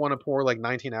gonna like want to pour like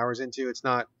 19 hours into. It's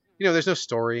not, there's no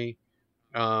story.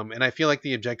 And I feel like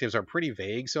the objectives are pretty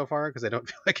vague so far because I don't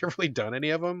feel like I've really done any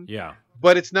of them. Yeah.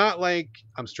 But it's not like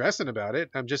I'm stressing about it.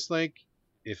 I'm just like,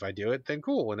 if I do it, then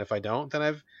cool. And if I don't, then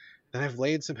I've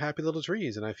laid some happy little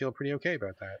trees, and I feel pretty okay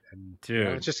about that. And dude,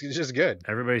 it's just good.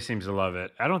 Everybody seems to love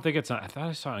it. I don't think it's on. I thought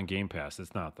I saw it on Game Pass.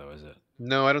 It's not though, is it?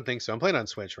 No, I don't think so. I'm playing on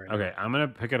Switch right now. Okay, I'm gonna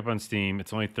pick it up on Steam.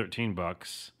 It's only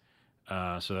 $13,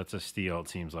 so that's a steal. It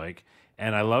seems like.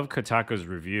 And I love Kotaku's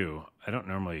review. I don't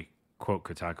normally quote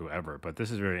Kotaku ever, but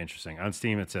this is very interesting. On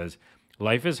Steam, it says,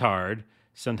 "Life is hard.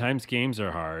 Sometimes games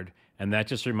are hard, and that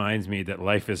just reminds me that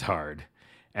life is hard.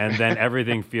 And then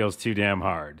everything feels too damn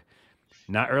hard.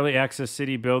 Not early access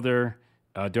city builder,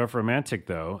 Dorfromantik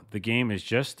though. The game is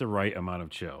just the right amount of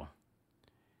chill."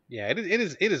 Yeah, it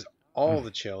is all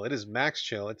the chill. It is max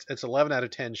chill. It's 11 out of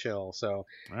 10 chill. So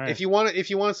Right. if you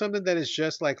want something that is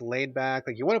just like laid back,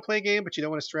 like you want to play a game but you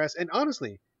don't want to stress, and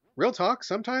honestly, real talk,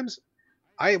 sometimes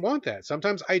I want that.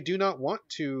 Sometimes I do not want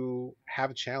to have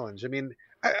a challenge. I mean,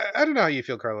 I don't know how you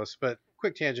feel, Carlos, but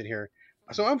quick tangent here.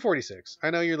 So I'm 46.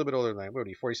 I know you're a little bit older than I am. What are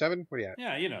you, 47? What are you at?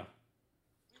 Yeah,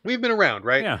 We've been around,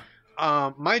 right?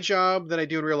 Yeah. My job that I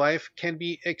do in real life can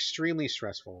be extremely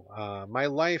stressful. My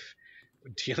life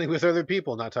dealing with other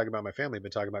people, not talking about my family,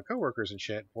 but talking about coworkers and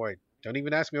shit. Boy, don't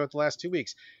even ask me about the last 2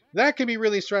 weeks. That can be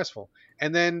really stressful.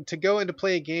 And then to go and to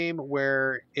play a game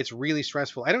where it's really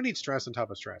stressful, I don't need stress on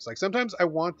top of stress. Like sometimes I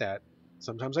want that,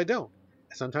 sometimes I don't.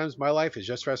 Sometimes my life is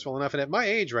just stressful enough. And at my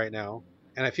age right now,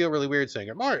 and I feel really weird saying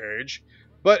at my age,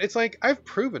 but it's like I've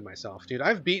proven myself, dude.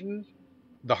 I've beaten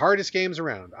the hardest games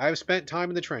around. I've spent time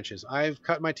in the trenches. I've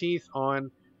cut my teeth on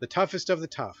the toughest of the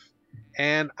tough.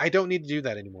 And I don't need to do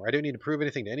that anymore. I don't need to prove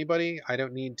anything to anybody. I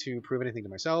don't need to prove anything to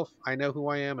myself. I know who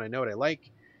I am and I know what I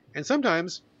like. And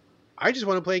sometimes I just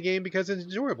want to play a game because it's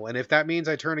enjoyable. And if that means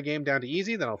I turn a game down to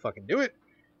easy, then I'll fucking do it.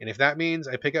 And if that means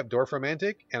I pick up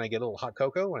Dorfromantik and I get a little hot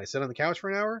cocoa when I sit on the couch for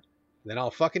an hour, then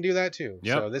I'll fucking do that too.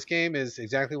 Yep. So this game is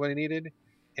exactly what I needed.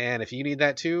 And if you need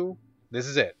that too, this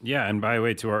is it. Yeah, and by the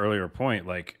way, to our earlier point,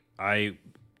 like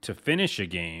to finish a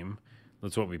game,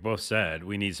 that's what we both said,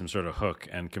 we need some sort of hook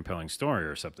and compelling story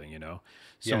or something,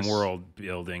 some world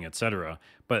building, etc.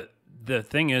 But the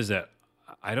thing is that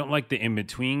I don't like the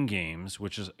in-between games,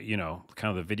 which is, kind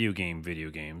of the video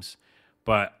games.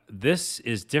 But this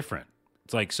is different.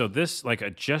 It's like, so this, like a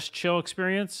just chill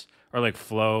experience or like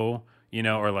Flow,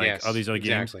 or like all these other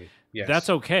games. Yes. That's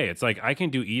okay. It's like I can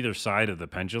do either side of the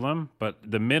pendulum, but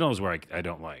the middle is where I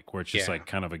don't like, where it's just like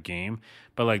kind of a game.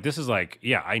 But like this is like,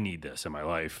 yeah, I need this in my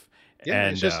life. Yeah,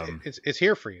 and it's just it's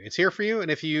here for you. It's here for you, and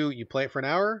if you play it for an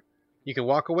hour, you can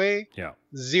walk away. Yeah.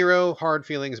 Zero hard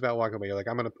feelings about walking away. You're like,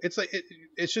 It's like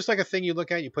it's just like a thing you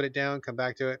look at. You put it down, come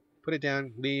back to it. Put it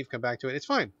down, leave, come back to it. It's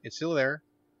fine. It's still there.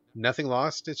 Nothing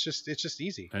lost. It's just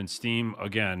easy. And Steam,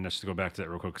 again, just to go back to that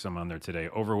real quick because I'm on there today,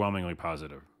 overwhelmingly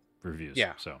positive. reviews.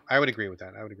 Yeah, So I would agree with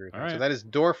that. all So right. that is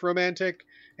Dorfromantik.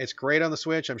 It's great on the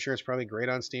Switch. I'm sure it's probably great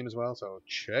on Steam as well. So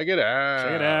check it Check it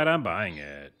out. out. I'm buying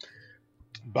it.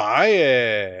 Buy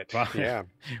it. Buy. Yeah.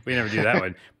 We never do that one. We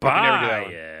never do Buy that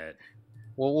one. it.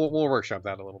 We'll workshop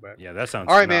that a little bit. Yeah, that sounds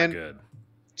All right, not man. good.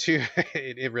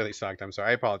 It really sucked. I'm sorry.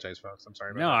 I apologize, folks. I'm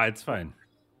sorry about No, that. it's fine.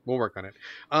 We'll work on it.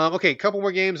 Okay, couple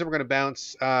more games and we're going to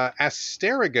bounce.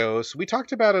 Asterigos. We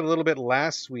talked about it a little bit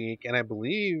last week, and I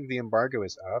believe the embargo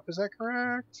is up. Is that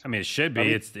correct? I mean, it should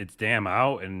be. It's damn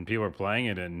out, and people are playing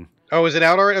it, and Oh, is it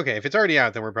out already? Okay, if it's already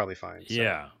out, then we're probably fine. So.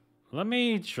 yeah. Let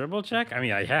me triple check. I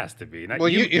mean, it has to be. Well,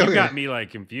 you got me like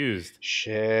confused.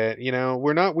 Shit,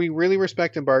 we really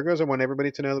respect embargoes. I want everybody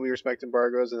to know that we respect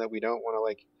embargoes and that we don't want to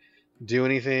like do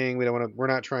anything. We're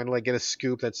not trying to like get a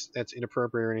scoop that's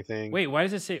inappropriate or anything. Wait, why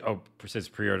does it say? Oh, it says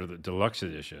pre-order the deluxe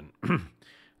edition.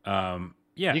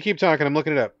 Yeah. You keep talking. I'm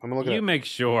looking it up. You make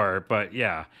sure, but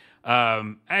yeah. I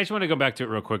just want to go back to it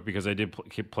real quick because I did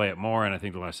play it more, and I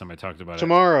think the last time I talked about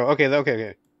tomorrow.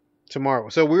 Okay. Tomorrow.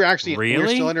 So we're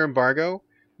still under embargo.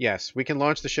 Yes, we can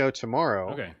launch the show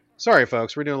tomorrow. Okay. Sorry,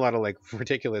 folks. We're doing a lot of like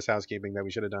ridiculous housekeeping that we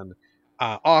should have done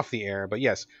off the air. But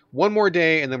yes, one more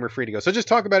day and then we're free to go. So just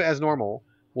talk about it as normal.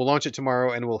 We'll launch it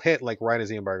tomorrow and we'll hit like right as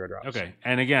the embargo drops. Okay.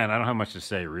 And again, I don't have much to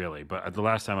say really, but the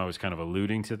last time I was kind of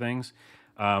alluding to things.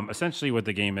 Essentially, what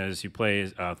the game is, you play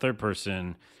third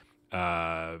person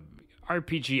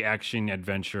RPG action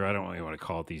adventure. I don't really want to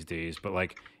call it these days, but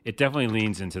like it definitely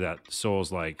leans into that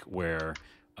Souls-like where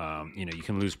you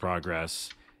can lose progress.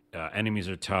 Enemies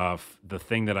are tough. The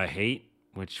thing that I hate,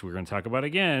 which we're going to talk about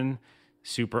again,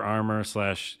 super armor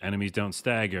 / enemies don't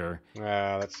stagger.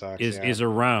 That sucks. Is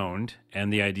around,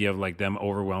 and the idea of like them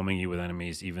overwhelming you with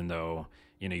enemies, even though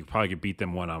you probably could beat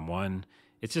them one-on-one.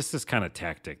 It's just this kind of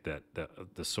tactic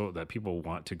that people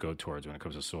want to go towards when it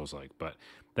comes to Souls-like. But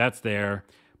that's there.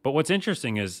 But what's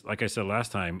interesting is, like I said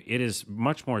last time, it is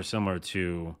much more similar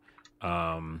to,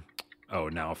 now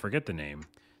I forget the name,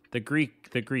 the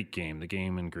Greek game, the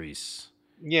game in Greece.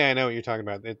 Yeah, I know what you're talking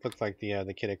about. It looked like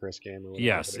the Kid Icarus game. Or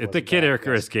yes, the Kid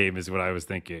Icarus game is what I was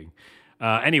thinking.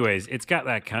 Anyways, it's got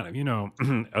that kind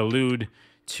of, allude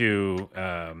to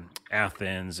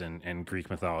Athens and Greek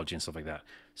mythology and stuff like that.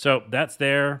 So that's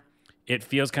there. It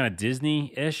feels kind of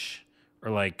Disney-ish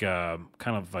or like kind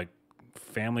of like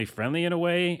family friendly in a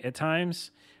way at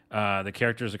times. The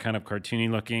characters are kind of cartoony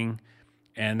looking,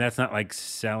 and that's not like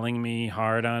selling me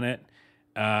hard on it.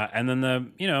 And then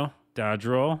the dodge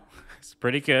roll is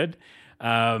pretty good.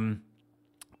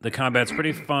 The combat's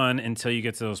pretty fun until you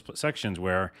get to those sections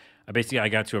where I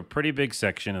got to a pretty big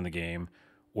section in the game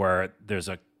where there's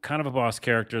a kind of a boss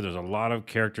character. There's a lot of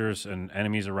characters and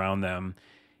enemies around them.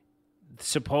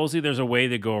 Supposedly there's a way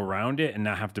to go around it and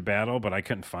not have to battle, but I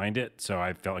couldn't find it. So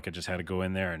I felt like I just had to go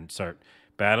in there and start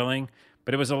battling.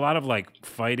 But it was a lot of like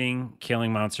fighting,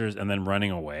 killing monsters, and then running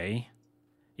away,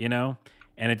 and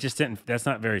it just that's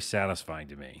not very satisfying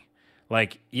to me.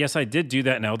 Like, yes, I did do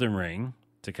that in Elden Ring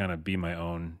to kind of be my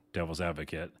own devil's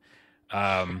advocate.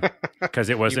 Because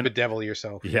it wasn't... You bedevil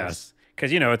yourself. Yes.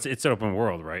 Because, it's open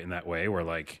world, right, in that way, where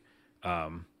like...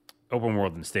 open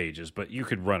world in stages, but you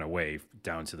could run away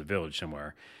down to the village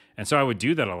somewhere. And so I would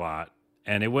do that a lot,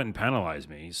 and it wouldn't penalize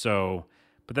me. So,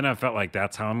 but then I felt like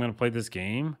that's how I'm going to play this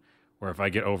game, where if I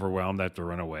get overwhelmed, I have to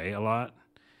run away a lot.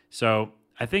 So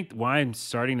I think why I'm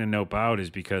starting to nope out is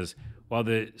because while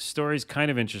the story's kind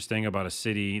of interesting about a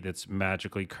city that's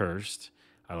magically cursed,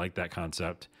 I like that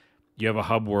concept. You have a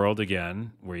hub world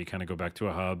again, where you kind of go back to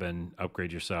a hub and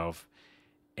upgrade yourself.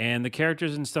 And the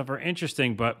characters and stuff are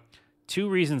interesting, but two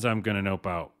reasons I'm going to nope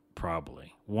out,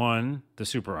 probably. One, the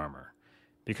super armor.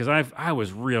 Because I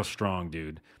was real strong,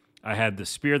 dude. I had the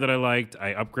spear that I liked.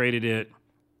 I upgraded it.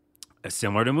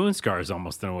 Similar to Moonscars,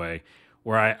 almost in a way,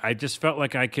 where I just felt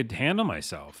like I could handle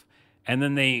myself. And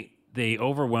then they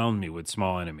overwhelmed me with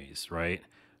small enemies, right?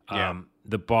 Yeah.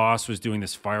 The boss was doing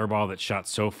this fireball that shot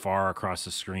so far across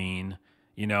the screen.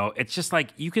 It's just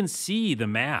like you can see the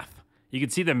math. You can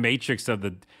see the matrix of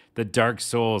the Dark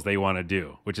Souls they want to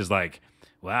do, which is like,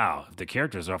 wow, if the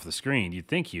characters are off the screen, you'd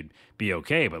think you'd be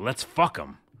okay, but let's fuck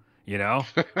him,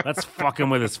 Let's fuck him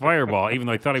with his fireball, even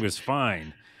though I thought he was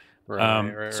fine.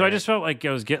 Right. So I just felt like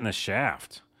I was getting the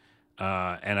shaft,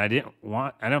 and I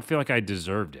don't feel like I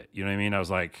deserved it. You know what I mean? I was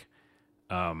like,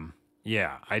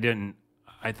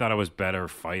 I thought I was better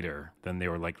fighter than they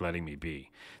were like letting me be.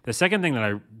 The second thing that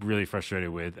I really frustrated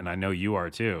with, and I know you are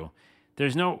too,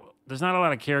 there's not a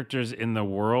lot of characters in the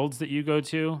worlds that you go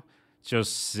to. It's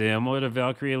just similar to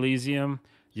Valkyrie Elysium.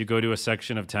 You go to a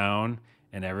section of town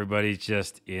and everybody's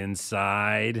just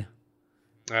inside.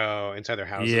 Oh, inside their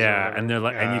houses. Yeah, and they're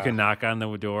like, and you can knock on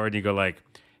the door and you go like,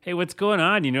 hey, what's going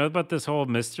on? You know about this whole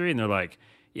mystery? And they're like,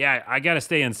 yeah, I got to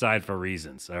stay inside for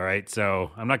reasons. All right.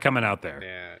 So I'm not coming out there.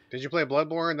 Yeah. Did you play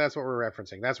Bloodborne? That's what we're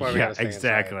referencing. That's why we got to stay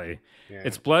exactly. inside. Yeah.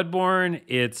 It's Bloodborne.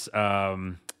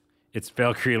 It's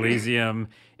Valkyrie Elysium.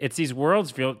 It's these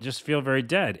worlds feel very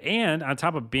dead. And on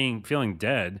top of feeling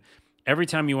dead, every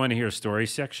time you want to hear a story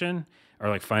section or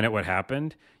like find out what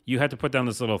happened, you have to put down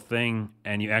this little thing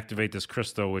and you activate this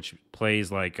crystal, which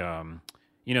plays like,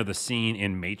 the scene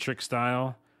in Matrix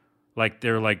style. Like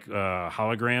they're like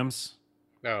holograms.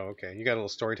 Oh, okay. You got a little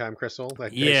storytime crystal?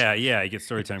 Yeah, you get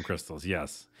storytime crystals,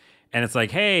 yes. And it's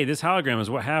like, hey, this hologram is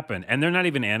what happened. And they're not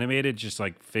even animated, just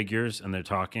like figures, and they're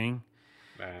talking.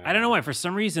 I don't know why. For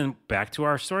some reason, back to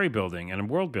our story building and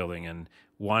world building and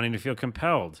wanting to feel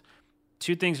compelled.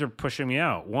 Two things are pushing me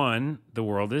out. One, the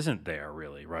world isn't there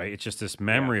really, right? It's just this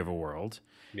memory of a world.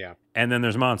 Yeah. And then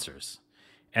there's monsters.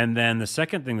 And then the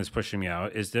second thing that's pushing me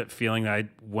out is that feeling that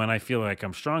when I feel like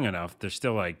I'm strong enough, they're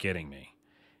still like getting me.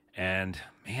 And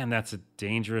man, that's a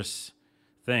dangerous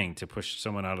thing to push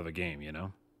someone out of the game, you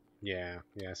know? Yeah.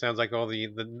 Sounds like all the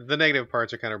negative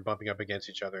parts are kind of bumping up against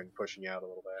each other and pushing you out a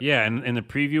little bit. Yeah, and in the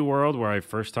preview world where I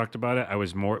first talked about it, I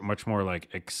was much more like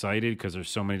excited because there's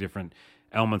so many different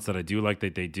elements that I do like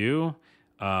that they do.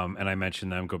 And I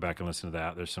mentioned them. Go back and listen to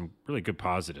that. There's some really good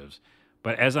positives.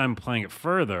 But as I'm playing it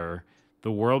further,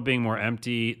 the world being more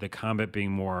empty, the combat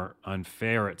being more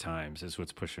unfair at times is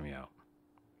what's pushing me out.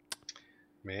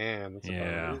 Man,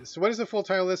 yeah. So what is the full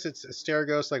title of this? It's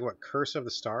Asterigos, like what, Curse of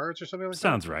the Stars or something like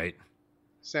Sounds that? right.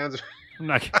 Sounds I'm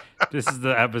not. This is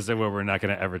the episode where we're not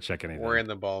going to ever check anything. We're in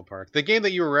the ballpark. The game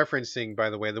that you were referencing,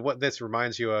 by the way, what this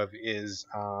reminds you of is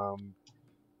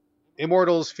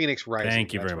Immortals Phoenix Rising.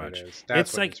 Thank you very much.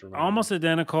 It's like almost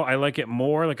identical. I like it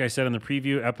more, like I said in the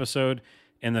preview episode,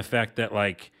 in the fact that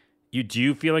like you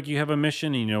do feel like you have a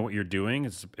mission and you know what you're doing.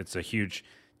 It's a huge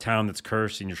town that's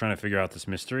cursed and you're trying to figure out this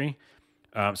mystery.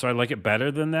 So I like it better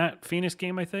than that Phoenix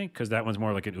game, I think, because that one's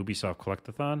more like an Ubisoft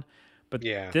collectathon. But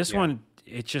this one,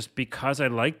 it's just because I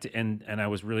liked it and I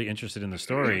was really interested in the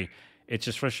story, it's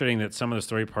just frustrating that some of the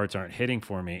story parts aren't hitting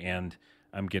for me and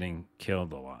I'm getting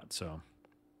killed a lot. So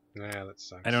yeah, that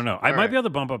sucks. I don't know. I might be able to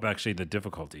bump up actually the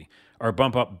difficulty or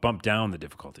bump down the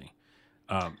difficulty.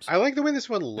 I like the way this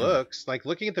one looks. Like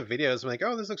looking at the videos, I'm like,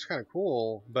 oh, this looks kind of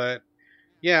cool. But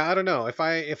yeah, I don't know. If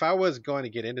I was going to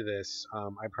get into this,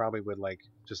 I probably would like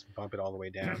just bump it all the way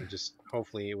down and just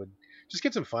hopefully it would just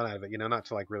get some fun out of it, not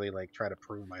to like really like try to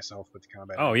prove myself with the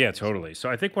combat. Oh yeah, totally. So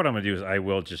I think what I'm gonna do is I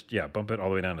will just bump it all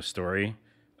the way down to story.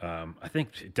 I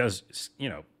think it does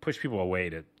push people away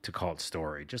to call it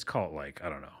story. Just call it like, I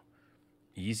don't know,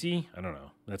 easy. I don't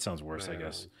know. That sounds worse, I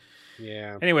guess.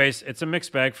 Yeah. Anyways, it's a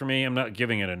mixed bag for me. I'm not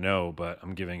giving it a no, but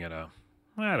I'm giving it a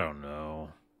I don't know.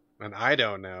 And I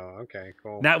don't know. Okay,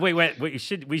 cool. Now wait. We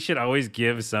should always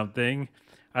give something.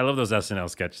 I love those SNL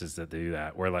sketches that do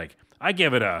that. Where like I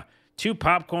give it a 2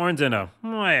 popcorns and a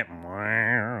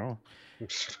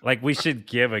like we should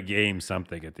give a game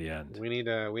something at the end. We need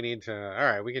to. All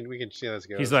right, we can see how this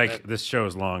goes. He's like, this show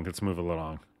is long. Let's move it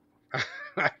along.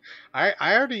 I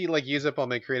already like use up all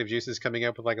my creative juices coming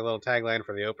up with like a little tagline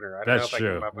for the opener. I don't That's know if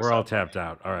true. I can We're all tapped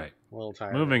out. All right. A little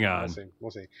tired. Moving on.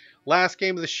 We'll see. Last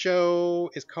game of the show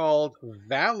is called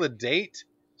Validate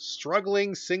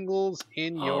Struggling Singles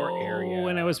in Your Area. Oh,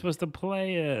 and I was supposed to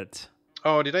play it.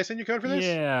 Oh, did I send you code for this?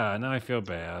 Yeah, now I feel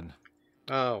bad.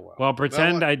 Oh, well. Well,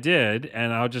 pretend I did,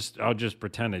 and I'll just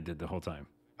pretend I did the whole time.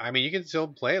 I mean, you can still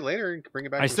play it later and bring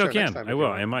it back. I to still the show can. Next time I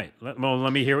will. I might. Let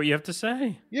me hear what you have to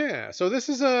say. Yeah. So this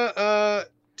is a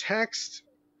text,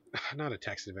 not a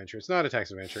text adventure. It's not a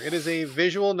text adventure. It is a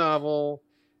visual novel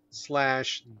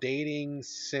 / dating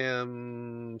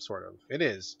sim, sort of. It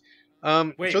is.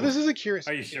 Wait. So this is a curious.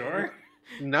 Are you sure?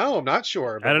 No, I'm not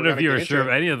sure. I don't know if you were sure of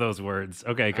any of those words.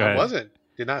 Okay, go ahead. I wasn't.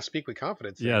 Did not speak with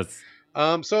confidence. Yes.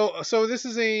 So this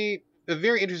is a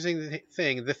very interesting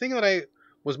thing. The thing that I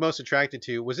was most attracted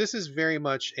to was this is very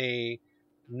much a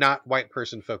not white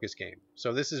person focused game.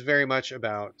 So this is very much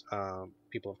about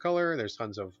people of color. There's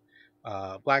tons of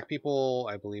black people.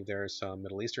 I believe there's some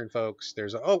Middle Eastern folks.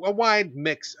 There's a wide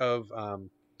mix of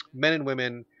men and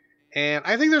women. And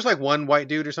I think there's like one white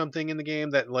dude or something in the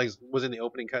game that like was in the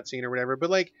opening cutscene or whatever.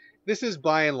 But like this is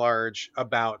by and large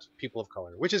about people of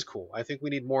color, which is cool. I think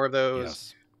we need more of those.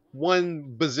 Yes.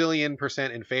 1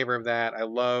 bazillion% in favor of that.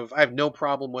 I have no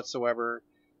problem whatsoever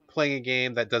playing a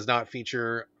game that does not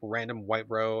feature random white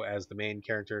bro as the main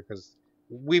character, because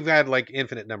we've had like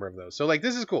infinite number of those. So like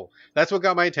this is cool. That's what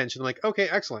got my attention. I'm like, okay,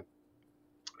 excellent.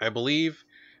 I believe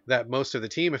that most of the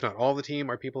team, if not all the team,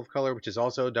 are people of color, which is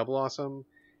also double awesome,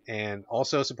 and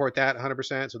also support that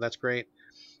 100%. So that's great.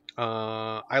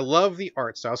 I love the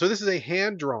art style. So this is a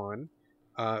hand-drawn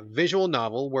visual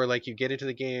novel where like you get into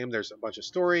the game. There's a bunch of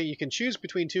story. You can choose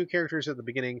between two characters at the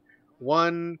beginning.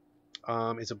 One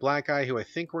is a black guy who I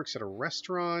think works at a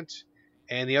restaurant,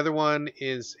 and the other one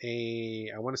is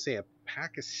I want to say a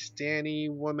Pakistani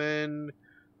woman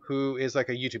who is like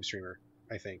a YouTube streamer.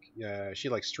 I think she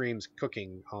like streams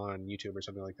cooking on YouTube or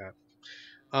something like that.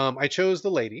 I chose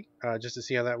the lady just to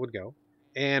see how that would go.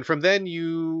 And from then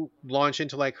you launch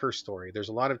into like her story. There's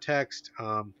a lot of text.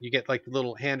 You get like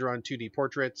little hand-drawn 2D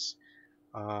portraits,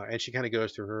 and she kind of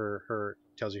goes through her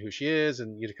tells you who she is,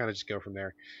 and you kind of just go from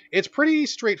there. It's pretty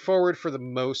straightforward for the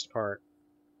most part.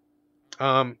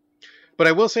 But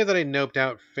I will say that I noped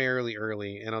out fairly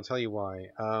early, and I'll tell you why.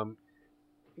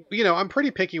 I'm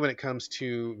pretty picky when it comes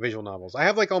to visual novels. I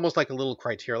have like almost like a little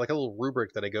criteria, like a little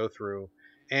rubric that I go through.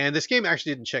 And this game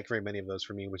actually didn't check very many of those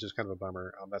for me, which is kind of a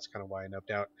bummer. That's kind of why I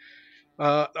noped out.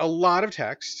 A lot of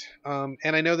text, and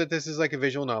I know that this is like a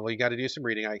visual novel. You got to do some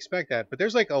reading. I expect that, but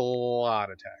there's like a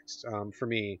lot of text for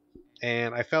me,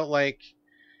 and I felt like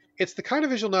it's the kind of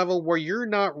visual novel where you're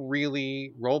not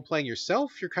really role playing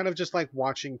yourself. You're kind of just like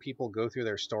watching people go through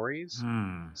their stories.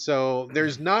 So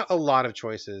there's not a lot of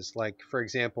choices. Like for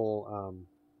example,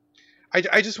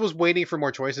 I just was waiting for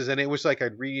more choices, and it was like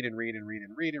I'd read and read and read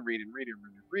and read and read and read and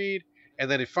read and read, and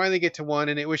then I'd finally get to one,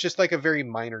 and it was just like a very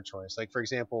minor choice. Like for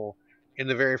example, in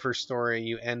the very first story,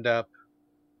 you end up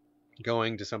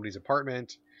going to somebody's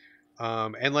apartment,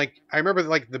 and like I remember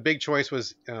like the big choice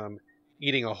was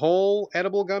eating a whole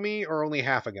edible gummy or only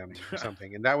half a gummy or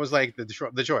something, and that was like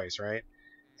the choice, right?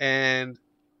 And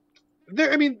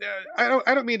I mean, I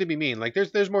don't mean to be mean. Like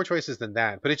there's more choices than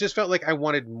that, but it just felt like I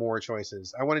wanted more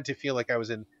choices. I wanted to feel like I was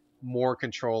in more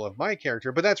control of my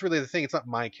character. But that's really the thing. It's not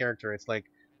my character. It's like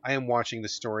I am watching the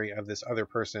story of this other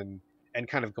person and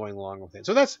kind of going along with it.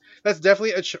 So that's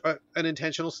definitely an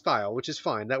intentional style, which is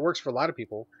fine. That works for a lot of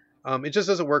people. It just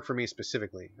doesn't work for me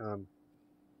specifically.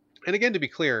 And again, to be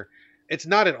clear, it's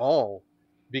not at all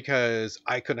because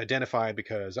I couldn't identify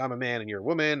because I'm a man and you're a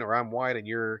woman, or I'm white and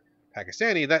you're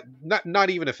Pakistani. That not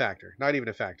even a factor. Not even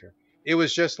a factor. It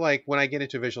was just like when I get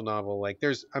into a visual novel, like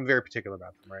I'm very particular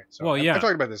about them, right? So well, yeah, I've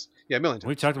talked about this, a million times.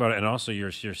 We talked about it, and also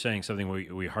you're saying something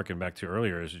we harken back to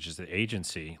earlier, which is the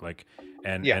agency, like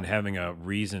and having a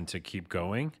reason to keep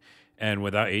going, and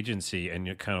without agency, and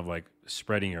you're kind of like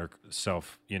spreading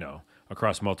yourself,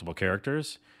 across multiple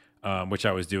characters, which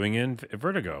I was doing in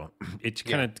Vertigo. It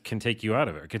kind of can take you out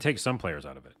of it. It can take some players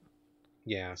out of it.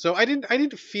 Yeah, so I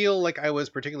didn't feel like I was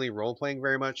particularly role playing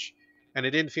very much, and I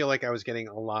didn't feel like I was getting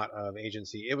a lot of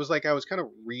agency. It was like I was kind of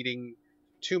reading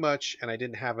too much, and I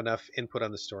didn't have enough input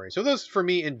on the story. So those, for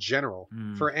me in general,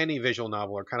 for any visual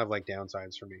novel, are kind of like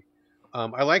downsides for me.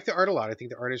 I like the art a lot. I think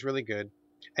the art is really good,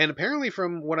 and apparently,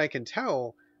 from what I can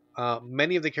tell,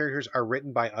 many of the characters are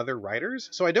written by other writers.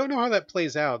 So I don't know how that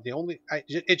plays out.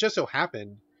 It just so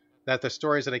happened that the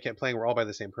stories that I kept playing were all by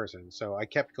the same person, so I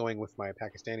kept going with my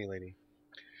Pakistani lady.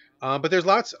 But there's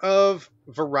lots of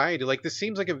variety. Like this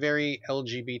seems like a very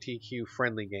LGBTQ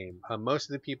friendly game. Most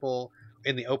of the people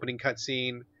in the opening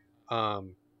cutscene,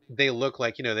 they look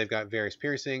like they've got various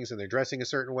piercings and they're dressing a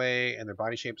certain way and their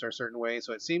body shapes are a certain way.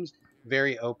 So it seems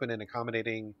very open and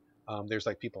accommodating. There's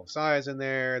like people of size in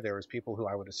there. There was people who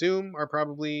I would assume are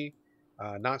probably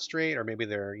not straight, or maybe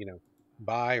they're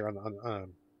bi, or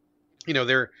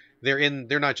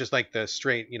they're not just like the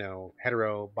straight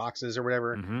hetero boxes or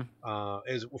whatever,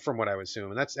 is from what I would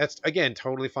assume, and that's again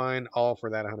totally fine, all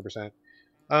for that 100%.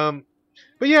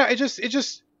 But yeah, I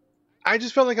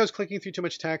just felt like I was clicking through too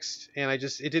much text, and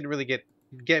it didn't really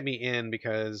get me in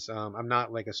because I'm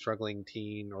not like a struggling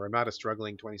teen, or I'm not a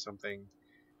struggling 20 something,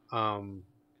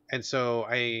 and so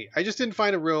I just didn't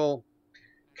find a real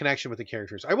connection with the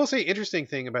characters. I will say, interesting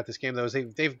thing about this game though is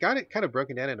they've got it kind of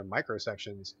broken down into micro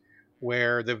sections,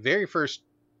 where the very first,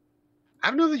 I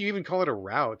don't know that you even call it a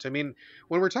route. I mean,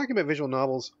 when we're talking about visual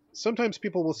novels, sometimes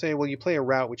people will say, well, you play a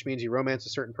route, which means you romance a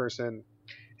certain person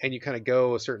and you kind of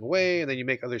go a certain way, and then you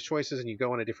make other choices and you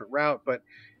go on a different route. But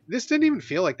this didn't even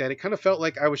feel like that. It kind of felt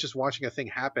like I was just watching a thing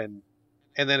happen,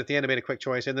 and then at the end I made a quick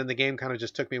choice, and then the game kind of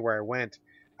just took me where I went.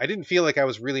 I didn't feel like I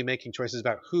was really making choices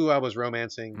about who I was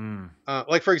romancing.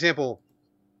 Like, for example,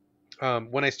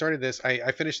 when I started this,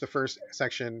 I finished the first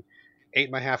section, ate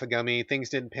my half a gummy, things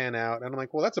didn't pan out, and I'm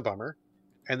like, well, that's a bummer.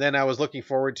 And then I was looking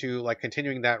forward to like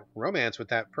continuing that romance with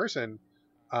that person,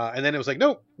 and then it was like,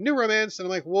 nope, new romance, and I'm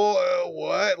like, well,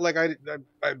 what? Like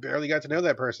I barely got to know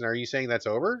that person. Are you saying that's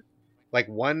over? Like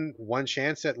one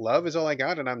chance at love is all I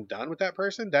got, and I'm done with that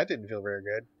person? That didn't feel very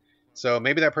good. So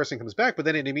maybe that person comes back, but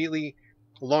then it immediately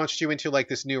launched you into like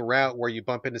this new route where you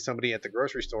bump into somebody at the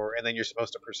grocery store, and then you're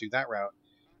supposed to pursue that route.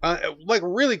 Like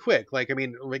really quick. Like, I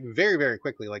mean, like very, very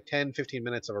quickly, like 10, 15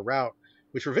 minutes of a route,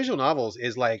 which for visual novels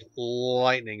is like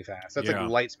lightning fast. That's like Yeah.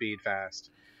 light speed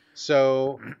fast.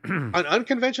 So an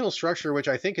unconventional structure, which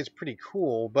I think is pretty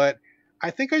cool, but I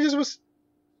think I just was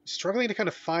struggling to kind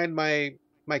of find my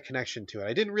connection to it.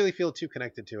 I didn't really feel too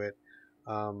connected to it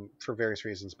for various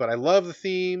reasons, but I love the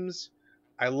themes.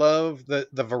 I love the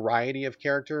variety of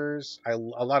characters. A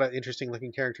lot of interesting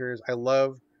looking characters. I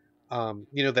love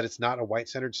that it's not a white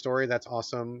centered story. That's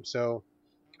awesome. So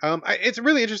it's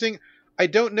really interesting. I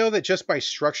don't know that just by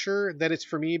structure that it's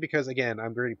for me because again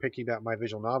I'm very picky about my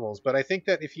visual novels. But I think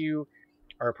that if you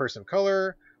are a person of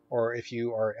color or if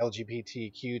you are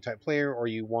LGBTQ type player or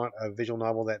you want a visual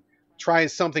novel that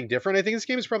tries something different, I think this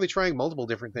game is probably trying multiple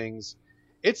different things.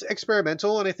 It's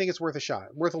experimental, and I think it's worth a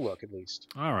shot, worth a look at least.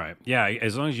 All right. Yeah,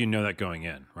 as long as you know that going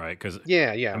in, right? Because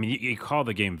yeah. I mean, you call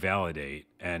the game Validate,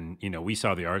 and we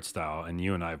saw the art style, and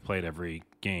you and I have played every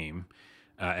game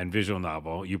and visual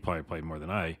novel. You probably played more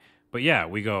than I, but yeah,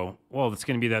 we go. Well, it's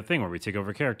going to be that thing where we take over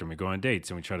a character and we go on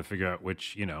dates and we try to figure out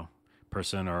which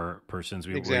person or persons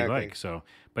we like. So,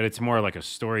 but it's more like a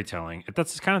storytelling.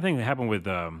 That's the kind of thing that happened with.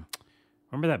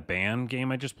 Remember that band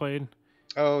game I just played?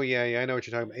 Oh, yeah, I know what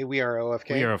you're talking about. We Are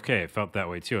OFK. We Are OFK. It felt that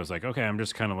way, too. I was like, okay, I'm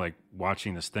just kind of like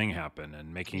watching this thing happen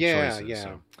and making choices.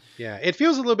 Yeah. It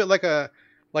feels a little bit like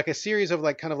a series of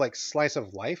like kind of like slice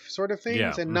of life sort of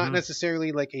things and not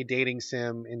necessarily like a dating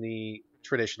sim in the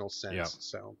traditional sense. Yeah.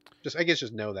 So I guess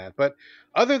just know that. But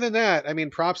other than that, I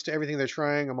mean, props to everything they're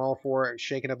trying. I'm all for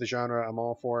shaking up the genre. I'm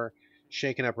all for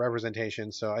shaking up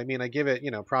representation. So I mean, I give it,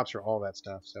 props for all that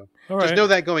stuff. So just know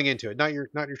that going into it, not your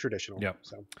traditional. Yep.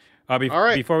 So all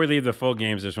right. Before we leave the full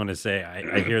games, I just want to say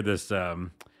I hear this. I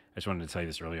just wanted to tell you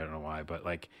this earlier. I don't know why, but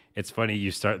like it's funny.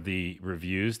 You start the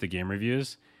game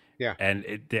reviews. Yeah. And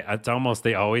it's almost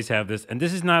they always have this, and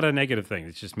this is not a negative thing.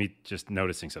 It's just me just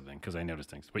noticing something because I notice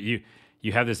things. But you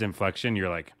have this inflection. You're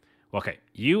like, well, okay,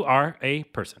 you are a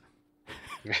person,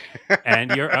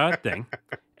 and you're a thing,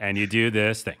 and you do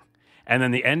this thing. And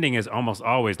then the ending is almost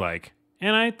always like,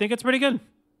 and I think it's pretty good.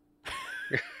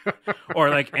 Or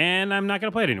like, and I'm not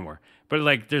going to play it anymore. But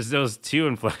like, there's those two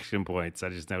inflection points. I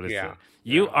just noticed that.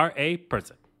 You are a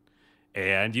person.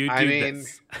 And you do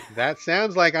this. That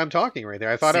sounds like I'm talking right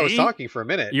there. I thought I was talking for a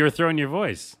minute. You were throwing your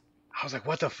voice. I was like,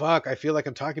 what the fuck? I feel like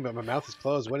I'm talking, but my mouth is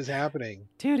closed. What is happening?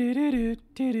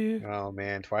 Oh,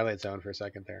 man. Twilight Zone for a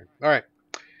second there. All right.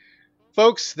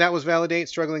 Folks, that was Validate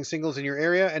Struggling Singles in Your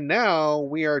Area. And now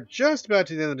we are just about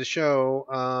to the end of the show.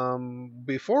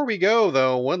 Before we go,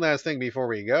 though, one last thing before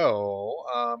we go.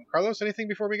 Carlos, anything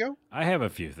before we go? I have a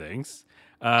few things.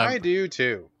 I do,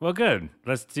 too. Well, good.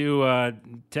 Let's do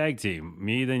tag team.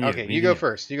 Me, then you. Okay, you go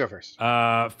first.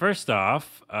 First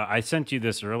off, I sent you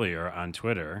this earlier on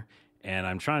Twitter, and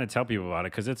I'm trying to tell people about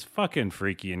it because it's fucking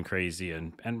freaky and crazy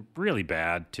and really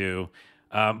bad, too.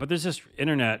 But there's this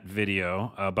internet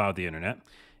video about the internet.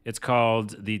 It's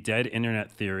called The Dead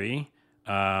Internet Theory.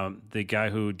 The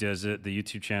guy who does it, the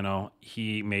YouTube channel,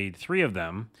 he made 3 of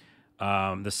them.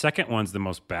 The second one's the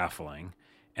most baffling.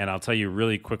 And I'll tell you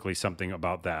really quickly something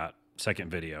about that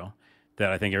second video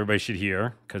that I think everybody should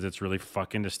hear because it's really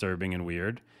fucking disturbing and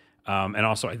weird. And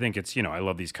also I think it's, I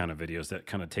love these kind of videos that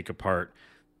kind of take apart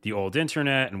the old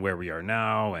internet and where we are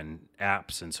now and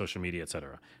apps and social media,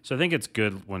 etc. So I think it's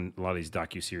good when a lot of these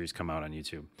docuseries come out on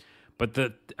YouTube. But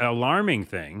the alarming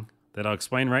thing that I'll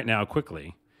explain right now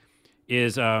quickly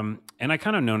is, and I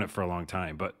kind of known it for a long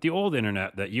time, but the old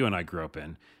internet that you and I grew up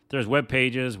in, there's web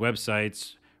pages,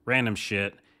 websites, random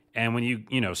shit. And when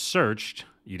you searched,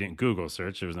 you didn't Google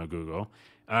search, there was no Google,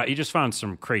 you just found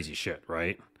some crazy shit,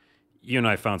 right? You and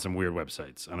I found some weird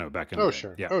websites. I know back in the day.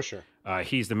 Sure. Yeah. Oh, sure.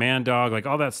 He's the Man Dog. Like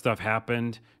all that stuff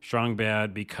happened, strong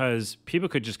bad, because people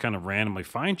could just kind of randomly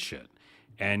find shit.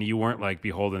 And you weren't like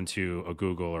beholden to a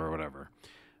Google or whatever.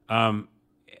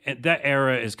 That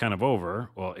era is kind of over.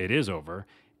 Well, it is over.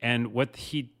 And what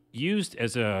he used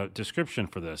as a description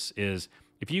for this is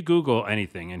if you Google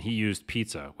anything, and he used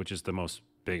pizza, which is the most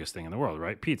biggest thing in the world,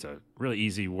 right? Pizza, really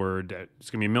easy word.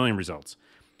 It's going to be a million results.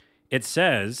 It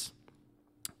says...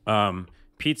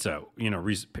 pizza,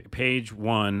 page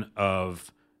 1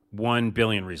 of 1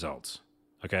 billion results.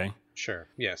 Okay. Sure.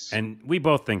 Yes. And we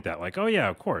both think that like, oh yeah,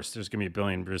 of course there's gonna be 1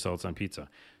 billion results on pizza.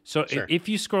 So sure. If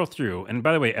you scroll through, and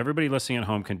by the way, everybody listening at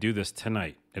home can do this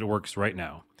tonight. It works right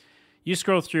now. You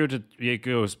scroll through it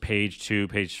goes page 2,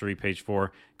 page 3, page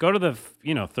 4, go to the,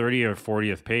 30 or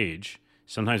 40th page.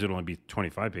 Sometimes it'll only be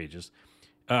 25 pages.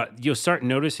 You'll start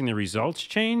noticing the results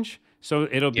change. So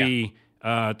it'll be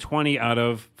 20 out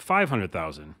of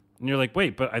 500,000. And you're like,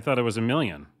 wait, but I thought it was 1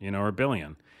 million, or 1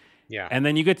 billion. Yeah. And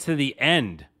then you get to the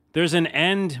end There's an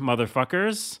end,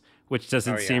 motherfuckers, which Oh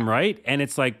doesn't yeah. seem right. And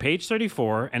it's like page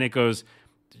 34, and it goes,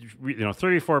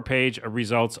 34 page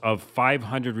results of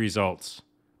 500 results.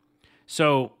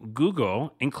 So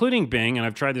Google, including Bing, and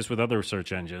I've tried this with other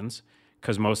search engines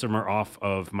because most of them are off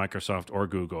of Microsoft or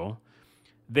Google,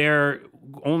 they're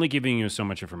only giving you so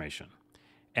much information.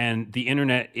 And the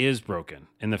internet is broken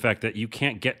in the fact that you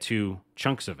can't get to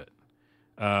chunks of it.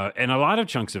 And a lot of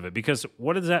chunks of it, because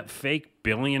what is that fake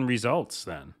billion results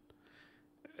then?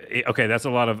 Okay, that's a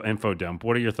lot of info dump.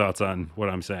 What are your thoughts on what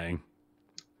I'm saying?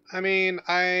 I mean,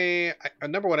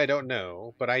 number one, I don't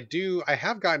know, but I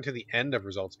have gotten to the end of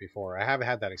results before. I have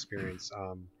had that experience.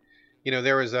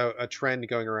 There was a trend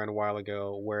going around a while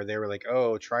ago where they were like,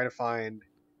 oh, try to find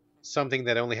something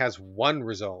that only has one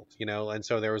result, and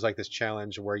so there was like this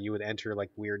challenge where you would enter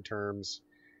like weird terms.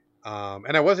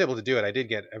 And I was able to do it. I did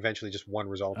get eventually just one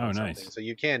result Oh, on something, nice. so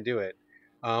you can do it.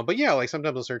 But yeah, like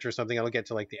sometimes I'll search for something, I'll get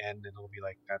to like the end, and it'll be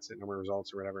like that's it, no more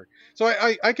results or whatever. So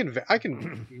I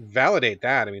can validate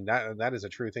that. I mean that is a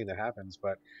true thing that happens,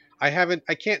 but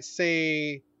I can't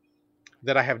say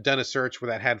that I have done a search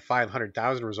where that had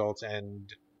 500,000 results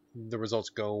and the results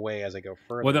go away as I go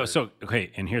Well, no, further. so, okay,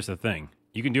 and here's the thing.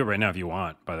 You can do it right now if you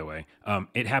want, by the way.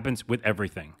 It happens with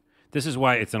everything. This is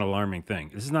why it's an alarming thing.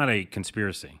 This is not a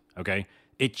conspiracy, okay?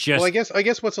 It Well, just I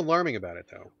guess what's alarming about it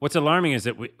though. What's alarming is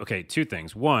that two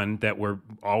things. One, that we're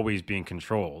always being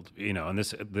controlled, and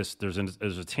there's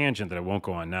a tangent that I won't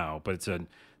go on now, but it's a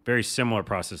very similar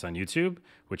process on YouTube,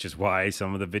 which is why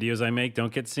some of the videos I make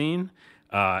don't get seen.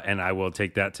 And I will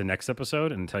take that to next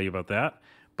episode and tell you about that.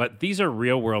 But these are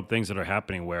real world things that are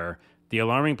happening where the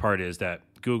alarming part is that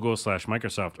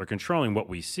Google/Microsoft are controlling what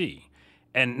we see.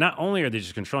 And not only are they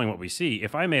just controlling what we see,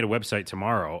 if I made a website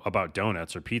tomorrow about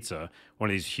donuts or pizza, one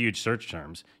of these huge search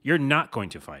terms, you're not going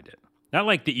to find it. Not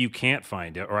like that you can't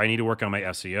find it or I need to work on my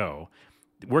SEO.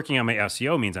 Working on my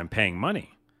SEO means I'm paying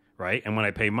money, right? And when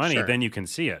I pay money, Sure. then you can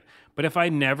see it. But if I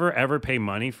never ever pay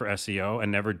money for SEO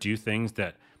and never do things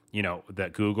that,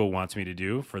 that Google wants me to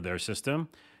do for their system,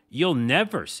 you'll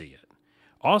never see it.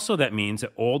 Also, that means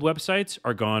that old websites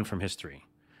are gone from history.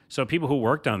 So people who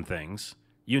worked on things,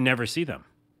 you never see them.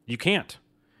 You can't.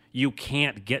 You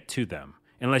can't get to them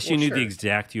unless you Well, knew the sure.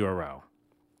 exact URL.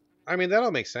 I mean, that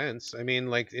all makes sense. I mean,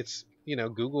 like it's,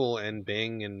 Google and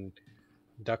Bing and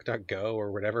DuckDuckGo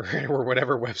or whatever or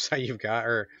whatever website you've got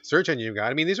or search engine you've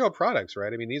got. I mean, these are all products,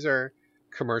 right? I mean, these are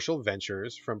commercial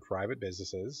ventures from private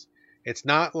businesses. It's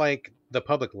not like the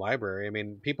public library. I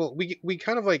mean, people we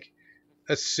kind of like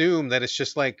assume that it's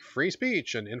just like free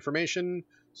speech and information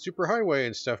superhighway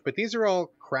and stuff, but these are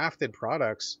all crafted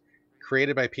products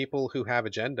created by people who have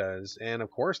agendas, and of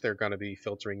course they're going to be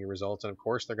filtering your results, and of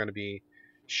course they're going to be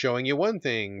showing you one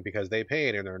thing because they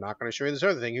paid, and they're not going to show you this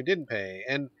other thing who didn't pay.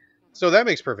 And so that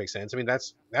makes perfect sense. I mean,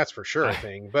 that's for sure a I,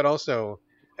 thing. But also,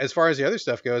 as far as the other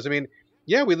stuff goes, I mean,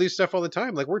 yeah, we lose stuff all the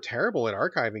time. Like we're terrible at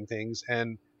archiving things,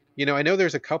 and I know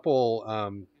there's a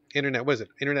couple internet, was it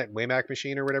Internet Wayback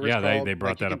Machine or whatever it's yeah, they called? brought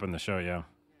Like you that can, up in the show. Yeah.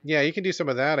 yeah, you can do some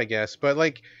of that, I guess. But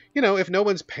like, if no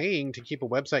one's paying to keep a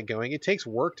website going, it takes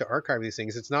work to archive these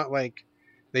things. It's not like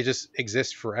they just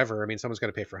exist forever. I mean, someone's got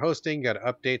to pay for hosting, got to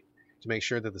update to make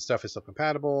sure that the stuff is still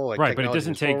compatible. Like Right, but technology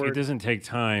moves it forward. doesn't take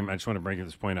time. I just want to bring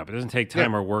this point up. It doesn't take Yeah,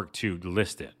 time or work to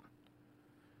list it.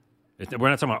 We're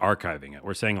not talking about archiving it.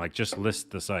 We're saying like just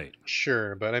list the site.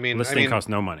 sure, but I mean, Listing costs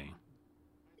no money.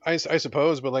 I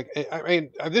suppose, but like, I mean,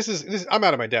 this. I'm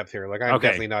out of my depth here. Like, I'm Okay.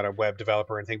 definitely not a web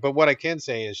developer or anything. But what I can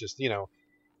say is just,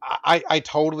 I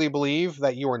totally believe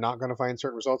that you are not going to find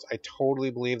certain results. I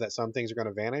totally believe that some things are going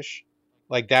to vanish.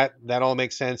 Like that all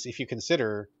makes sense if you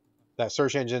consider that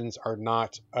search engines are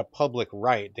not a public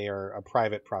right; they are a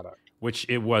private product. Which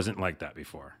it wasn't like that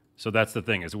before. So that's the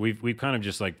thing is we've kind of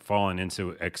just like fallen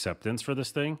into acceptance for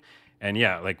this thing. And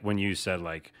yeah, like when you said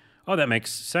like, oh, that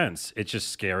makes sense. It's just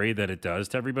scary that it does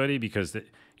to everybody because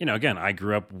again, I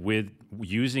grew up with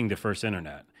using the first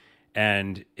internet,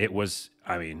 and it was,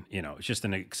 I mean, it's just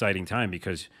an exciting time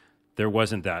because there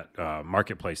wasn't that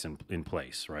marketplace in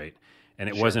place, right? And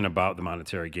it Sure. wasn't about the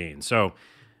monetary gain. So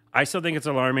I still think it's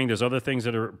alarming. There's other things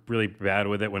that are really bad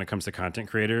with it when it comes to content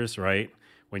creators, right?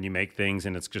 When you make things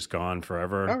and it's just gone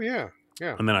forever. Oh yeah,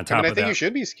 yeah. And then on I mean, top I of think you that,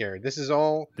 should be scared. This is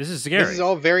all this is this is scary.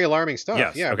 all very alarming stuff.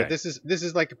 Yes. Yeah, but Okay. this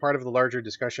is like a part of the larger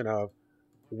discussion of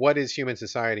what is human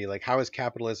society? Like, how is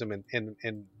capitalism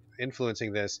and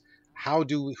influencing this?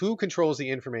 Who controls the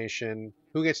information?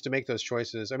 Who gets to make those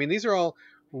choices? I mean, these are all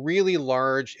really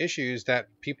large issues that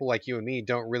people like you and me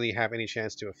don't really have any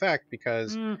chance to affect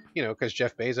because Mm, because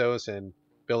Jeff Bezos and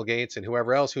Bill Gates and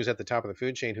whoever else who's at the top of the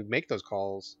food chain who make those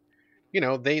calls,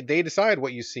 they decide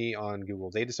what you see on Google.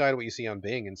 They decide what you see on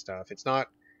Bing and stuff. It's not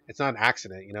it's not an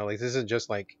accident. You know, like this isn't just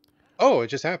like, oh, it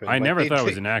just happened. I Like never thought it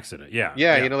was an accident. Yeah.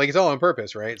 yeah, you know, like it's all on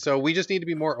purpose, right? So we just need to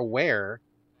be more aware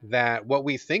that what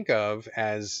we think of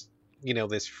as, you know,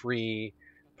 this free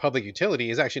public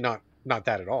utility is actually not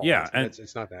that at all. Yeah,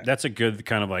 It's not that. that's a good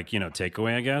kind of like, you know,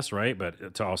 takeaway, I guess, right?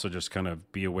 But to also just kind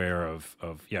of be aware of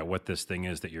yeah, what this thing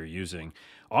is that you're using.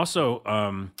 Also,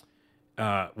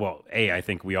 well, I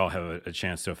think we all have a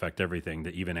chance to affect everything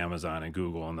that even Amazon and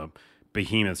Google and the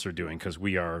behemoths are doing, because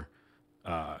we are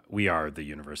the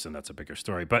universe, and that's a bigger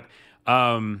story. But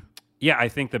yeah, I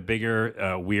think the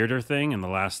bigger, weirder thing, and the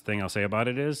last thing I'll say about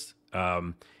it is,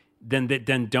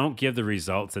 then don't give the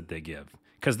results that they give,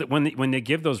 because when they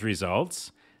give those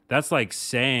results, that's like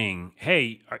saying,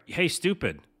 hey,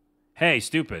 stupid,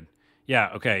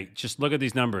 yeah, okay, just look at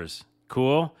these numbers,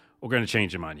 cool, we're going to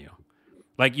change them on you.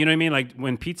 Like, you know what I mean? Like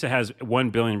when pizza has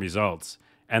 1 billion results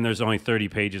and there's only 30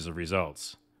 pages of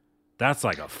results, that's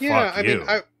like a fuck you. I mean,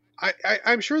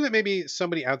 I'm sure that maybe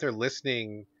somebody out there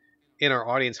listening in our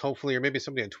audience, hopefully, or maybe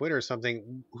somebody on Twitter or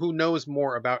something who knows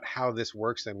more about how this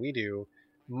works than we do,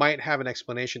 might have an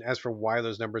explanation as for why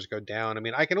those numbers go down. I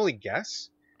mean, I can only guess.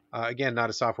 Again, not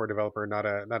a software developer, not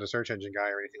a search engine guy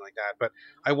or anything like that. But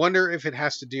I wonder if it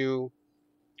has to do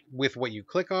with what you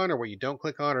click on or what you don't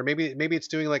click on, or maybe it's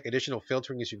doing like additional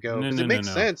filtering as you go. Because it makes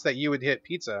sense that you would hit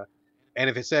pizza, and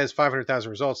if it says 500,000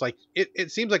 results, like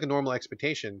it seems like a normal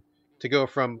expectation to go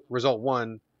from result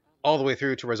 1 all the way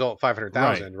through to result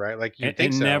 500,000, right? Like you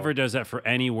think it so. never does that for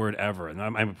any word ever. And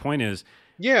my point is,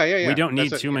 yeah. We don't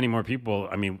need too many more people.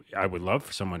 I mean, I would love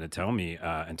for someone to tell me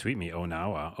and tweet me,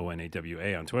 Onawa,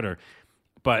 ONAWA on Twitter.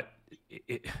 But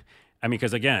I mean,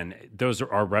 because again, those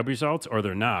are web results, or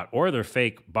they're not, or they're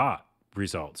fake bot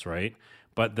results, right?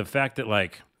 But the fact that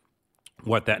like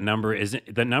what that number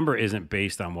isn't, the number isn't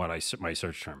based on what my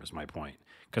search term is my point.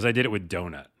 Because I did it with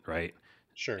donut, right?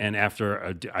 Sure. And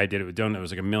after I did it with donut, it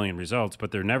was like 1 million results,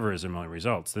 but there never is 1 million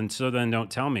results. Then don't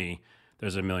tell me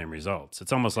there's 1 million results.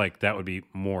 It's almost like that would be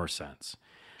more sense.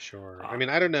 Sure. I mean,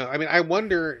 I don't know. I mean, I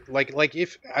wonder, like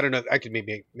if, I don't know, I could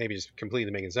maybe just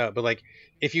completely make this up, but like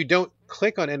if you don't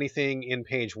click on anything in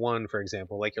page 1, for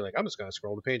example, like you're like, I'm just going to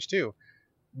scroll to page 2.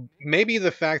 Maybe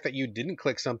the fact that you didn't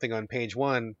click something on page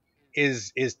 1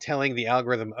 is telling the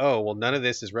algorithm, oh, well, none of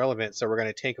this is relevant, so we're going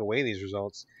to take away these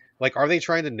results. Like, are they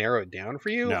trying to narrow it down for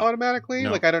you automatically?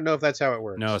 No. Like, I don't know if that's how it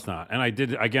works. No, it's not. And I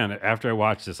did, again, after I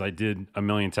watched this, I did 1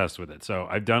 million tests with it. So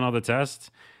I've done all the tests.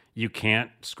 You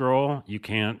can't scroll. You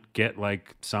can't get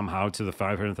like somehow to the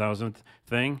 500,000th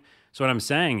thing. So what I'm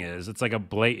saying is it's like a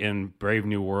blatant Brave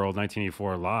New World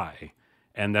 1984 lie.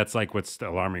 And that's like what's the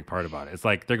alarming part about it. It's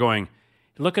like they're going,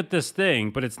 look at this thing,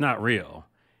 but it's not real.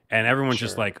 And everyone's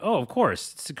just like, oh, of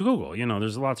course, it's Google. You know,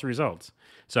 there's lots of results.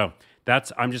 So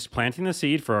I'm just planting the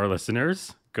seed for our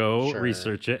listeners. Go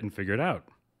research it and figure it out.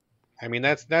 I mean,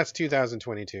 that's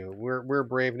 2022. We're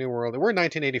Brave New World. We're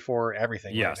 1984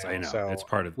 everything. Yes, right now. I know. So it's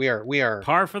part of we are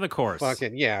par for the course.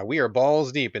 Fucking yeah, we are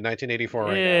balls deep in 1984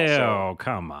 right now. So,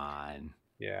 come on.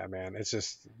 Yeah, man.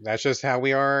 That's just how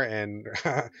we are, and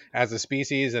as a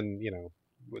species, and you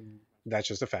know, that's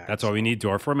just a fact. That's why we need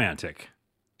Dorfromantik.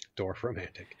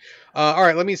 Dorfromantik. All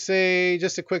right, let me say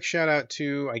just a quick shout out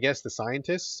to, I guess, the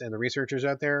scientists and the researchers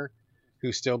out there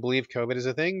who still believe COVID is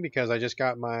a thing, because I just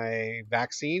got my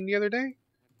vaccine the other day.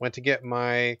 Went to get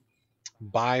my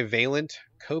bivalent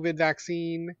COVID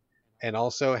vaccine, and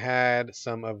also had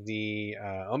some of the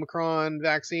Omicron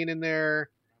vaccine in there.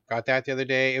 Got that the other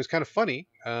day. It was kind of funny.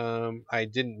 I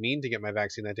didn't mean to get my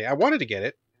vaccine that day. I wanted to get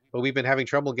it, but we've been having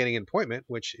trouble getting an appointment,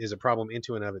 which is a problem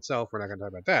into and of itself. We're not going to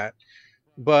talk about that.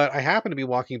 But I happened to be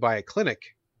walking by a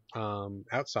clinic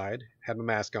outside, had my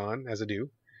mask on, as I do.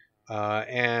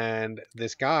 And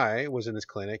this guy was in this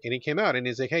clinic, and he came out and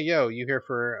he's like, hey, yo, you here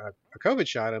for a COVID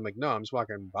shot? I'm like, no, I'm just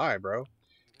walking by, bro.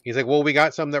 He's like, well, we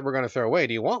got some that we're going to throw away.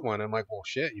 Do you want one? I'm like, well,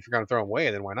 shit, if you're going to throw them away,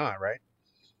 then why not, right?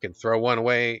 You can throw one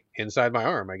away inside my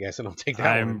arm, I guess, and I'll take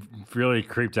that one. I'm really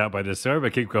creeped out by this story,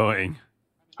 but keep going.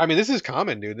 I mean, this is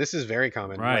common, dude. This is very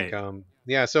common. Right. Like,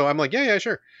 yeah, so I'm like, yeah,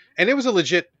 sure. And it was a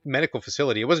legit medical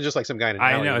facility. It wasn't just like some guy in an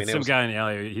alley. I know, I mean, it's some guy in the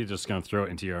alley. He's just going to throw it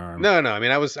into your arm. No. I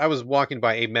mean, I was walking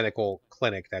by a medical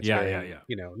clinic that's yeah.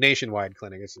 You know, nationwide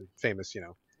clinic. It's famous, you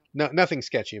know. Nothing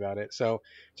sketchy about it. So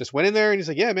just went in there and he's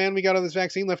like, yeah, man, we got all this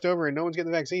vaccine left over and no one's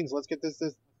getting the vaccines. Let's get this.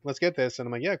 Let's get this. And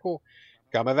I'm like, yeah, cool.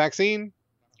 Got my vaccine.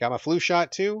 Got my flu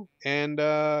shot too. And,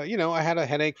 you know, I had a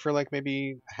headache for like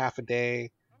maybe half a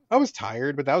day. I was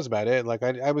tired, but that was about it. Like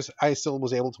I still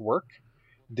was able to work.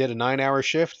 Did a 9-hour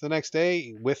shift the next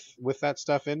day with that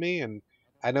stuff in me, and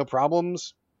I had no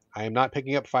problems. I am not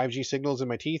picking up 5G signals in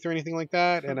my teeth or anything like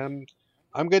that, and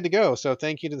I'm good to go. So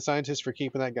thank you to the scientists for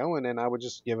keeping that going. And I would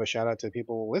just give a shout out to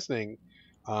people listening.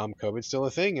 COVID's still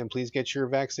a thing, and please get your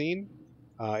vaccine.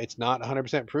 It's not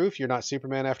 100% proof. You're not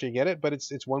Superman after you get it, but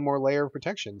it's one more layer of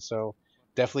protection. So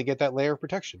definitely get that layer of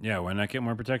protection. Yeah, why not get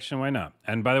more protection? Why not?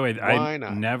 And by the way, Why I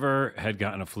not? never had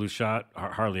gotten a flu shot,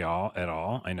 hardly at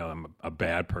all. I know I'm a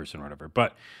bad person or whatever,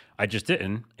 but I just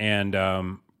didn't. And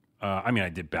I mean, I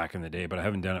did back in the day, but I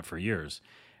haven't done it for years.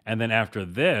 And then after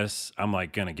this, I'm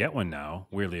like gonna get one now.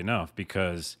 Weirdly enough,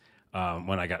 because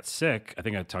when I got sick, I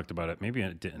think I talked about it. Maybe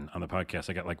I didn't on the podcast.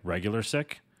 I got like regular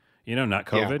sick, not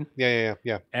COVID.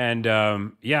 Yeah. And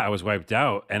I was wiped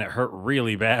out, and it hurt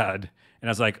really bad. And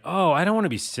I was like, oh, I don't want to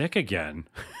be sick again.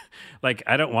 Like,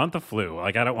 I don't want the flu.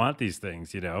 Like, I don't want these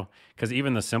things, because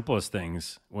even the simplest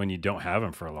things, when you don't have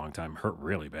them for a long time, hurt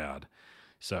really bad.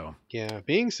 So yeah,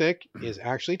 being sick is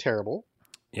actually terrible.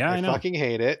 Yeah, I know. Fucking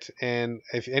hate it. And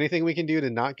if anything we can do to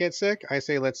not get sick, I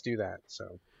say let's do that.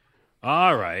 So,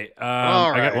 all right.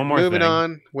 All right. I got one more Moving thing.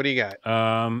 on. What do you got?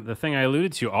 The thing I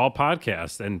alluded to, all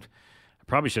podcasts, and I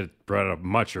probably should have brought it up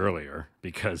much earlier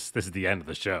because this is the end of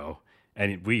the show.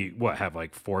 And we, have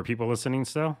like 4 people listening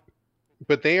still?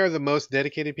 But they are the most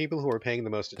dedicated people who are paying the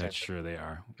most attention. That's true, they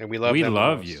are. And we love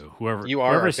you.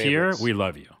 Whoever's favorites. here, we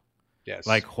love you. Yes.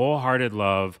 Like wholehearted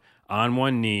love, on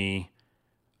one knee,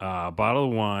 bottle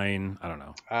of wine. I don't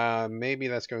know. Maybe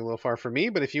that's going a little far for me,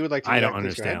 but if you would like to, I don't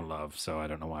understand love, so I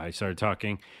don't know why I started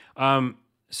talking.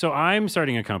 So I'm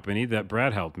starting a company that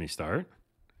Brad helped me start.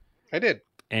 I did,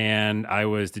 and I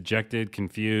was dejected,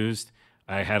 confused.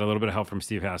 I had a little bit of help from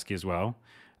Steve Haskey as well,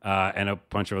 and a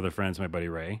bunch of other friends, my buddy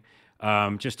Ray.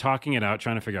 Just talking it out,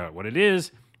 trying to figure out what it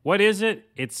is. What is it?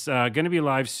 It's going to be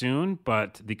live soon,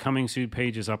 but the coming soon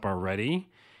page is up already,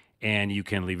 and you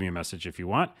can leave me a message if you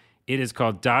want. It is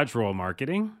called Dodge Roll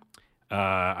Marketing.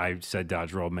 I've said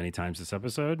Dodge Roll many times this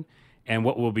episode, and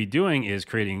what we'll be doing is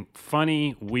creating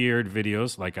funny, weird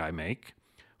videos like I make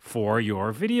for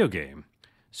your video game.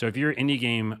 So if you're an indie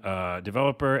game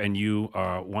developer and you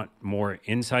want more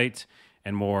insight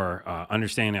and more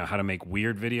understanding of how to make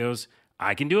weird videos,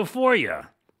 I can do it for you.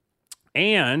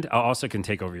 And I also can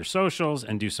take over your socials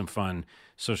and do some fun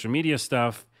social media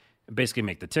stuff. Basically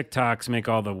make the TikToks, make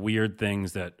all the weird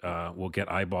things that will get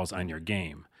eyeballs on your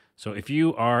game. So if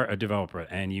you are a developer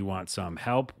and you want some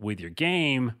help with your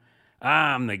game,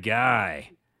 I'm the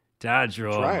guy. Dodge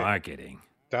Roll Marketing.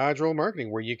 Dodge Roll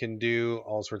Marketing, where you can do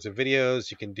all sorts of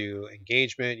videos. You can do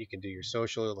engagement. You can do your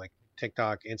social, like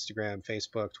TikTok, Instagram,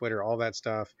 Facebook, Twitter, all that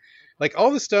stuff. Like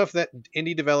all the stuff that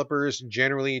indie developers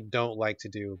generally don't like to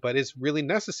do, but is really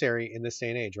necessary in this day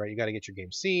and age, right? You got to get your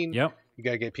game seen. Yep. You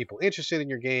got to get people interested in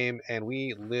your game. And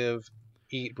we live,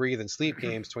 eat, breathe, and sleep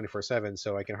games 24/7.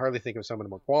 So I can hardly think of someone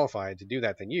more qualified to do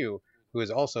that than you, who is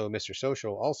also Mr.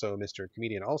 Social, also Mr.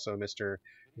 Comedian, also Mr.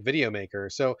 Video Maker.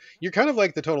 So you're kind of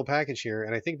like the total package here.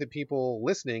 And I think that people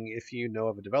listening, if you know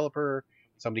of a developer,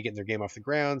 somebody getting their game off the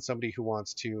ground, somebody who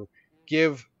wants to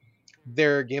give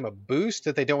their game a boost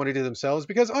that they don't want to do themselves,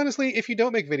 because honestly, if you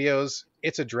don't make videos,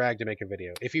 it's a drag to make a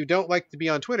video. If you don't like to be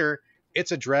on Twitter,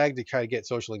 it's a drag to kind of get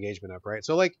social engagement up, right?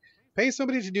 So like pay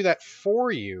somebody to do that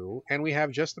for you, and we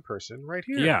have just the person right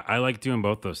here. Yeah, I like doing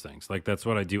both those things. Like that's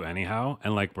what I do anyhow.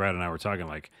 And like Brad and I were talking,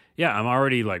 like, yeah, I'm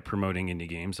already like promoting indie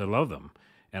games. I love them.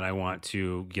 And I want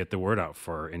to get the word out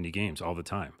for indie games all the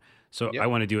time. So I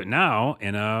want to do it now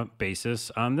in a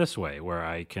basis on this way where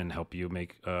I can help you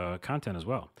make content as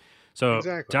well. So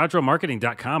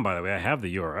DodgeRollMarketing.com, by the way, I have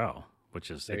the URL, which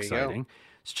is exciting.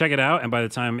 So check it out. And by the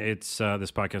time it's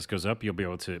this podcast goes up, you'll be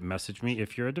able to message me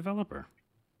if you're a developer.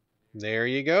 There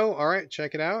you go. All right,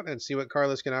 check it out and see what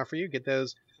Carlos can offer you. Get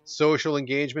those social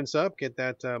engagements up, get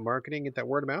that marketing, get that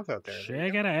word of mouth out there.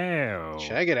 Check it out.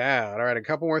 Check it out. All right, a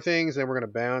couple more things, then we're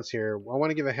going to bounce here. I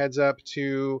want to give a heads up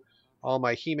to all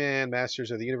my He-Man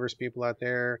Masters of the Universe people out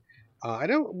there.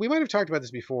 We might have talked about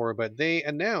this before, but they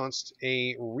announced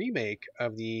a remake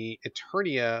of the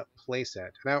Eternia playset.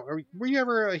 Now, were you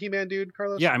ever a He-Man dude,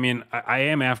 Carlos? Yeah, I mean, I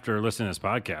am after listening to this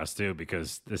podcast too,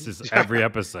 because this is every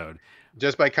episode.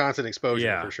 Just by constant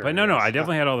exposure, for sure. But no, I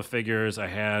definitely had all the figures. I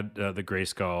had the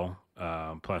Grayskull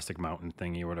plastic mountain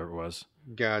thingy, or whatever it was.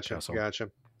 Gotcha.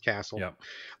 Castle.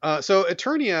 Yep. So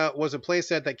Eternia was a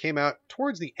playset that came out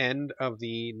towards the end of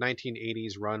the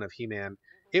 1980s run of He-Man.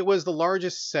 It was the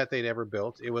largest set they'd ever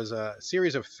built. It was a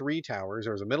series of 3 towers.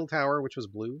 There was a middle tower, which was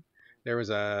blue. There was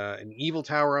an evil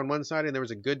tower on one side, and there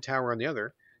was a good tower on the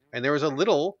other. And there was a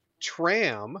little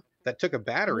tram that took a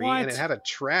battery, and it had a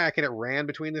track, and it ran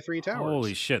between the 3 towers.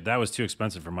 Holy shit, that was too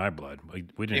expensive for my blood. We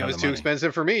didn't have the money. It was too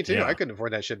expensive for me too. Yeah. I couldn't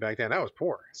afford that shit back then. I was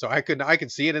poor, so I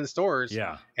could see it in the stores.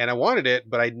 Yeah, and I wanted it,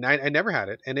 but I never had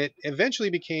it. And it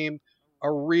eventually became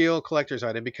a real collector's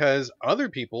item because other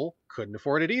people couldn't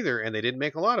afford it either, and they didn't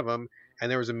make a lot of them,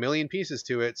 and there was a million pieces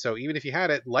to it. So even if you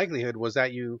had it, likelihood was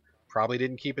that you probably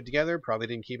didn't keep it together, probably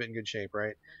didn't keep it in good shape,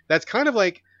 right? That's kind of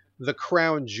like the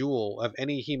crown jewel of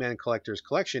any He-Man collector's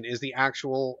collection is the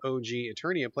actual OG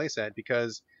Eternia playset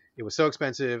because it was so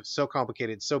expensive, so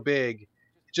complicated, so big.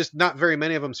 Just not very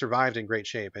many of them survived in great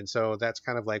shape, and so that's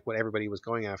kind of like what everybody was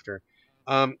going after.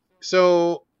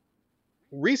 So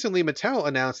recently Mattel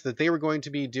announced that they were going to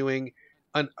be doing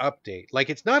an update. Like,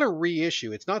 it's not a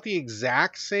reissue. It's not the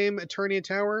exact same Eternia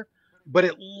Tower, but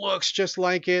it looks just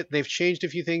like it. They've changed a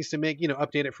few things to make,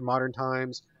 update it for modern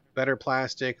times. Better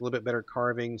plastic, a little bit better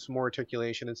carving, some more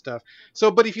articulation and stuff.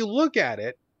 So, but if you look at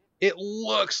it, it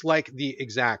looks like the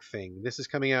exact thing. This is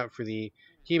coming out for the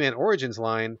He-Man Origins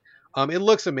line. It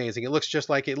looks amazing. It looks just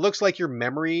like it looks like your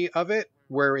memory of it,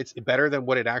 where it's better than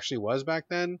what it actually was back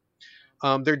then.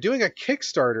 They're doing a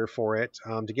Kickstarter for it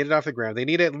to get it off the ground. They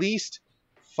need at least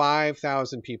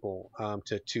 5,000 people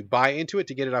to buy into it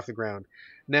to get it off the ground.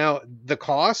 Now, the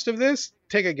cost of this,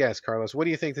 take a guess, Carlos. What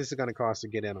do you think this is going to cost to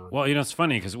get in on? Well, it's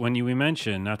funny because when we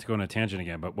mentioned, not to go on a tangent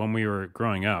again, but when we were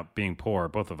growing up, being poor,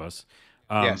 both of us,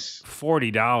 yes,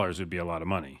 $40 would be a lot of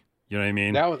money. You know what I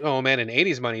mean? That was, oh man, in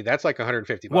 80s money, that's like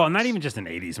 $150. Well, not even just in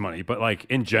 80s money, but like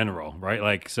in general, right?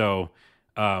 Like, so,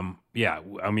 yeah,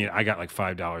 I mean, I got like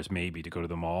 $5 maybe to go to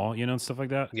the mall, and stuff like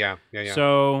that. Yeah.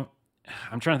 So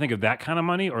I'm trying to think of that kind of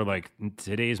money or like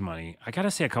today's money. I got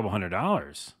to say a couple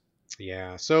 $100.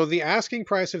 Yeah. So the asking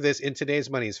price of this in today's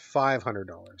money is $500.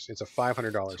 It's a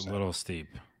 $500 It's a little steep.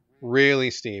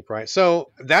 Really steep, right?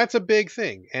 So that's a big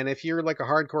thing. And if you're like a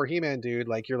hardcore He-Man dude,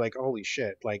 like you're like, holy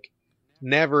shit, like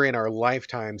never in our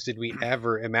lifetimes did we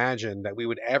ever imagine that we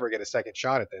would ever get a second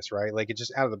shot at this, right? Like it's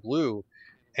just out of the blue.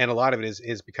 And a lot of it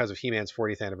is because of He-Man's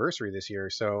 40th anniversary this year.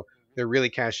 So they're really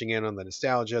cashing in on the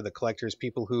nostalgia, the collectors,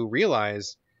 people who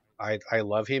realize I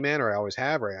love He-Man, or I always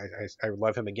have, or I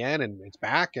love him again, and it's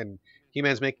back, and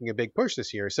He-Man's making a big push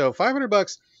this year. So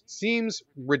 $500 seems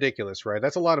ridiculous, right?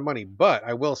 That's a lot of money. But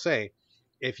I will say,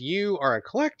 if you are a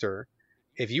collector,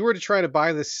 if you were to try to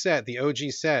buy this set, the OG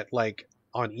set, like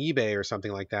on eBay or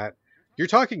something like that, you're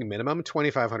talking minimum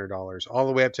 $2,500, all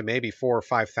the way up to maybe $4,000 or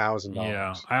 $5,000.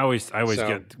 Yeah, I always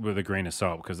get with a grain of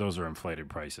salt because those are inflated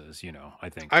prices. I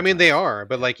think. I mean, they are,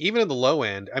 but like even on the low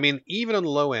end,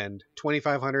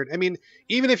 $2,500. I mean,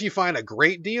 even if you find a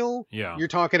great deal, yeah, you're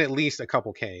talking at least a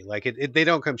couple K. Like they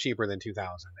don't come cheaper than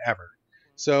 2,000 ever.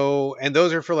 So, and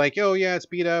those are for like, oh yeah, it's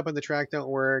beat up and the track don't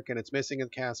work and it's missing a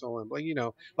castle and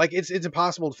like it's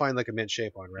impossible to find like a mint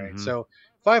shape one, right? Mm-hmm. So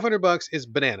 $500 is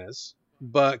bananas.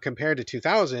 But compared to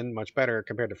 2,000, much better.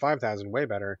 Compared to 5,000, way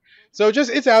better. So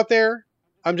it's out there.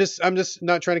 I'm just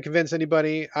not trying to convince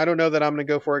anybody. I don't know that I'm going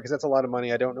to go for it because that's a lot of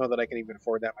money. I don't know that I can even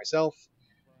afford that myself.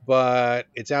 But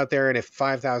it's out there, and if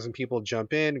 5,000 people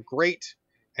jump in, great.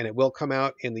 And it will come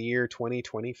out in the year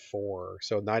 2024.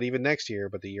 So not even next year,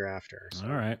 but the year after. So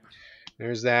all right.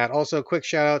 There's that. Also, quick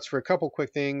shout outs for a couple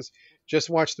quick things. Just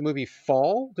watched the movie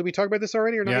Fall. Did we talk about this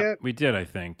already or not yet? We did, I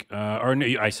think. Or no,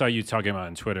 I saw you talking about it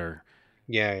on Twitter.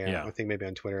 Yeah. I think maybe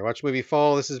on Twitter. Watch the movie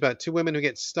Fall. This is about two women who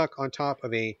get stuck on top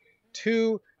of a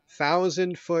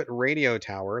 2,000-foot radio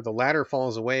tower. The ladder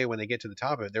falls away when they get to the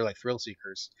top of it. They're like thrill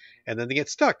seekers. And then they get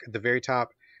stuck at the very top.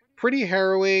 Pretty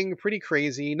harrowing, pretty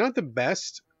crazy. Not the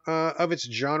best of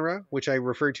its genre, which I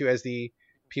refer to as the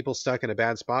people stuck in a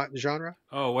bad spot genre.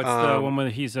 Oh, what's the one where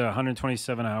he's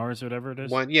 127 hours or whatever it is?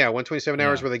 127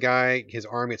 hours where the guy, his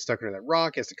arm gets stuck under that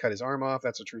rock. He has to cut his arm off.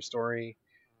 That's a true story.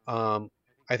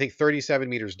 I think 37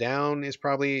 Meters Down is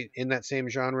probably in that same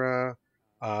genre.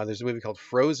 There's a movie called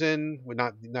Frozen,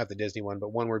 not the Disney one, but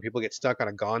one where people get stuck on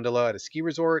a gondola at a ski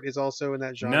resort is also in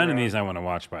that genre. None of these I want to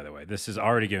watch, by the way. This is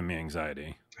already giving me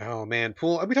anxiety. Oh, man.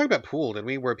 Pool. We talked about Pool, didn't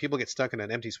we? Where people get stuck in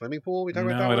an empty swimming pool? We talked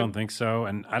about that No, I don't think so.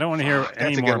 And I don't want to hear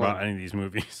any more about any of these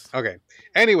movies. Okay.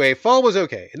 Anyway, Fall was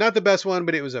okay. Not the best one,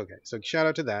 but it was okay. So shout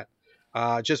out to that.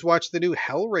 Just watched the new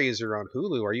Hellraiser on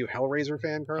Hulu. Are you a Hellraiser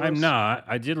fan, Carlos? I'm not.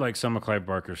 I did like some of Clive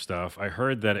Barker stuff. I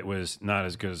heard that it was not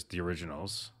as good as the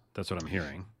originals. That's what I'm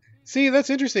hearing. See, that's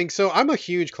interesting. So I'm a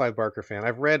huge Clive Barker fan.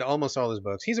 I've read almost all his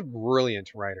books. He's a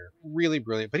brilliant writer, really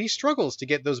brilliant. But he struggles to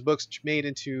get those books made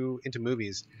into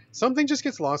movies. Something just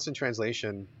gets lost in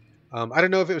translation. I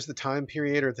don't know if it was the time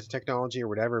period or the technology or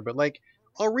whatever, but like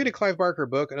I'll read a Clive Barker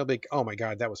book and I'll be like, oh my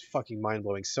God, that was fucking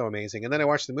mind-blowing. So amazing. And then I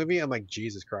watch the movie. I'm like,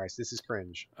 Jesus Christ, this is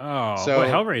cringe. Oh, so but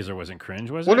Hellraiser wasn't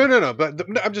cringe, was it? Well, no. But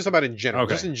I'm just about in general.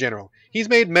 Okay. Just in general. He's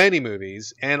made many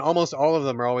movies and almost all of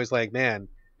them are always like, man,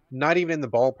 not even in the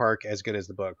ballpark as good as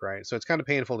the book, right? So it's kind of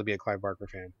painful to be a Clive Barker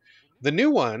fan. The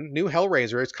new one, new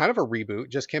Hellraiser, it's kind of a reboot.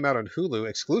 Just came out on Hulu,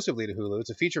 exclusively to Hulu.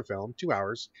 It's a feature film, 2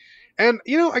 hours, and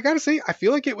I gotta say, I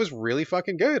feel like it was really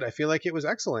fucking good. I feel like it was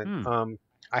excellent. Hmm.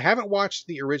 I haven't watched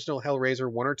the original Hellraiser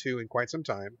 1 or 2 in quite some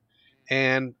time,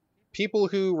 and people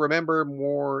who remember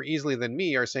more easily than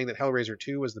me are saying that Hellraiser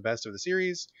 2 was the best of the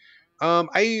series.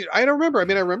 I don't remember. I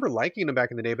mean, I remember liking them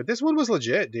back in the day, but this one was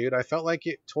legit, dude. I felt like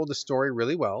it told the story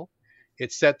really well.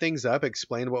 It set things up,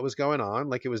 explained what was going on.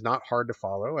 Like, it was not hard to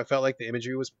follow. I felt like the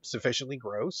imagery was sufficiently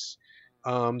gross.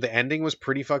 The ending was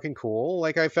pretty fucking cool.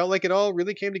 Like, I felt like it all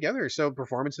really came together. So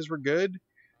performances were good.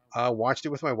 Watched it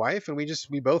with my wife, and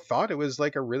we both thought it was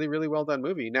like a really, really well done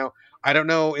movie. Now, I don't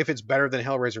know if it's better than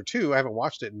Hellraiser 2. I haven't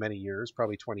watched it in many years,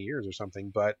 probably 20 years or something,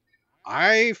 but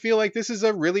I feel like this is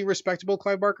a really respectable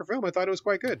Clive Barker film. I thought it was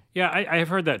quite good. Yeah, I have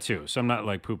heard that too. So I'm not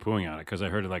like poo pooing on it because I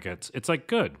heard it like it's like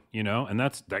good, and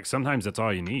that's like sometimes that's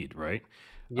all you need, right?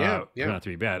 Yeah, For not to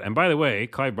be bad. And by the way,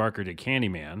 Clive Barker did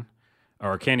Candyman,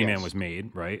 or Candyman yes. was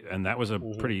made, right? And that was a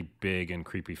Hmm. pretty big and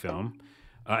creepy film.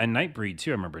 And Nightbreed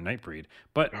too. I remember Nightbreed.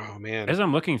 But Oh man, as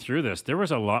I'm looking through this, there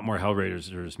was a lot more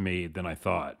Hellraisers made than I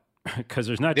thought because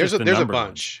there's not there's just the there's a number ones.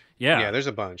 bunch. Yeah. There's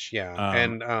a bunch. Yeah, Um,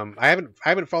 and I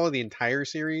haven't followed the entire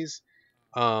series.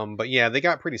 But yeah, they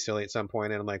got pretty silly at some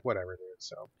point, and I'm like, whatever, dude.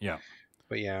 So, yeah.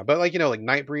 but yeah, but like like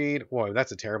Nightbreed. Whoa,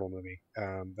 that's a terrible movie.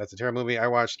 That's a terrible movie. I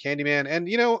watched Candyman, and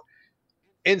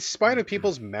in spite of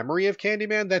people's memory of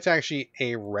Candyman, that's actually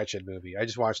a wretched movie. I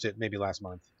just watched it maybe last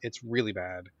month. It's really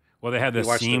bad. Well, they had We this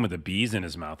watched scene it. with the bees in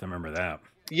his mouth. I remember that.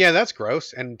 Yeah, that's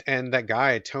gross. And that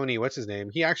guy Tony, what's his name?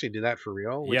 He actually did that for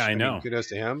real. Which Yeah, I I mean, know. kudos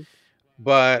to him.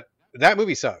 But that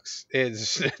movie sucks.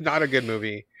 It's not a good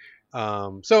movie.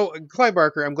 So Clive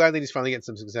Barker, I'm glad that he's finally getting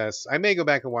some success. I may go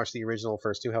back and watch the original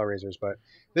first 2 Hellraisers, but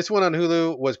this one on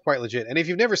Hulu was quite legit. And if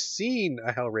you've never seen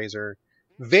a Hellraiser,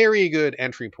 very good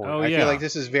entry point. Oh, I yeah. feel like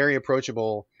this is very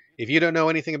approachable. If you don't know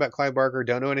anything about Clive Barker,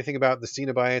 don't know anything about the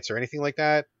Cenobites or anything like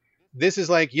that, this is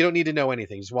like, you don't need to know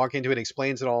anything. Just walk into it,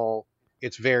 explains it all.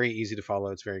 It's very easy to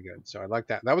follow. It's very good. So I like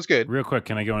that. That was good. Real quick,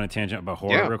 can I go on a tangent about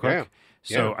horror Yeah, real quick? yeah,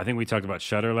 So yeah. I think we talked about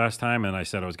Shudder last time, and I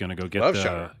said I was going to go get Love the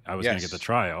Shudder. I was going to Yes. get the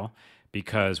trial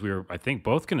because we were I think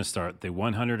both going to start the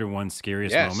 101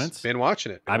 scariest Yes. moments. Been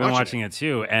watching it. I've been watching it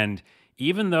too, and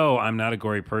even though I'm not a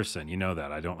gory person, you know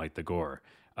that I don't like the gore.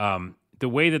 The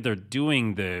way that they're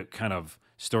doing the kind of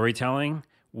storytelling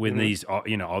with Mhm. these,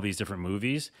 all these different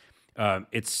movies,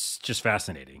 it's just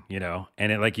fascinating,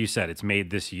 And like you said, it's made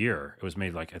this year. It was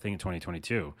made like I think in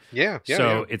 2022. Yeah, yeah,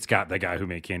 So yeah. it's got the guy who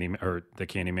made Candyman, or the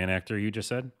Candyman actor you just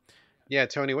said, Yeah,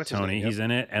 Tony, what's his Tony. name? He's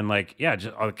in it, and like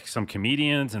just some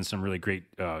comedians and some really great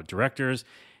directors,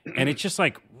 and it's just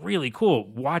like really cool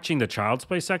watching the Child's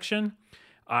Play section.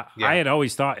 Yeah. I had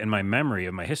always thought in my memory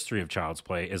of my history of Child's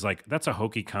Play is like that's a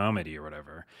hokey comedy or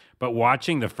whatever. But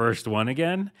watching the first one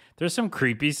again, there's some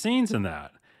creepy scenes in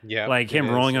that. Yeah, Like it him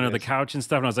is, rolling it under the is. couch and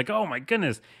stuff. And I was like, oh my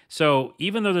goodness. So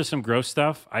even though there's some gross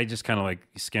stuff, I just kind of like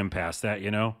skim past that,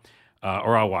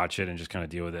 or I'll watch it and just kind of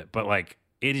deal with it. But like,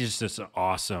 it is just an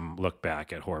awesome look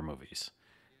back at horror movies.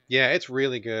 Yeah, it's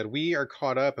really good. We are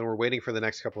caught up, and we're waiting for the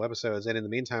next couple episodes. And in the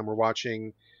meantime, we're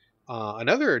watching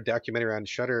another documentary on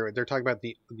Shudder. They're talking about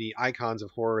the icons of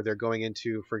horror. They're going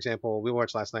into, for example, we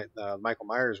watched last night the Michael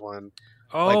Myers one.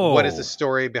 Like, what is the Oh,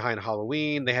 story behind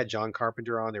Halloween? They had John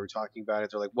Carpenter on. They were talking about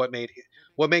it. They're like, what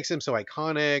makes him so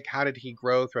iconic? How did he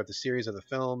grow throughout the series of the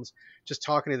films? Just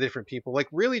talking to different people, like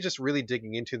really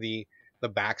digging into the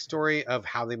backstory of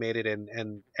how they made it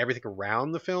and everything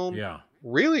around the film. yeah.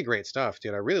 Really great stuff,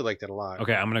 dude. I really liked it a lot.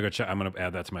 Okay, I'm gonna go check. I'm gonna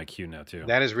add that to my queue now too.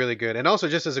 That is really good. And also,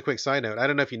 just as a quick side note, I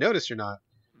don't know if you noticed or not,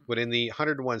 but in the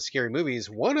 101 Scary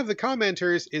Movies, one of the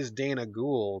commenters is Dana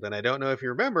Gould. And I don't know if you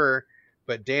remember,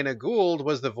 but Dana Gould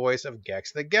was the voice of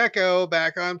Gex the Gecko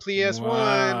back on PS1.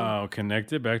 Wow,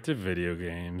 connected back to video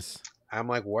games. I'm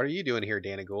like, what are you doing here,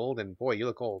 Dana Gould? And boy, you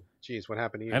look old. Jeez, what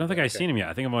happened to you? I don't think But I've okay. seen him yet.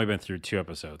 I think I've only been through 2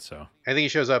 episodes. So I think he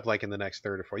shows up like in the next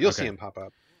third or fourth. You'll see Okay. him pop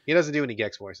up. He doesn't do any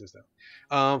Gex voices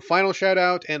though. Final shout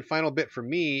out and final bit for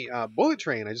me, Bullet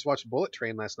Train. I just watched Bullet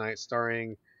Train last night,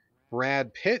 starring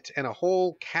Brad Pitt and a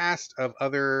whole cast of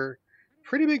other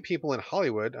pretty big people in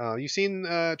Hollywood. You seen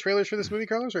trailers for this movie,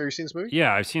 Carlos? Or have you seen this movie?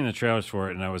 yeah, I've seen the trailers for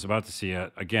it, and I was about to see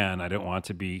it again. I don't want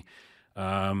to be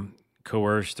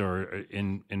coerced or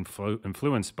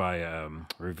influenced by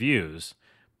reviews,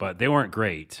 but they weren't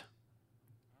great.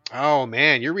 Oh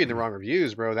man, you're reading the wrong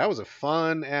reviews, bro. That was a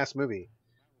fun ass movie.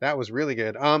 That was really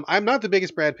good. I'm not the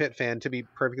biggest Brad Pitt fan, to be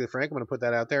perfectly frank. I'm going to put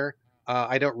that out there.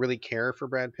 I don't really care for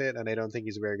Brad Pitt, and I don't think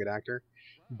he's a very good actor.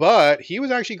 But he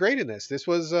was actually great in this. This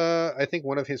was, I think,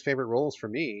 one of his favorite roles for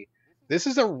me. This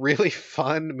is a really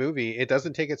fun movie. It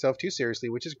doesn't take itself too seriously,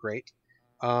 which is great.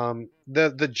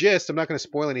 The gist, I'm not going to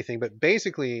spoil anything, but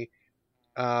basically,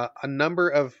 a number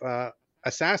of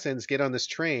assassins get on this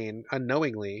train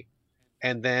unknowingly,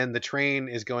 and then the train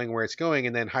is going where it's going,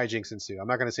 and then hijinks ensue. I'm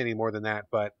not going to say any more than that,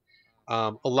 but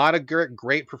a lot of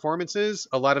great performances,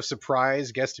 a lot of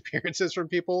surprise guest appearances from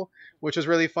people, which was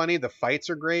really funny. The fights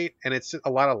are great, and it's a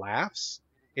lot of laughs.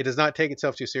 It does not take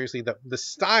itself too seriously. The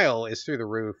style is through the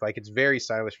roof. Like, it's very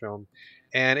stylish film,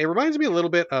 and it reminds me a little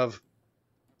bit of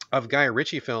Guy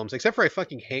Ritchie films, except for I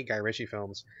fucking hate Guy Ritchie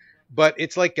films. But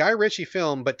it's like Guy Ritchie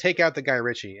film, but take out the Guy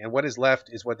Ritchie, and what is left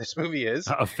is what this movie is.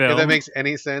 A film? If that makes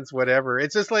any sense, whatever.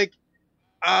 It's just like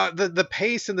the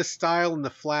pace and the style and the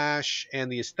flash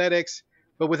and the aesthetics,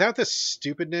 but without the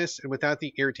stupidness and without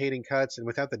the irritating cuts and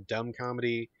without the dumb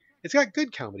comedy. It's got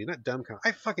good comedy, not dumb comedy.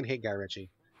 I fucking hate Guy Ritchie.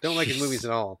 Don't like his movies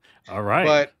at all. All right.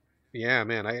 But yeah,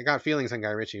 man, I got feelings on Guy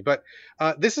Ritchie. But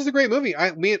this is a great movie.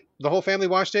 The whole family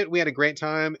watched it. We had a great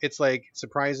time. It's like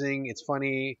surprising. It's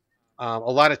funny. A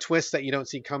lot of twists that you don't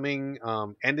see coming.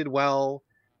 Ended well.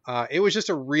 It was just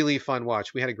a really fun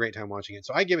watch. We had a great time watching it.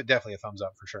 So I give it definitely a thumbs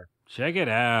up for sure. Check it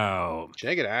out.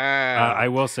 Check it out. I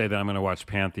will say that I'm going to watch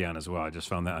Pantheon as well. I just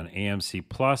found that on AMC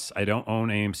Plus. I don't own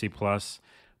AMC Plus,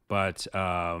 but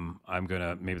I'm going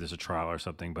to, maybe there's a trial or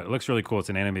something, but it looks really cool. It's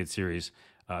an animated series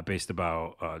based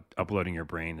about uploading your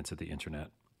brain into the internet.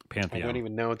 Pantheon. I don't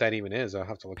even know what that even is. I'll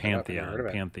have to look it up.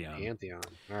 Pantheon.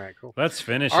 All right, cool. Let's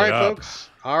finish it up. Folks.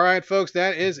 All right, folks.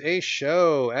 That is a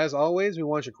show. As always, we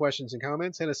want your questions and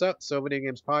comments. Hit us up,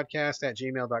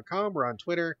 SoVideoGamesPodcast@gmail.com. We're on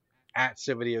Twitter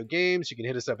 @SoVideoGames. You can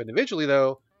hit us up individually,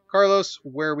 though. Carlos,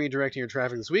 where are we directing your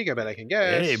traffic this week? I bet I can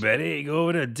guess. Hey, buddy, go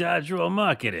over to Dodge Roll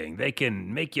Marketing. They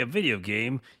can make your video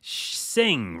game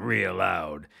sing real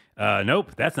loud.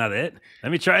 Nope, that's not it.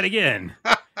 Let me try it again.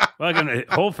 Welcome to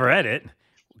Hold for Edit.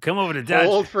 Come over to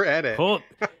Hold for Edit.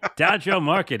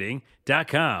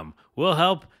 DodgeRollMarketing.com. We'll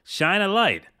help shine a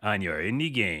light on your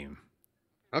indie game.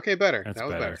 Okay, better. That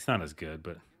was better. It's not as good,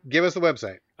 but... Give us the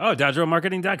website. Oh,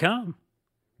 DodgeRollMarketing.com.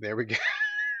 There we go.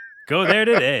 Go there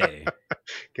today.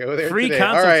 Go there Free today.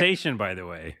 consultation, by the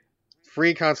way.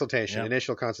 Free consultation. Yep.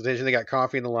 Initial consultation. They got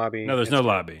coffee in the lobby. No, there's no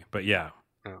lobby, but yeah.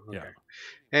 Oh, okay. Yeah.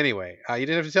 Anyway, you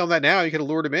didn't have to tell them that now. You could have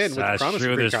lured them in with the promise of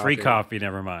free there's coffee. Free coffee,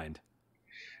 never mind.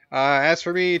 As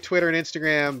for me, Twitter and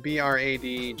Instagram,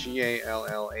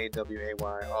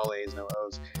 BradGallaway, all A's, no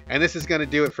O's. And this is going to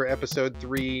do it for episode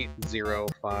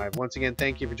 305. Once again,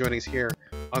 thank you for joining us here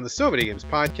on the So Video Games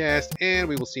podcast, and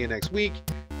we will see you next week.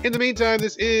 In the meantime,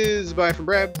 this is Bye from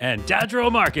Brad. And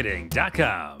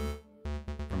DodgeRollMarketing.com.